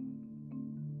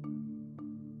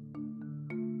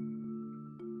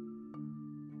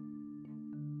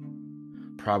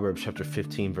 Proverbs chapter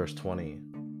 15, verse 20.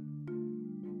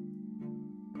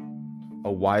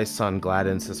 A wise son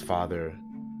gladdens his father,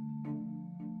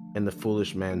 and the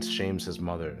foolish man shames his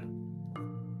mother.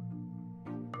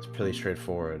 It's pretty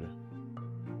straightforward.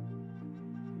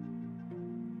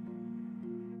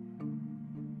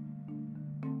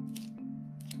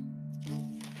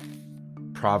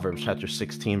 Proverbs chapter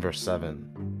 16, verse 7.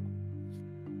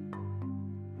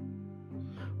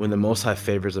 When the Most High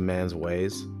favors a man's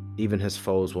ways, even his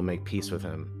foes will make peace with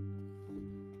him.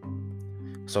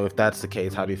 So if that's the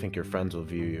case, how do you think your friends will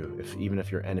view you, even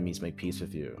if your enemies make peace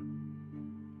with you?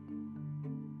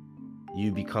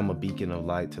 You become a beacon of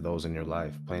light to those in your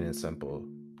life, plain and simple.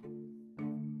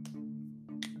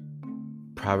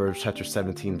 Proverbs chapter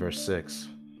 17, verse 6.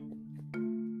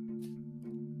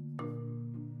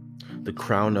 The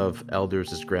crown of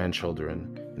elders is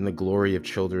grandchildren, and the glory of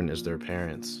children is their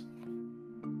parents.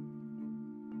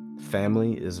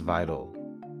 Family is vital,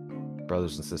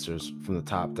 brothers and sisters, from the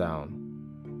top down.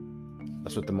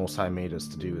 That's what the Most High made us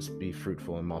to do, is be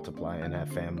fruitful and multiply and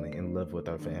have family and live with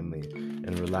our family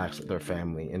and relax with our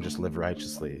family and just live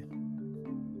righteously.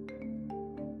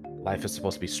 Life is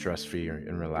supposed to be stress-free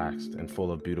and relaxed and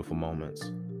full of beautiful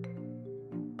moments.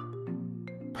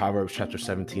 Proverbs chapter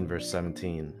 17, verse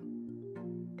 17.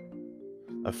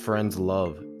 A friend's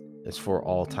love is for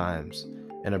all times,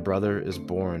 and a brother is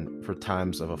born for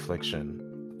times of affliction.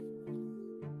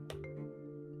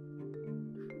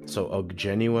 So a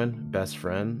genuine best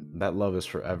friend, that love is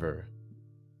forever.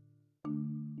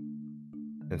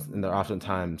 And they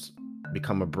oftentimes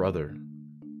become a brother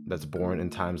that's born in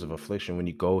times of affliction. When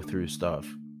you go through stuff,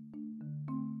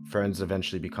 friends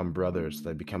eventually become brothers.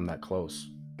 They become that close.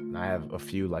 And I have a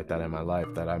few like that in my life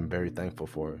that I'm very thankful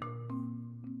for.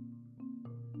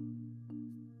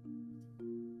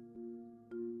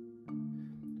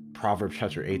 Proverbs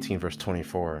chapter 18, verse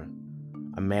 24.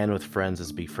 A man with friends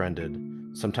is befriended.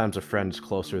 Sometimes a friend is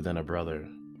closer than a brother.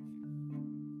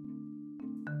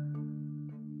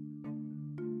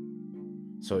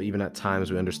 So even at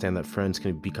times we understand that friends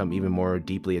can become even more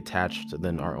deeply attached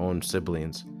than our own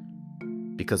siblings.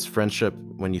 Because friendship,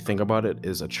 when you think about it,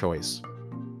 is a choice.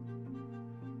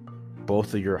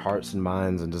 Both of your hearts and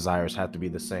minds and desires have to be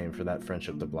the same for that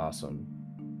friendship to blossom.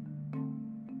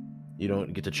 You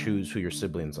don't get to choose who your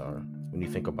siblings are when you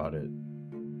think about it.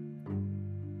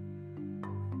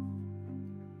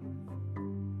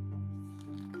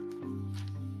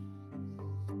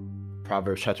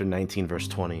 Proverbs chapter 19, verse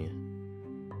 20.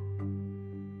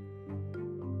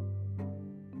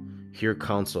 Hear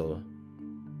counsel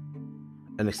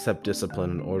and accept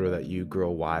discipline in order that you grow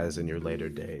wise in your later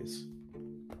days.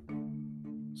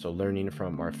 So learning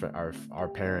from our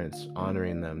parents,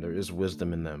 honoring them, there is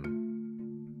wisdom in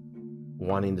them.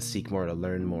 Wanting to seek more, to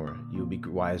learn more, you'll be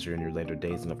wiser in your later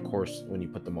days. And of course, when you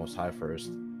put the Most High first,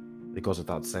 it goes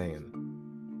without saying.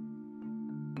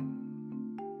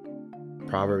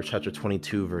 Proverbs chapter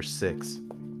 22, verse 6.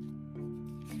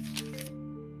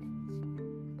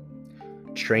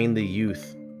 Train the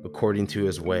youth according to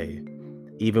his way.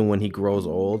 Even when he grows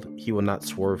old, he will not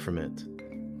swerve from it.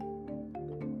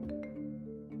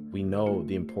 We know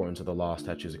the importance of the law,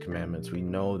 statutes, and commandments. We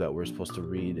know that we're supposed to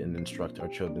read and instruct our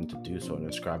children to do so and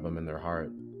inscribe them in their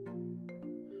heart.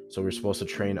 So we're supposed to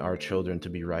train our children to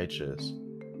be righteous.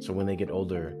 So when they get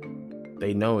older,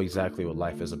 they know exactly what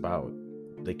life is about.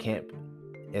 They can't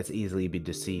as easily be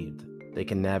deceived. They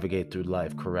can navigate through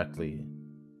life correctly.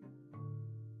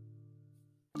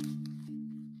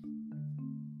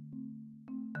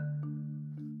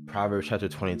 Proverbs chapter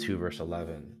 22, verse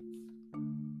 11.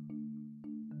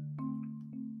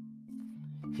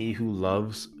 He who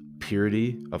loves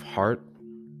purity of heart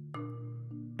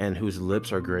and whose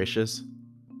lips are gracious,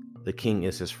 the king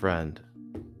is his friend.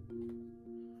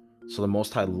 So the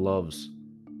Most High loves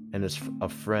and is a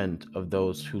friend of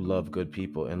those who love good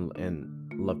people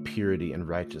and love purity and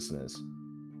righteousness.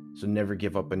 So never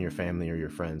give up on your family or your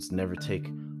friends. Never take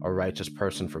a righteous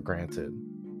person for granted.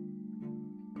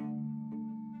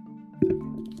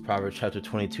 Proverbs chapter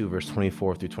 22, verse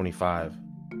 24 through 25.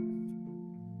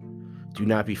 Do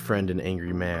not befriend an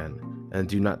angry man, and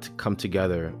do not come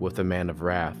together with a man of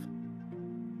wrath.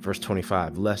 Verse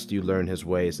 25, lest you learn his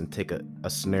ways and take a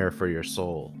snare for your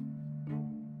soul.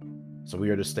 So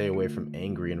we are to stay away from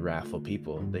angry and wrathful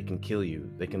people. They can kill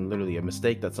you. They can literally, a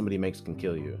mistake that somebody makes can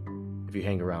kill you if you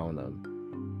hang around them.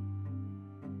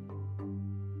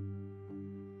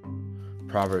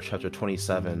 Proverbs chapter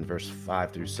 27, verse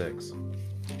 5 through 6.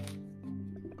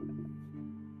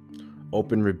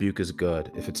 Open rebuke is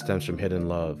good if it stems from hidden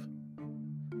love.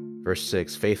 Verse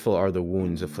 6, faithful are the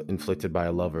wounds inflicted by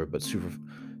a lover, but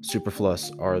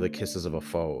superfluous are the kisses of a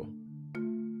foe.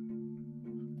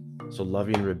 So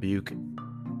loving rebuke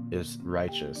is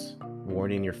righteous.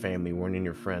 Warning your family, warning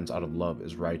your friends out of love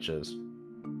is righteous.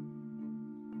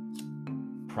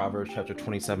 Proverbs chapter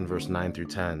 27, verse 9 through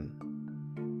 10.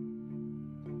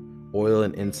 Oil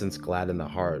and incense gladden the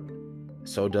heart.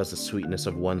 So does the sweetness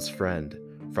of one's friend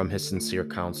from his sincere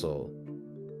counsel.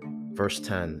 Verse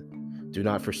 10. Do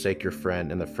not forsake your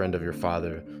friend and the friend of your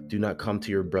father. Do not come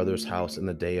to your brother's house in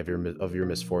the day of your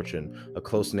misfortune. A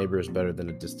close neighbor is better than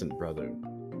a distant brother.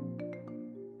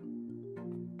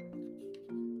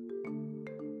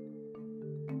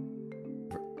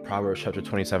 Proverbs chapter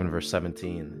 27, verse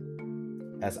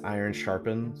 17. As iron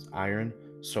sharpens iron,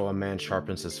 so a man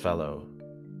sharpens his fellow.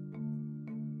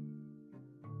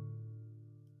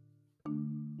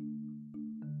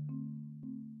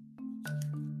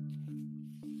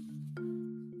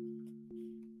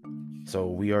 So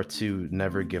we are to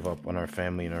never give up on our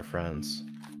family and our friends.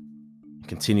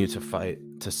 Continue to fight,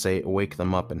 to wake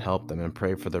them up and help them and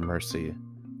pray for their mercy.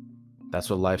 That's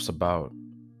what life's about.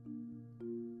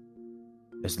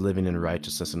 Is living in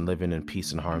righteousness and living in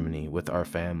peace and harmony with our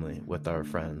family, with our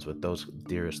friends, with those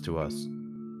dearest to us.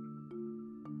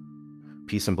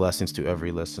 Peace and blessings to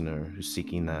every listener who's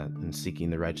seeking that and seeking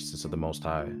the righteousness of the Most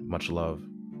High. Much love.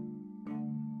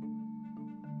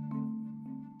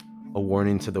 A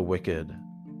warning to the wicked.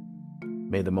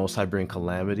 May the Most High bring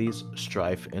calamities,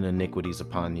 strife, and iniquities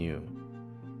upon you.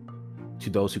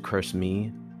 To those who curse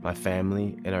me, my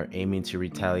family, and are aiming to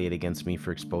retaliate against me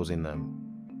for exposing them.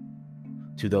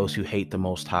 To those who hate the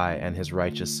Most High and his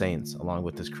righteous saints along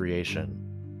with his creation.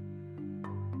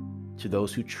 To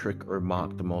those who trick or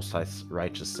mock the Most High's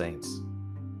righteous saints.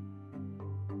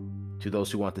 To those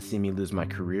who want to see me lose my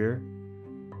career,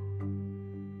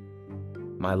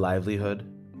 my livelihood,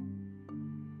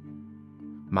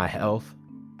 my health,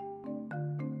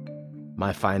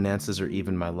 my finances, or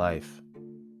even my life.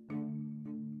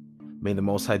 May the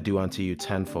Most High do unto you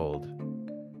tenfold.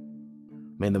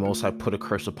 May the Most High put a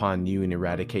curse upon you and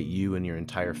eradicate you and your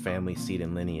entire family, seed,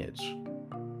 and lineage.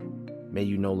 May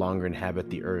you no longer inhabit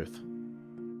the earth,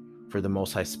 for the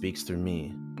Most High speaks through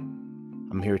me.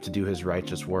 I'm here to do his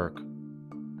righteous work.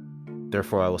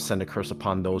 Therefore, I will send a curse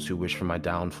upon those who wish for my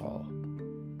downfall.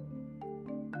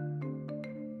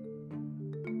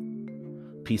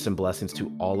 Peace and blessings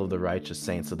to all of the righteous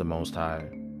saints of the Most High.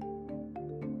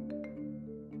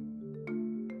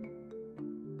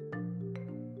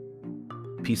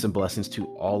 Peace Peace and blessings to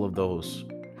all of those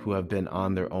who have been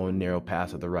on their own narrow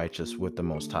path of the righteous with the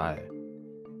Most High,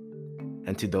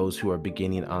 and to those who are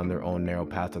beginning on their own narrow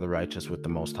path of the righteous with the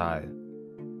Most High.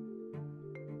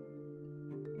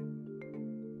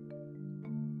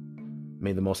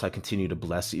 May the Most High continue to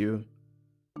bless you,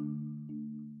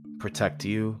 protect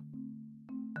you,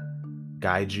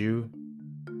 guide you,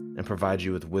 and provide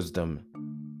you with wisdom,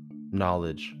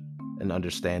 knowledge, and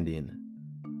understanding.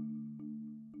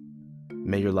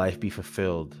 May your life be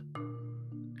fulfilled,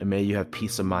 and may you have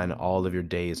peace of mind all of your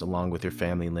days along with your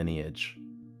family lineage.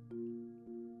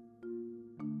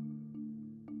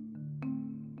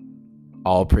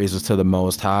 All praises to the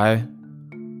Most High,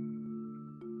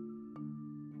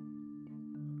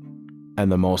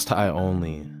 and the Most High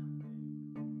only.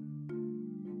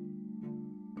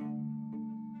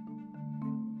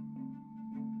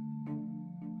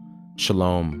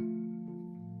 Shalom.